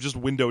is sort of just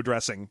window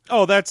dressing.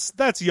 Oh,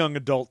 that's young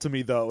adult to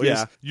me though.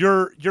 Yeah.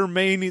 Your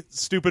main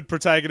stupid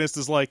protagonist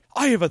is like,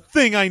 I have a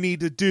thing I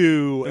need to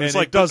do, and it's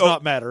it does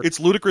not matter. It's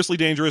ludicrously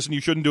dangerous, and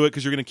you shouldn't do it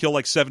because you're going to kill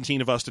like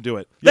 17 of us to do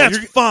it. Yeah,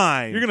 That's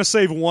fine. You're gonna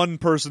save one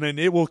person, and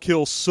it will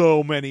kill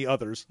so many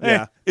others.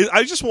 Yeah.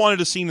 I just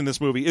wanted a scene in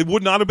this movie. It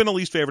would not have been a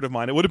least favorite of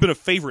mine. It would have been a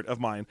favorite of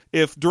mine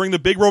if during the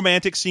big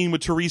romantic scene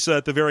with Teresa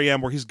at the very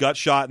end where he's gut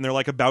shot and they're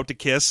like about to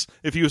kiss,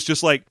 if he was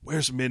just like,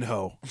 where's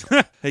Minho?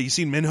 Hey, you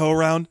seen Minho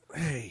around?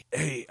 Hey,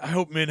 I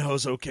hope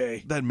Minho's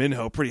okay. That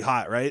Minho, pretty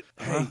hot, right?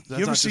 Hey, you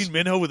ever seen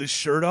Minho with his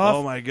shirt off?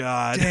 Oh my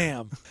god!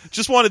 Damn.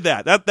 Just wanted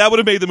that. That would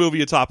have made the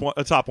movie a top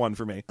one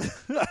for me.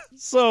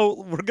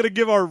 So we're gonna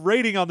give our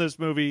rating on this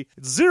movie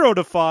 0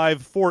 to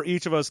 5 for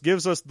each of us.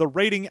 Gives us the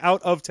rating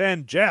out of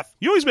 10. Jeff,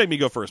 You always make me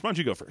go first. Why don't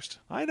you go first?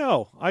 I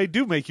know I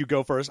do make you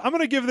go first. I'm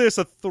gonna give this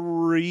a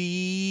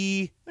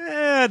 3. No,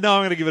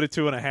 I'm gonna give it a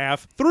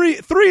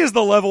 2.5. 3 is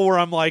the level where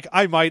I'm like,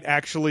 I might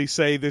actually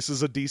say this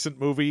is a decent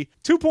movie.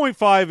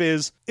 2.5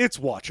 is it's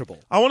watchable.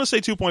 I want to say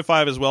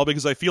 2.5 as well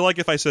because I feel like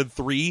if I said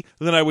 3,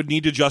 then I would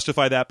need to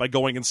justify that by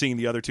going and seeing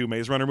the other 2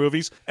 Maze Runner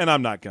movies, and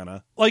I'm not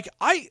gonna. Like,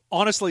 I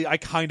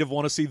kind of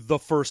want to see the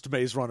first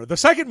Maze Runner. The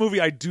second movie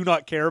I do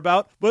not care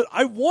about, but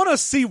I want to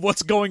see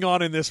what's going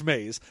on in this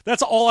maze.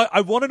 That's all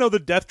I want to know the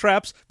death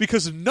traps because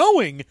because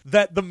knowing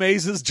that the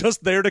maze is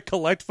just there to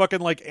collect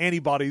fucking like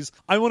antibodies,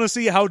 I want to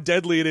see how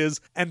deadly it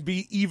is and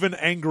be even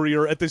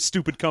angrier at this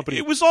stupid company.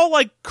 It was all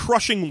like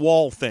crushing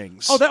wall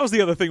things. Oh, that was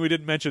the other thing we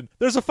didn't mention.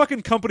 There's a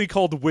fucking company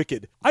called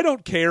Wicked. I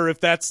don't care if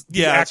that's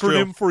the that's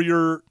acronym true. for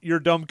your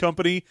dumb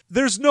company.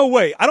 There's no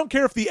way. I don't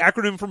care if the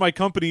acronym for my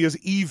company is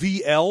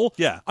EVL.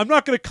 Yeah. I'm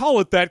not going to call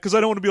it that because I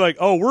don't want to be like,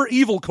 oh, we're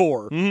Evil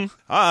Core.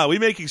 We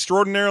make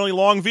extraordinarily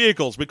long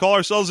vehicles. We call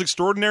ourselves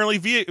extraordinary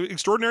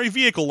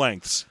vehicle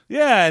lengths.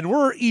 Yeah, and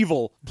we're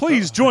evil.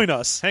 Please join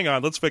us. Hang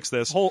on, let's fix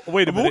this.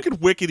 Wait a minute. What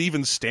could Wicked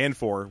even stand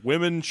for?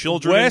 Women,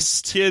 Children,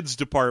 West- and Kids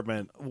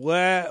Department.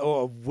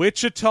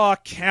 Wichita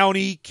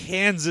County,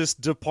 Kansas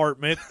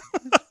Department.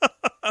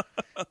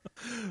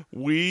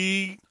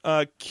 We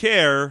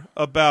care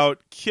about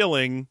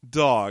killing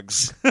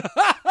dogs.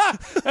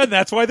 And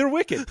that's why they're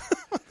wicked.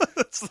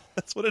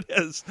 That's what it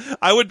is.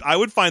 I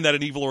would find that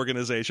an evil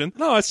organization.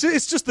 No, it's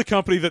just the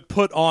company that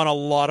put on a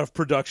lot of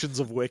productions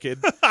of Wicked.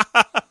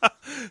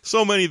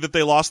 So many that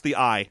they lost the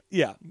I.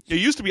 Yeah. It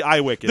used to be I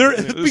Wicked.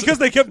 Because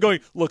they kept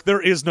going, look,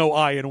 there is no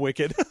I in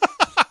Wicked.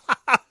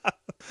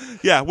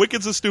 Yeah,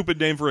 Wicked's a stupid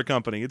name for a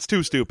company. It's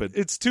too stupid.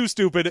 It's too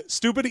stupid.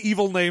 Stupid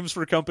evil names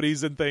for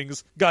companies and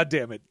things. God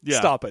damn it. Yeah.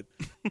 Stop it.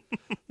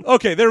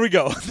 Okay, there we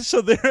go.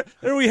 So there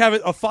we have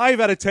it. A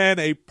 5 out of 10,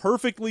 a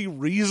perfectly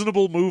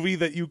reasonable movie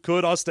that you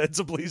could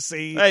ostensibly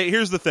see. Hey,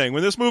 here's the thing.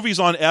 When this movie's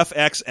on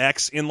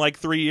FXX in like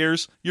 3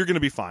 years, you're going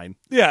to be fine.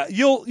 Yeah,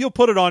 you'll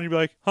put it on, you'll be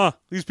like, huh,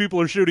 these people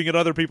are shooting at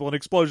other people and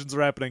explosions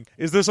are happening.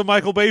 Is this a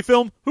Michael Bay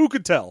film? Who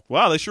could tell?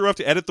 Wow, they sure have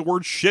to edit the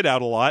word shit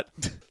out a lot.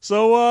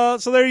 So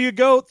there you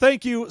go.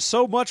 Thank you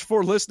so much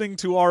for listening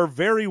to our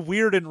very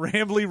weird and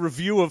rambly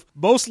review of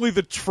mostly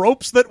the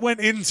tropes that went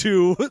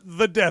into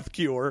The Death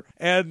Cure.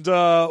 And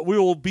we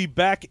will be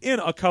back in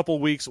a couple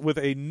weeks with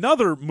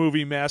another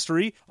movie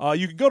mastery.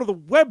 You can go to the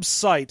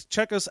website.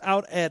 Check us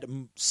out at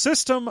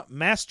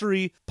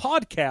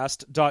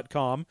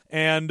systemmasterypodcast.com.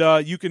 And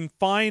you can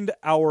find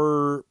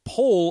our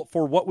poll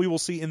for what we will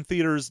see in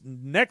theaters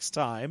next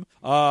time.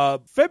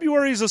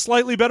 February is a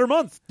slightly better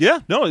month.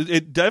 Yeah, no,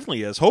 it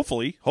definitely is.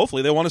 Hopefully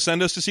they want to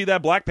send us to see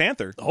that Black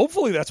Panther.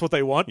 Hopefully that's what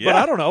they want, Yeah.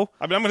 but I don't know.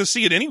 I mean, I'm going to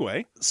see it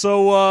anyway.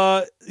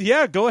 So,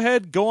 yeah, go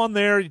ahead, go on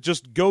there.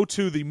 Just go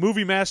to the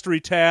Movie Mastery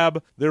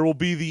tab. There will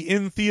be the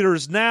In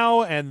Theaters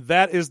Now, and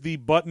that is the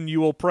button you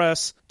will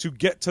press to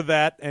get to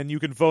that, and you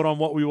can vote on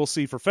what we will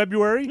see for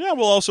February. Yeah,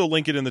 we'll also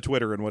link it in the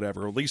Twitter and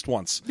whatever, at least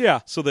once.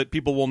 Yeah. So that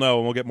people will know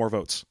and we'll get more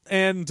votes.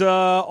 And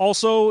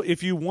also,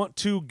 if you want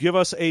to give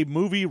us a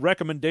movie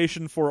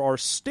recommendation for our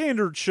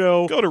standard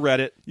show, Go to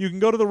Reddit. you can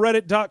go to the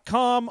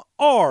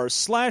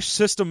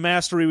reddit.com/System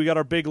Mastery. We got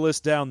our big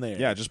list down there.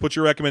 Yeah, just put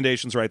your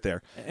recommendations right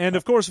there. And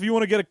of course, if you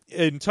want to get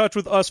in touch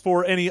with us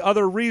for any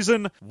other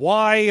reason,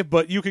 why?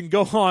 But you can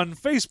go on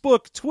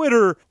Facebook,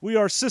 Twitter. We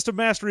are System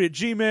Mastery at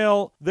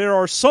Gmail. There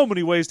are so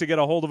many ways to get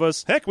a hold of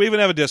us. Heck, we even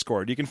have a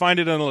Discord. You can find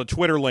it on the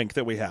Twitter link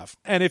that we have.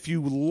 And if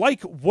you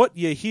like what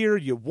you hear,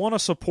 you want to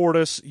support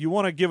us, you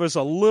want to give us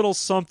a little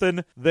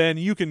something, then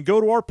you can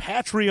go to our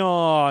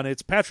Patreon.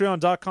 It's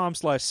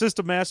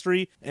patreon.com/System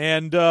Mastery.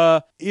 And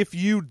if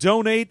you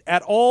donate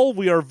at all,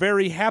 we are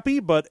very happy,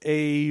 but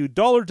a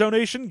 $1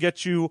 donation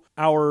gets you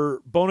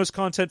our bonus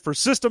content for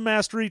System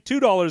Mastery.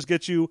 $2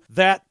 gets you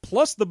that,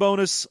 plus the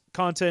bonus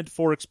content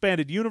for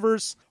Expanded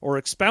Universe, or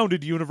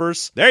Expounded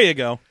Universe. There you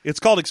go. It's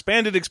called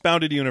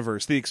Expounded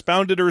Universe, the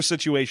Expoundeder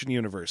Situation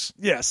Universe.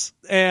 Yes.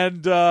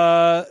 And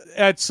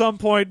at some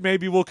point,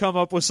 maybe we'll come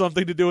up with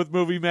something to do with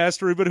Movie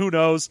Mastery, but who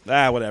knows?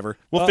 Whatever.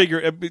 We'll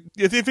figure.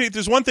 If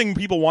there's one thing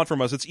people want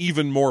from us, it's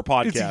even more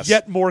podcasts. It's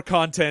yet more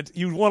content.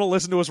 You want to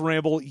listen to us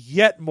ramble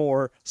yet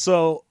more.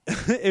 So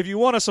if you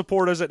want to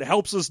support us, it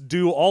helps us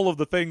do all of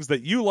the things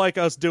that you like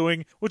us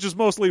doing, which is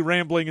mostly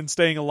rambling and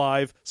staying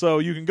alive. So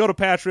you can go to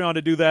Patreon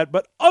to do that.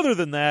 But other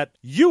than that,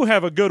 you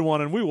have a good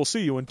one, and we will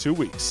see you in 2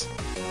 weeks.